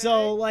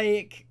 So,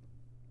 like,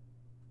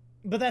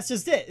 but that's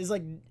just it. It's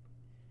like,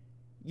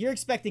 you're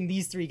expecting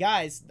these 3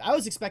 guys. I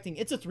was expecting,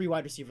 it's a 3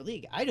 wide receiver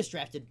league. I just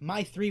drafted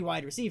my 3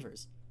 wide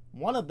receivers.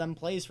 One of them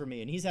plays for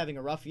me, and he's having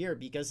a rough year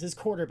because his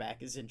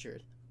quarterback is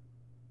injured.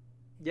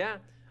 Yeah.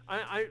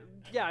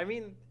 I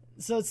mean,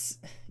 so it's,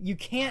 you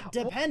can't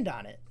depend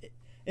on it.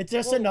 It's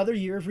just another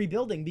year of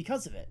rebuilding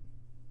because of it.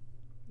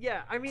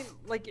 Yeah, I mean,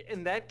 like,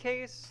 in that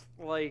case,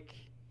 like,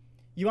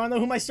 you want to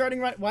know who my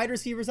starting wide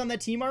receivers on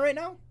that team are right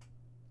now?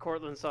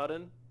 Cortland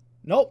Sutton.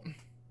 Nope.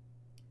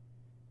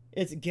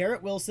 It's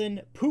Garrett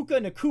Wilson, Puka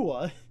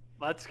Nacua.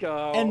 Let's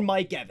go. And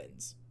Mike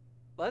Evans.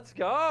 Let's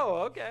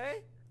go.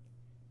 Okay.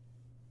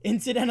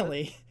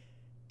 Incidentally,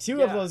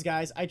 2 of those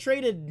guys, I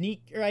traded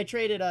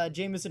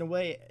Jamison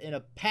away in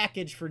a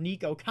package for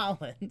Nico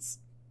Collins.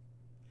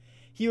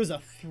 He was a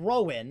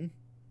throw-in,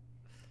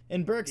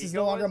 and Burks is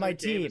no longer my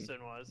team.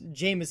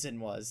 Jamison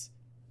was.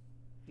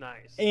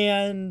 Nice.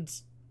 And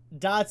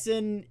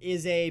Dotson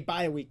is a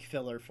bye-week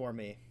filler for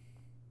me.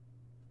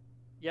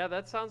 Yeah,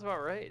 that sounds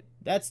about right.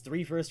 That's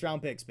 3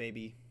 first-round picks,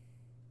 baby.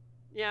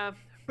 Yeah,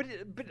 but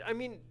I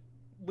mean,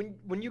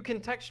 when you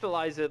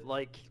contextualize it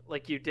like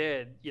you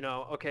did, you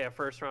know, okay, a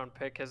first-round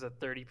pick has a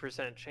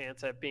 30%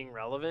 chance at being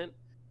relevant,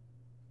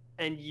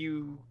 and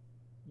you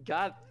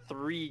got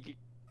 3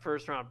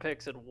 first-round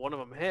picks and one of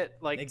them hit.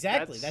 Like,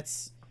 exactly.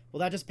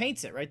 That just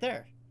paints it right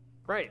there.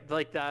 Right,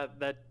 like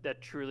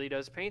that truly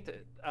does paint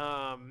it.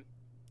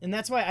 And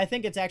that's why I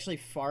think it's actually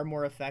far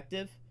more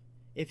effective.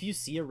 If you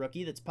see a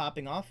rookie that's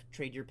popping off,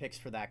 trade your picks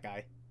for that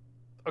guy.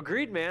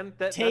 Agreed, man.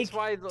 That's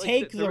why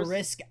take the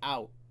risk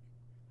out.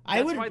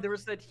 That's why there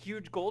was that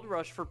huge gold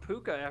rush for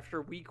Puka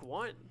after week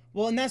 1.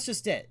 Well, and that's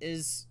just it.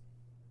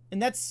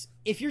 And that's,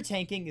 if you're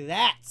tanking,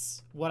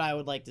 that's what I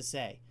would like to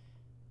say.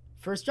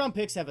 First round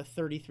picks have a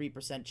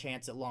 33%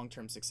 chance at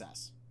long-term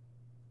success.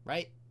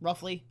 Right?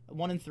 Roughly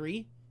 1 in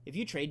 3. If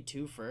you trade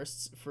 2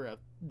 firsts for a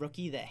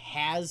rookie that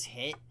has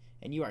hit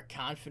and you are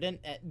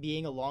confident at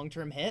being a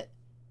long-term hit,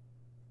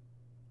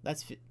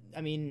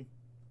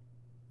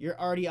 you're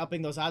already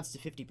upping those odds to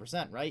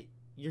 50%, right?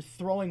 You're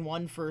throwing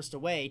 1 first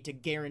away to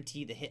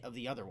guarantee the hit of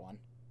the other one.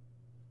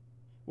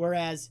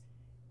 Whereas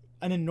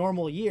in a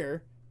normal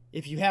year,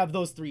 if you have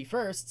those 3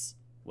 firsts,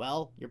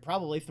 well, you're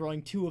probably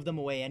throwing 2 of them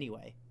away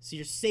anyway. So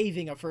you're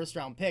saving a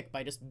first-round pick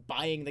by just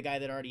buying the guy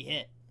that already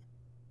hit.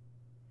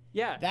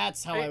 Yeah.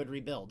 That's how I would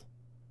rebuild.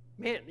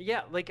 Man,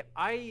 yeah, like,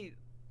 I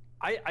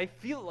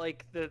feel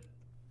like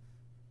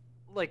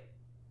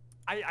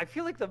I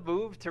feel like the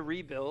move to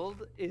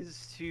rebuild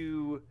is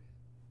to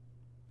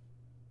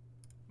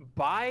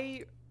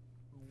buy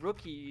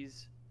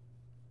rookies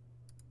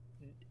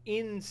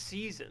in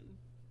season.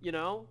 You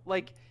know,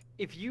 like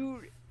if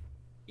you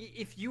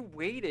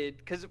waited,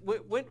 because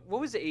what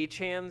was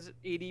Achan's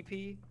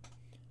ADP?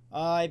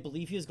 I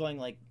believe he was going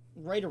like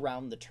right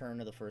around the turn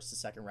of the first to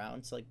second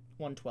round, so like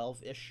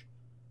 112 ish.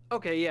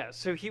 Okay, yeah.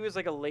 So he was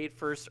like a late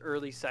first,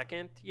 early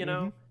second. You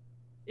know,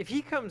 if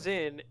he comes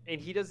in and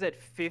he does that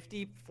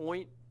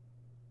 50-point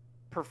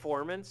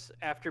performance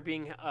after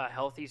being a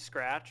healthy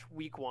scratch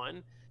week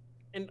 1,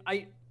 and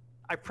I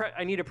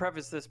need to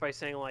preface this by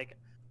saying, like,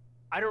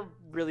 I don't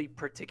really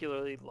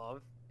particularly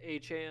love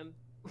Achan,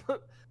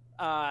 but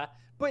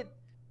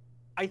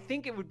I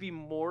think it would be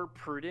more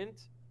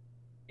prudent,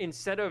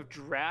 instead of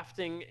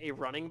drafting a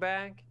running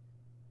back,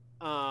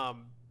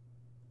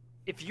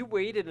 if you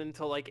waited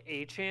until like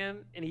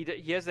Achan and he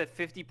has that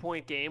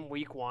 50-point game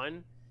week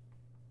 1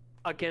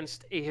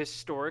 against a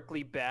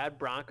historically bad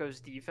Broncos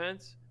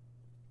defense,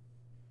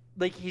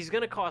 like, he's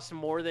going to cost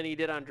more than he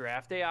did on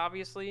draft day,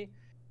 obviously,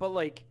 but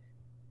like,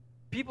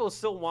 people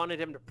still wanted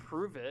him to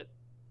prove it,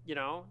 you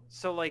know?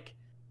 So like,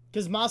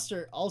 because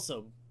Monster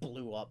also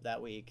blew up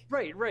that week.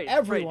 Right.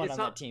 Everyone on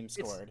that team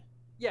scored.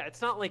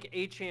 It's not like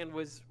Achan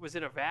was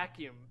in a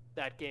vacuum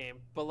that game,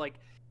 but like,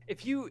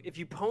 if you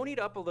ponied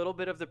up a little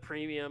bit of the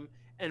premium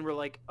and were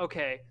like,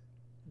 okay,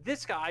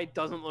 this guy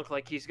doesn't look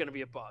like he's going to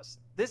be a bust.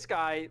 This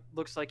guy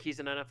looks like he's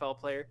an NFL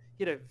player.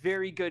 He had a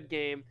very good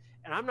game,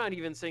 and I'm not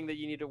even saying that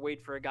you need to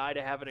wait for a guy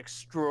to have an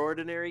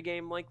extraordinary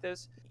game like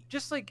this.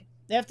 Just like,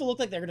 they have to look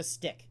like they're going to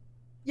stick.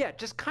 Yeah,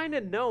 just kind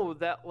of know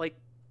that like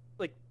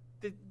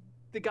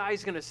the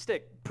guy's going to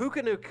stick.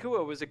 Puka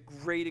Nacua was a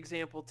great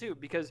example too,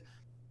 because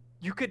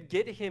you could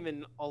get him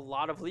in a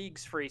lot of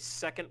leagues for a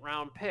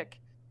second-round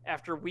pick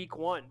after week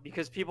 1,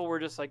 because people were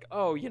just like,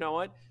 oh, you know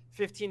what?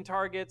 15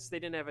 targets. They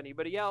didn't have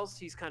anybody else.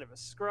 He's kind of a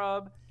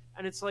scrub.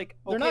 And it's like,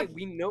 okay,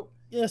 we know.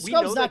 Yeah,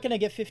 scrub's not going to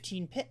get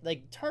 15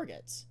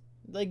 targets.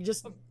 Like,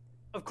 just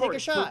of course, take a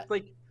shot.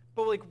 But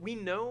we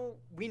know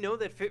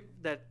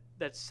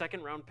that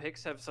second-round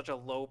picks have such a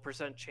low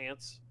 %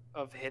 chance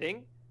of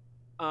hitting.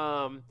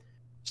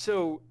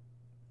 So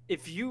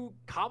if you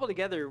cobble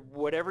together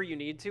whatever you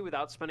need to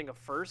without spending a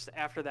first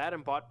after that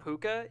and bought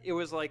Puka, it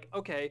was like,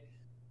 okay,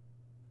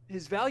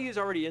 his value is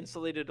already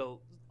insulated a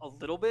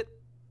little bit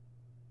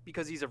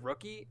because he's a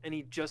rookie and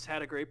he just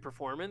had a great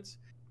performance.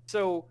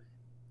 So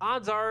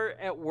odds are,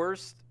 at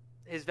worst,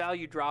 his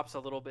value drops a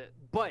little bit,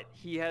 but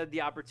he had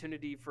the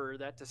opportunity for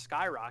that to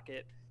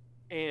skyrocket,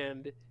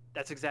 and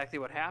that's exactly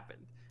what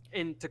happened.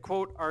 And to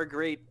quote our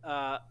great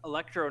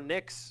Electro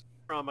Nix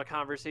from a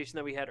conversation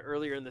that we had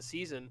earlier in the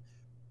season,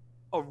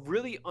 a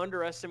really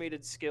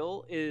underestimated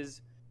skill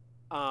is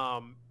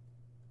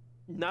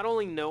not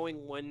only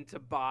knowing when to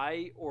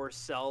buy or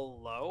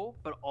sell low,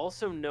 but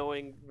also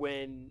knowing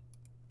when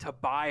to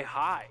buy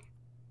high.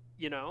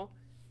 You know,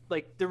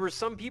 like, there were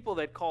some people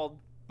that called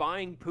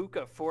buying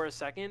Puka for a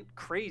second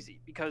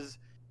crazy because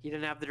he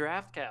didn't have the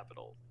draft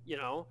capital, you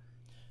know,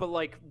 but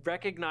like,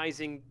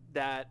 recognizing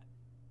that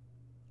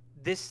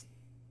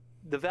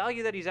the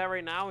value that he's at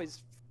right now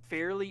is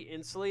fairly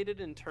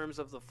insulated in terms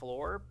of the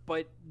floor,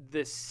 but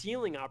the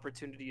ceiling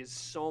opportunity is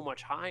so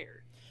much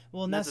higher.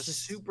 Well, and that's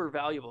just super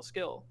valuable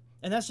skill.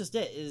 And that's just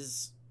it,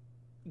 is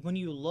when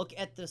you look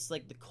at this,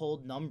 like, the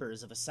cold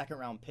numbers of a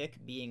second-round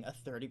pick being a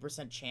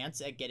 30% chance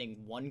at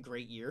getting one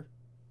great year.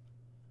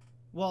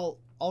 Well,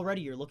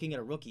 already you're looking at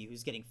a rookie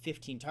who's getting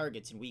 15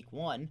 targets in week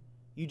 1.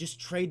 You just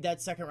trade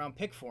that second-round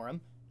pick for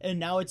him, and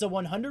now it's a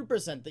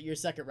 100% that your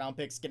second-round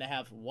pick's going to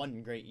have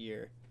one great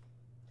year.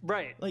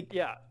 Right. Like,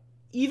 yeah.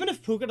 Even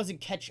if Puka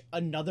doesn't catch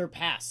another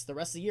pass the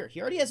rest of the year,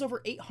 he already has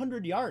over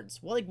 800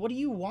 yards. Well, like, what do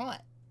you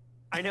want?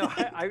 I know.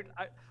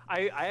 I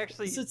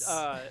actually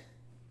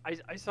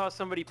I saw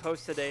somebody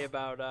post today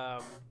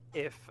about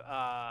if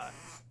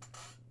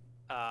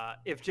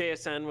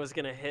JSN was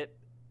going to hit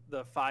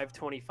the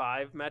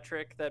 525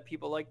 metric that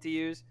people like to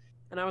use,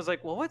 and I was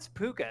like, well, what's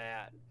Puka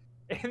at?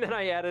 And then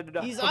I added it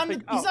up. He's on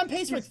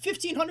pace for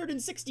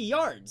 1,560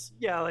 yards.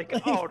 Yeah, like,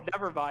 oh,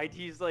 never mind.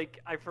 He's like,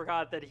 I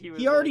forgot that he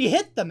was. He already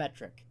hit the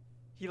metric.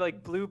 He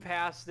like blew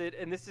past it,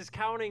 and this is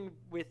counting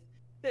with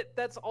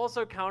that's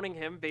also counting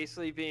him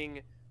basically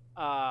being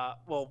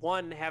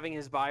one, having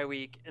his bye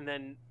week, and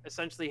then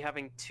essentially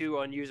having 2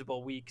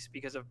 unusable weeks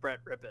because of Brett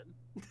Rippon.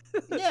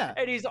 Yeah.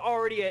 And he's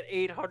already at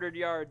 800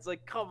 yards.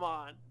 Like, come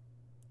on.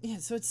 Yeah,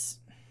 so it's...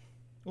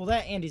 Well,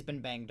 that and he's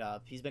been banged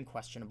up. He's been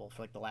questionable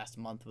for like the last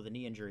month with a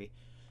knee injury.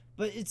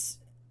 But it's...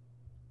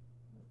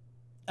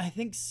 I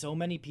think so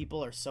many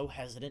people are so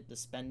hesitant to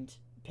spend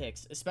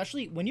picks,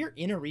 especially when you're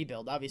in a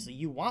rebuild. Obviously,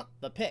 you want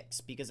the picks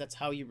because that's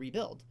how you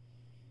rebuild.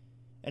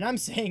 And I'm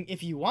saying,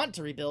 if you want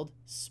to rebuild,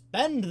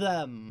 spend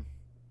them.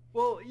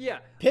 Well, yeah.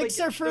 Picks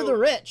are for the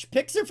rich.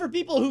 Picks are for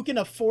people who can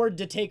afford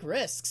to take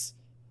risks.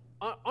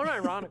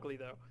 Unironically,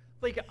 though,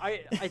 like,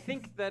 I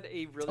think that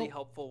a really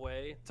helpful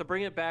way to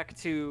bring it back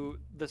to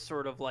the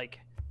sort of like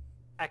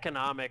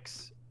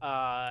economics,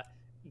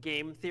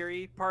 game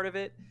theory part of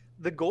it,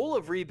 the goal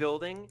of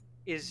rebuilding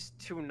is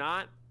to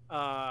not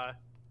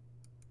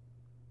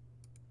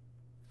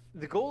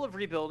the goal of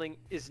rebuilding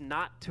is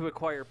not to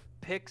acquire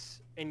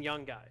picks and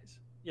young guys.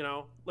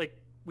 Like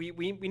we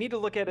need to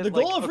look at it. The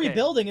goal of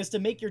rebuilding is to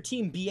make your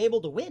team be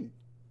able to win.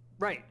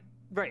 Right.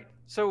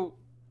 So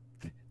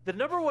the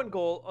number one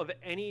goal of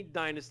any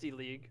dynasty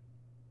league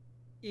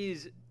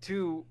is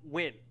to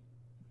win,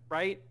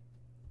 right?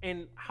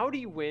 And how do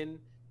you win?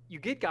 You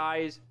get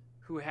guys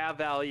who have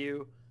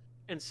value.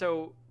 And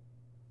so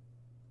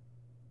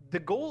the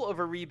goal of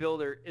a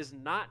rebuilder is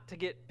not to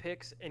get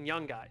picks and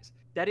young guys.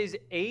 That is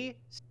a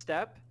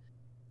step.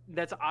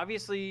 That's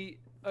obviously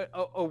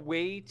a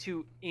way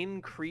to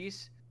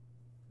increase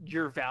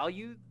your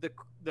value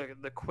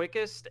the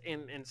quickest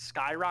and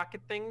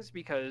skyrocket things,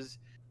 because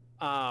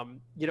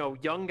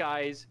young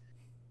guys,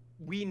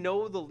 we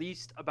know the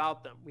least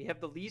about them. We have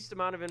the least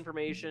amount of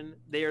information.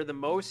 They are the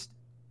most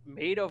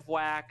made of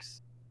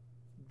wax.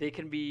 They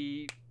can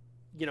be,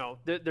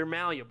 they're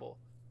malleable.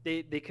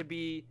 They could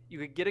be, you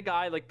could get a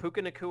guy like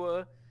Puka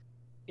Nacua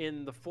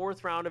in the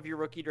 4th round of your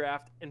rookie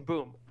draft, and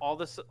boom,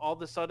 all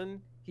of a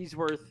sudden he's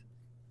worth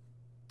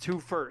 2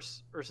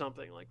 firsts or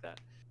something like that.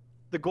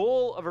 The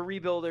goal of a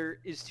rebuilder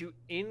is to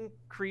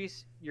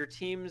increase your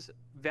team's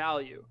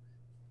value,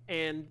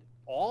 and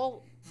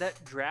all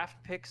that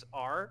draft picks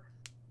are,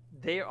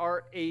 they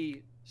are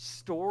a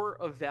store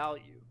of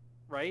value,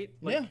 right?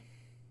 Yeah.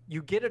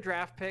 You get a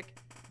draft pick,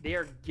 they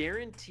are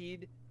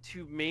guaranteed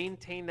to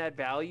maintain that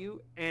value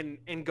and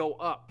go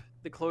up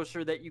the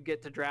closer that you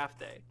get to draft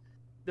day.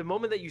 The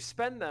moment that you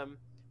spend them,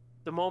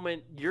 the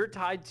moment you're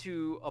tied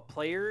to a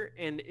player,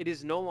 and it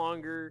is no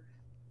longer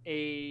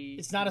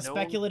it's not a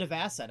speculative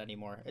asset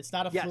anymore. It's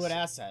not a fluid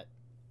asset.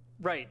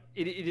 Right.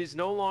 It is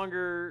no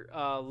longer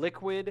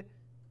liquid.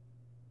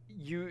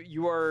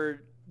 You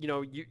are,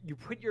 you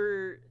put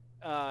your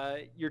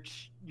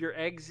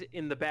eggs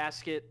in the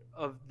basket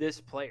of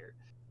this player.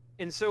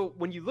 And so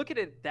when you look at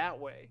it that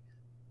way,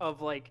 of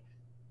like,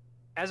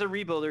 as a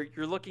rebuilder,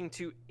 you're looking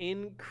to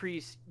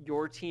increase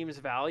your team's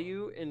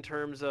value in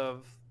terms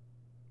of,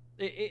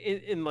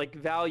 in like,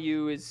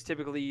 value is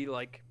typically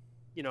like,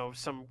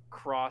 some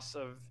cross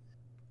of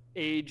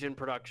age and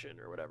production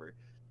or whatever.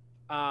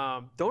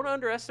 Don't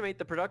underestimate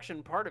the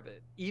production part of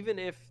it, even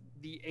if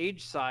the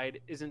age side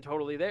isn't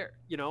totally there.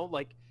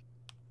 Like,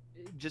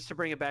 just to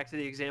bring it back to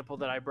the example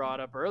that I brought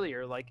up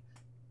earlier, like,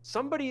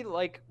 somebody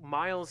like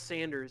Miles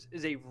Sanders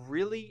is a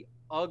really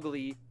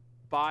ugly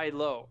buy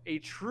low, a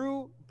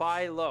true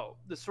buy low.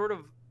 The sort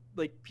of,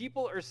 like,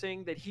 people are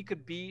saying that he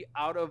could be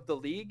out of the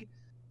league,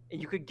 and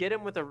you could get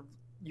him with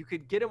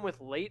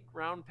late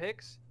round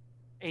picks,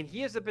 and he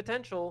has the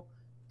potential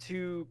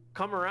to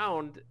come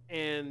around,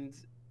 and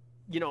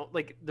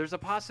like, there's a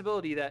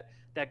possibility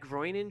that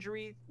groin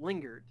injury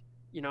lingered.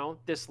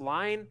 This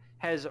line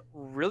has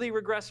really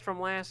regressed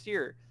from last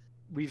year.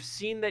 We've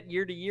seen that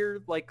year to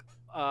year, like,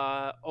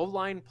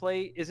 O-line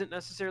play isn't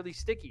necessarily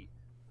sticky.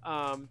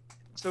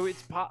 So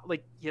it's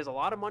like, he has a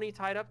lot of money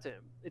tied up to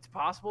him. It's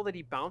possible that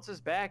he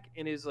bounces back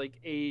and is like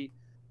a,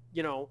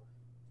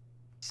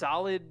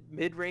 solid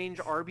mid-range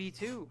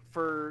RB2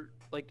 for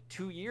like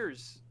 2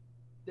 years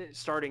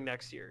starting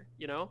next year.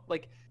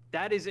 Like,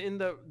 that is in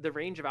the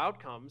range of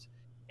outcomes.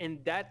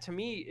 And that, to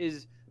me,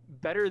 is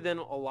better than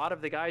a lot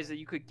of the guys that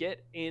you could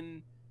get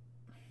in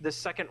the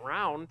 2nd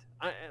round.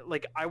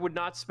 I would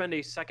not spend a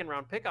 2nd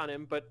round pick on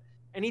him, but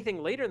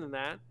anything later than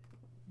that,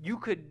 you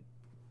could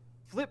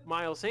flip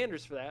Miles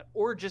Sanders for that,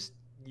 or just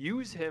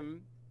use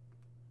him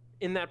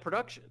in that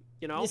production.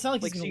 It's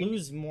not like he's going to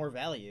lose more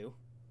value.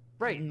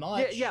 Right.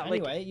 Much. Yeah. Anyway,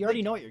 like, you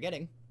already know what you're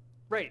getting.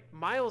 Right.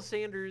 Miles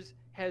Sanders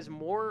has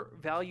more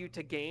value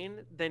to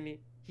gain than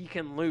he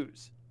can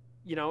lose.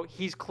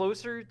 He's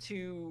closer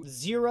to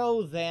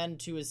 0 than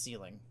to his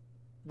ceiling.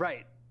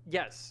 Right.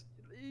 Yes.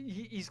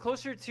 He's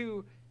closer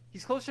to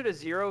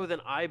 0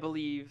 than I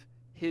believe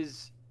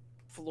his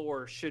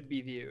floor should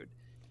be viewed.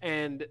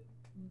 And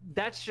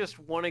that's just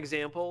one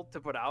example to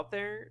put out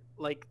there.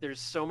 Like, there's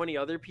so many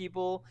other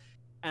people,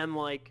 and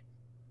like,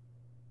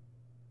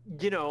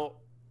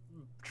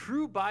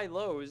 true buy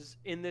lows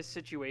in this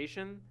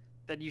situation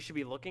that you should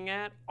be looking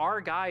at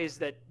are guys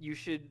that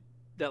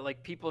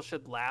like, people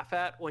should laugh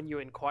at when you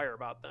inquire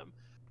about them.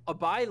 A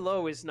buy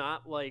low is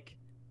not like,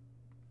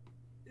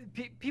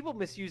 people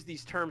misuse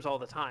these terms all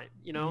the time.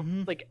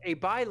 Mm-hmm. Like, a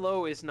buy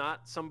low is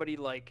not somebody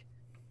like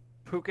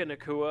Puka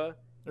Nacua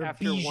or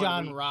after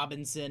Bijan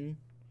Robinson.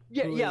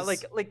 Yeah,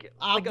 like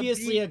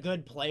obviously a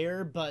good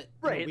player, but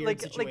right, in a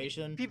weird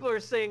situation. Like, people are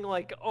saying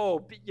like,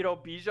 oh,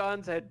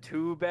 Bijan's had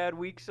 2 bad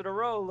weeks in a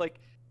row, like,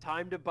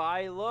 time to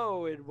buy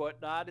low and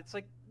whatnot. It's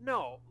like,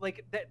 no,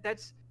 like,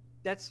 that's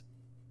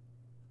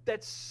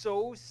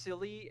so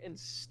silly and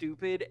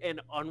stupid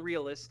and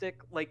unrealistic.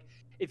 Like,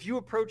 if you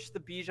approach the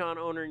Bijan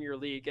owner in your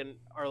league and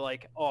are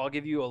like, oh, I'll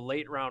give you a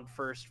late round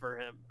first for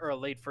him, or a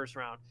late first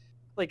round,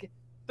 like,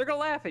 they're gonna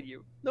laugh at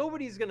you.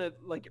 Nobody's gonna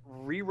like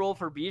re-roll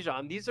for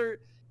Bijan.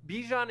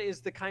 Bijan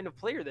is the kind of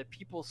player that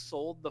people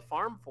sold the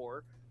farm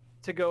for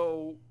to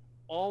go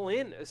all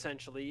in,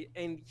 essentially,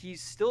 and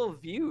he's still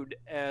viewed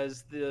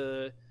as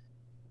the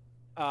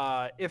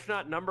if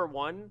not number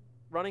 1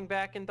 running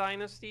back in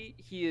Dynasty,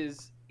 he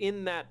is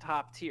in that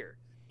top tier.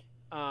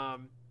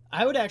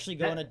 I would actually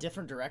go in a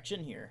different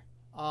direction here.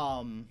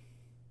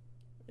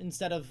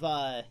 Instead of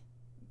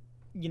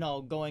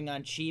going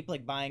on cheap,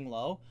 like buying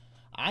low,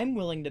 I'm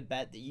willing to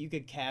bet that you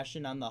could cash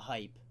in on the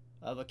hype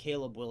of a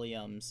Caleb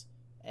Williams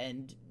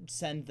and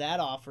send that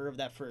offer of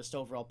that first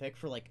overall pick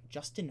for like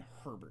Justin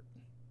Herbert.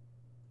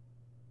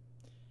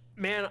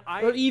 Man,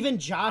 or even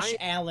Josh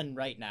Allen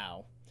right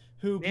now,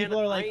 who people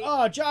are like,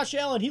 oh, Josh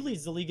Allen, he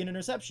leads the league in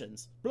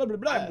interceptions. Blah, blah,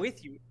 blah. I'm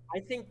with you. I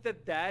think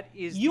that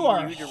is you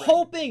are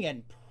hoping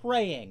and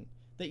praying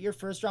that your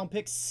first round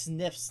pick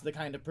sniffs the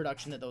kind of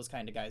production that those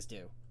kind of guys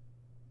do.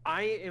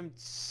 I am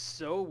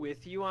so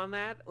with you on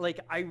that. Like,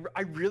 I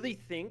really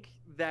think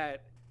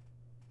that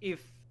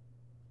if,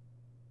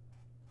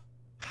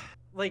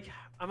 like,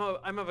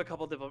 I'm of a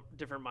couple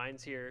different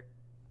minds here.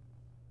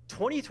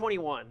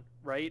 2021,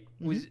 right?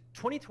 Was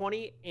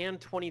 2020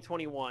 and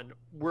 2021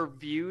 were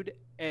viewed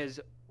as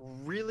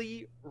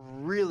really,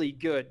 really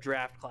good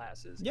draft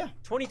classes. Yeah.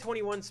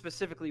 2021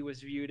 specifically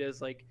was viewed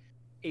as like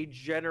a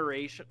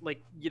generation,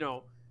 like,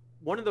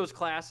 one of those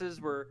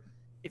classes where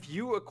if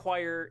you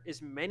acquire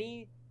as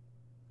many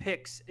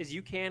picks as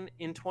you can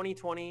in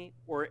 2020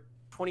 or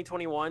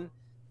 2021,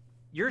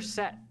 you're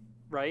set,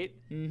 right?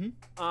 And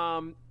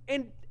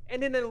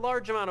in a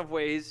large amount of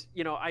ways,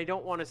 I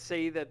don't want to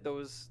say that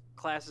those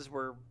classes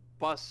were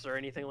busts or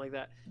anything like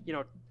that.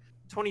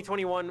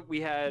 2021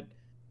 we had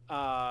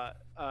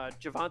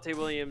Javonte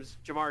Williams,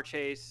 Jamar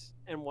Chase,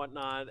 and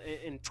whatnot.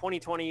 In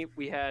 2020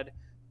 we had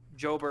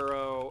Joe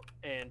Burrow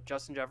and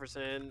Justin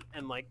Jefferson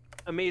and like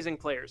amazing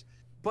players.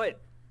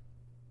 But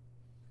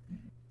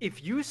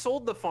if you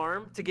sold the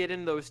farm to get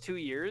in those 2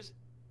 years,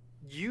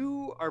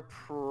 you are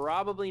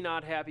probably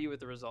not happy with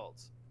the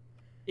results.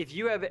 If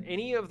you have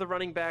any of the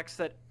running backs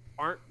that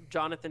aren't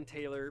Jonathan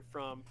Taylor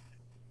from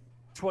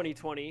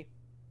 2020,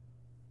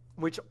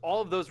 which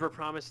all of those were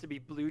promised to be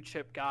blue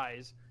chip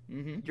guys,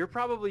 you're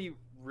probably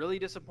really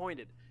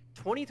disappointed.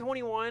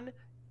 2021,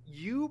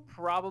 you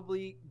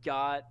probably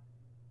got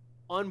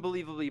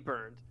unbelievably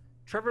burned.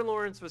 Trevor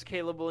Lawrence was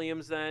Caleb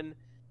Williams then.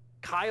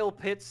 Kyle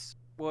Pitts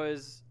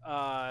was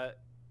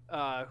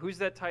who's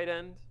that tight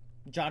end?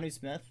 Jonnu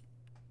Smith.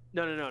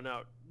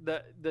 No.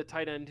 The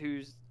tight end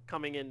who's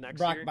coming in next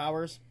year. Brock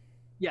Bowers.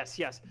 Yes.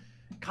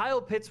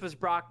 Kyle Pitts was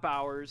Brock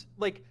Bowers.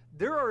 Like,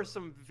 there are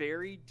some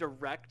very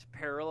direct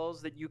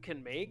parallels that you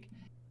can make,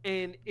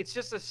 and it's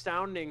just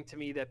astounding to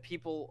me that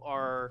people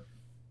are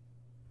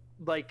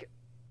like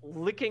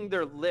licking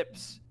their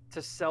lips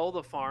to sell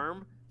the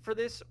farm for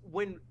this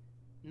when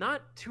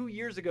not 2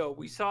 years ago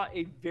we saw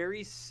a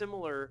very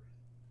similar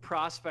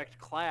prospect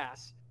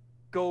class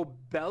go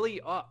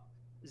belly up.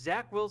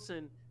 Zach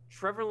Wilson,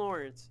 Trevor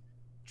Lawrence,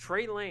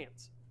 Trey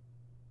Lance,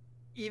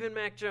 even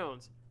Mac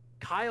Jones,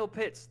 Kyle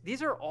Pitts.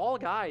 These are all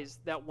guys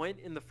that went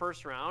in the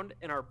first round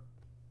and are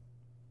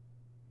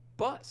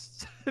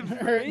busts.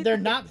 Right? They're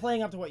not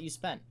playing up to what you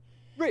spent.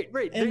 Right.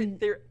 And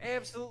they're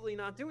absolutely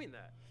not doing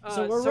that.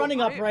 So we're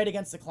running up right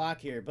against the clock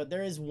here, but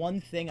there is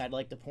one thing I'd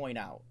like to point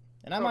out.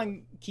 And I'm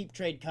on Keep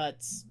Trade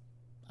Cuts.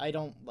 I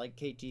don't like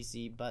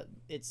KTC, but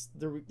it's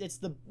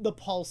the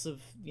pulse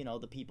of,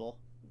 the people.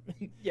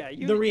 Yeah,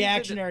 the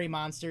reactionary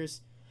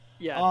monsters.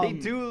 Yeah, they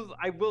do.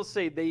 I will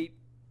say they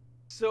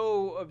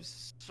so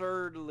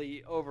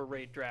absurdly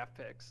overrate draft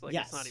picks. Like,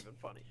 yes. It's not even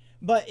funny.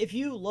 But if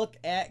you look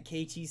at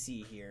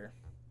KTC here,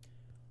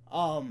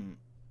 and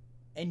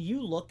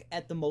you look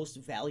at the most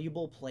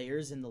valuable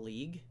players in the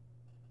league,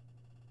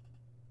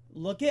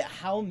 look at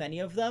how many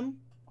of them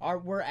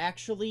were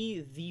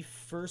actually the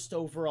first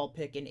overall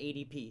pick in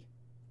ADP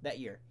that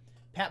year.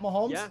 Pat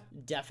Mahomes,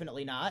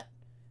 definitely not.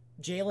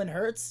 Jalen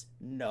Hurts,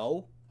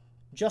 no.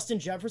 Justin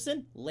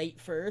Jefferson, late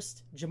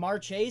first.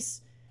 Jamar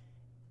Chase,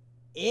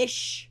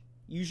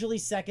 usually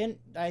second.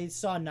 I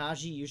saw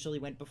Najee usually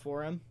went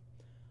before him.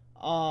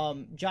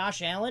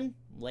 Josh Allen,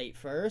 late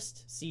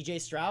first.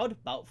 CJ Stroud,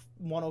 about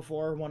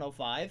 104,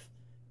 105.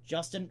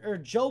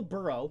 Joe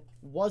Burrow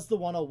was the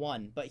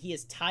 101, but he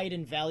is tied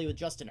in value with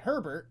Justin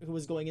Herbert, who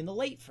was going in the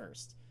late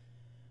first.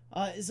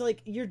 It's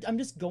like I'm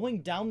just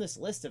going down this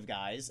list of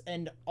guys,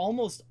 and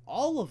almost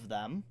all of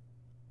them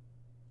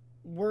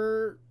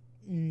were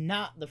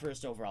not the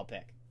first overall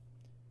pick.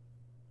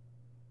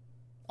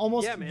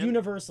 Almost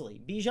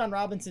universally. Bijan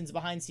Robinson's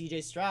behind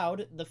CJ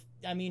Stroud.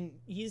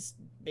 He's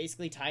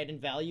basically tied in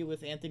value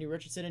with Anthony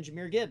Richardson and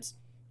Jahmyr Gibbs.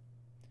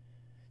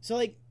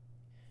 So,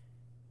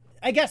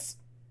 I guess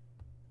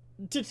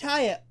to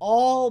tie it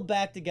all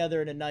back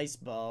together in a nice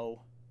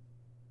bow,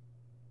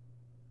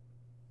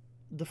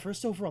 the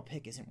first overall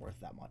pick isn't worth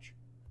that much.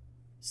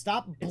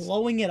 Stop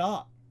blowing it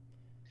up.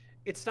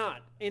 It's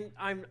not. And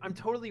I'm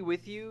totally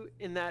with you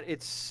in that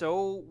it's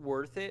so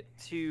worth it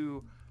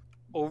to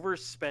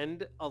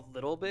overspend a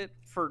little bit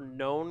for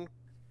known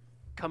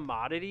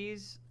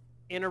commodities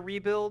in a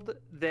rebuild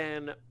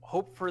than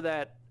hope for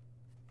that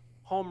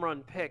home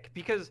run pick.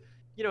 Because,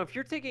 if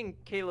you're taking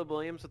Caleb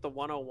Williams with the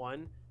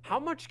 101, how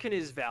much can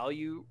his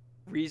value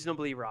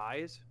reasonably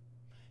rise?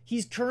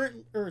 He's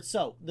the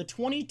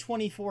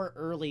 2024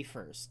 early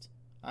first.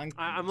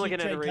 I'm looking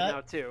at it right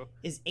now too.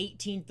 Is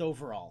 18th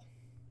overall.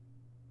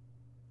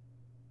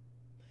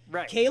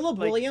 Right. Caleb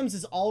Williams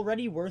is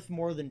already worth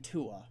more than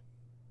Tua.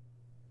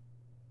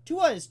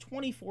 Tua is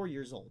 24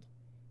 years old.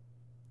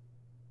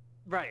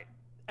 Right.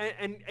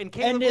 And Caleb and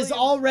Williams is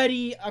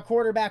already a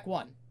quarterback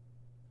one.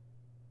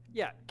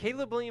 Yeah,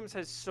 Caleb Williams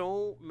has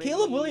so many.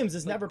 Caleb Williams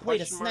has never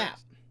played a snap.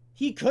 Marks.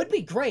 He could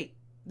be great.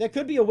 That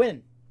could be a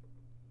win.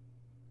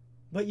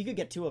 But you could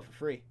get Tua for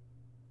free.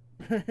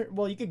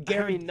 Well, you could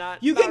guarantee. I mean,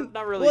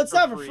 not really. Well, it's for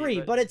not for free,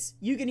 free, but it's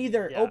you can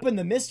either yeah. open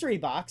the mystery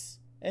box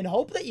and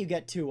hope that you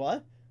get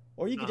Tua,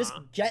 or you can just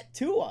get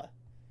Tua.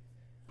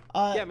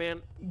 Yeah,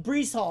 man.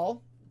 Breece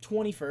Hall,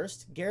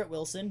 21st. Garrett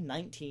Wilson,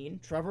 19.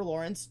 Trevor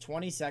Lawrence,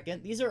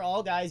 22nd. These are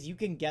all guys you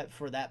can get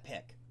for that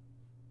pick.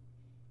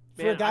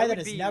 For a guy that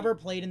has never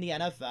played in the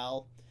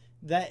NFL,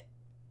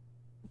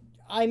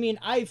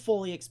 I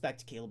fully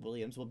expect Caleb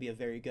Williams will be a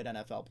very good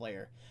NFL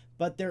player,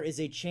 but there is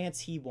a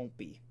chance he won't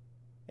be.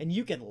 And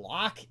you can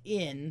lock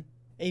in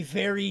a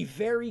very,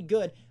 very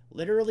good,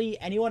 literally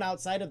anyone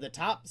outside of the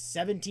top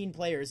 17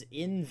 players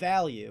in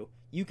value,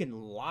 you can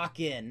lock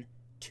in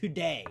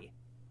today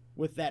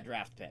with that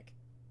draft pick.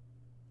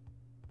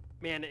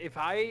 Man, if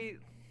I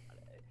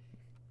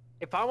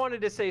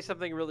wanted to say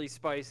something really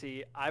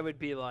spicy, I would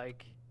be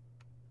like,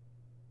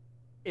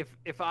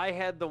 if I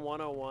had the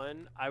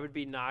 101, I would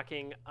be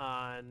knocking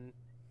on,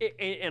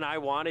 and I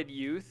wanted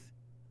youth,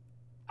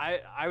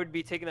 I would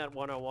be taking that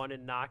 101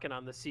 and knocking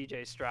on the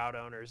CJ Stroud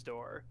owner's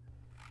door.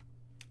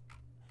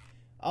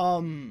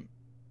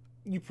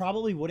 You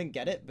probably wouldn't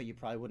get it, but you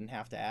probably wouldn't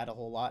have to add a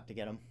whole lot to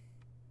get him.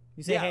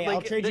 You say, hey,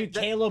 I'll trade you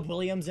Caleb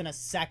Williams in a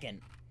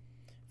second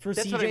for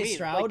CJ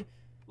Stroud,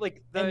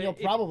 and you'll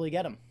probably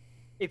get him.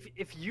 If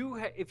you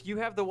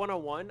have the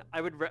 101,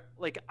 I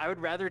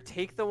would rather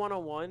take the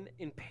 101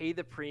 and pay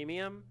the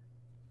premium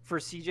for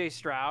CJ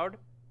Stroud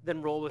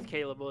than roll with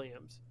Caleb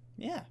Williams.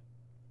 Yeah.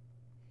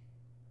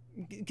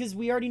 Because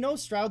we already know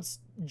Stroud's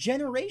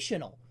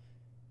generational.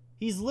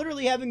 He's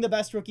literally having the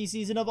best rookie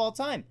season of all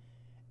time.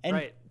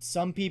 And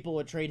some people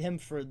would trade him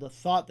for the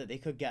thought that they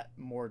could get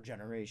more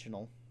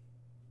generational.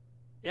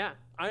 Yeah.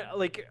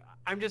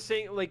 I'm just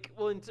saying,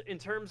 in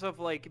terms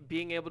of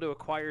being able to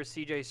acquire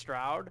CJ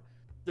Stroud,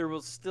 there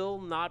will still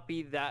not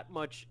be that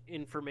much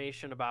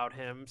information about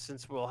him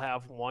since we'll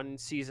have one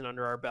season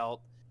under our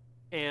belt.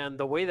 And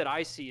the way that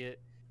I see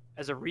it,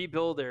 as a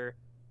rebuilder,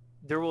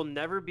 there will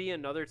never be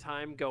another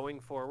time going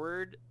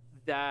forward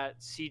that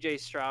CJ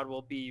Stroud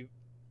will be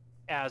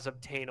as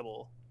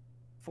obtainable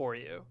for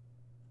you.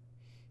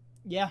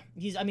 Yeah,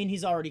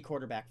 he's already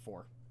quarterback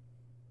 4.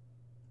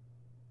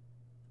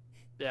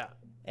 Yeah.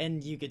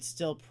 And you could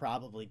still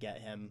probably get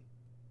him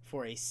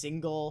for a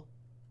single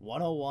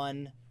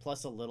 101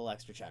 plus a little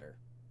extra cheddar.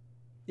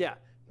 Yeah.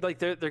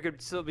 There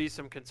could still be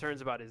some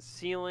concerns about his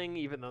ceiling,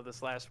 even though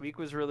this last week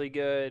was really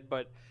good.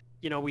 But,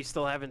 we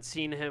still haven't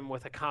seen him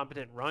with a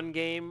competent run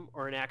game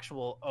or an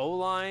actual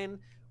O-line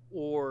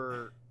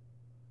or,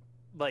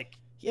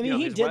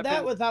 he did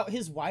that without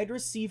his wide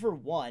receiver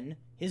 1,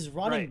 his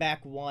running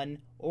back 1,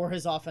 or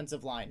his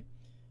offensive line.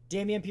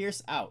 Dameon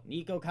Pierce out.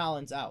 Nico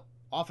Collins out.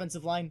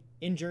 Offensive line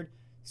injured.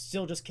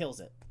 Still just kills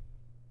it.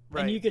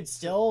 Right. And you could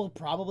still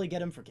probably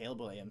get him for Caleb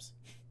Williams.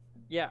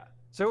 Yeah.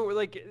 So,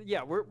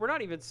 we're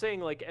not even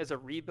saying, as a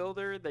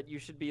rebuilder that you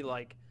should be,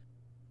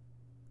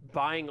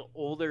 buying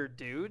older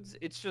dudes.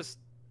 It's just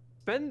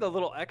spend a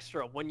little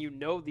extra when you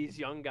know these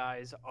young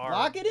guys are...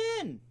 Lock it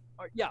in!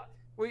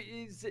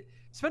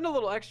 Spend a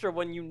little extra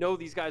when you know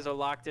these guys are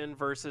locked in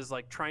versus,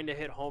 trying to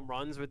hit home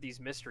runs with these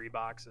mystery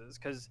boxes.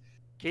 Because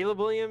Caleb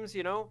Williams,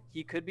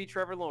 he could be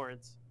Trevor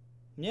Lawrence.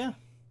 Yeah.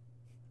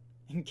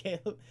 And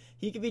Caleb,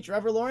 he could be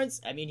Trevor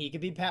Lawrence. He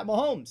could be Pat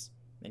Mahomes.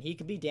 And he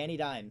could be Danny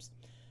Dimes.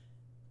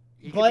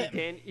 He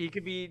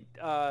could be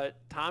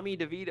Tommy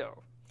DeVito.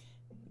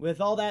 With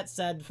all that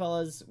said,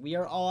 fellas, we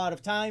are all out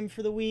of time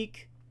for the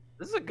week.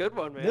 This is a good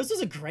one, man. This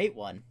was a great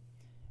one.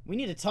 We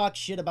need to talk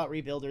shit about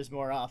rebuilders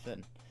more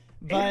often.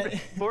 But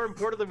more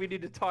importantly, we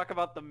need to talk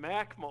about the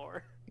Mac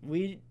more.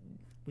 We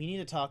need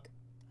to talk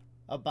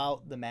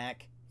about the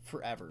Mac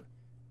forever.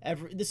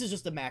 This is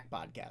just a Mac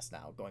podcast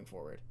now going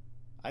forward.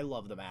 I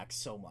love the Mac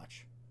so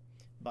much.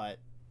 But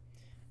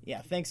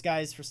yeah, thanks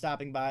guys for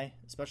stopping by,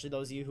 especially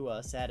those of you who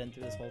sat in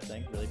through this whole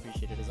thing. Really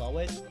appreciate it as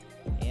always.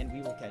 And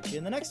we will catch you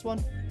in the next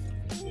one.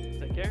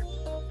 Take care.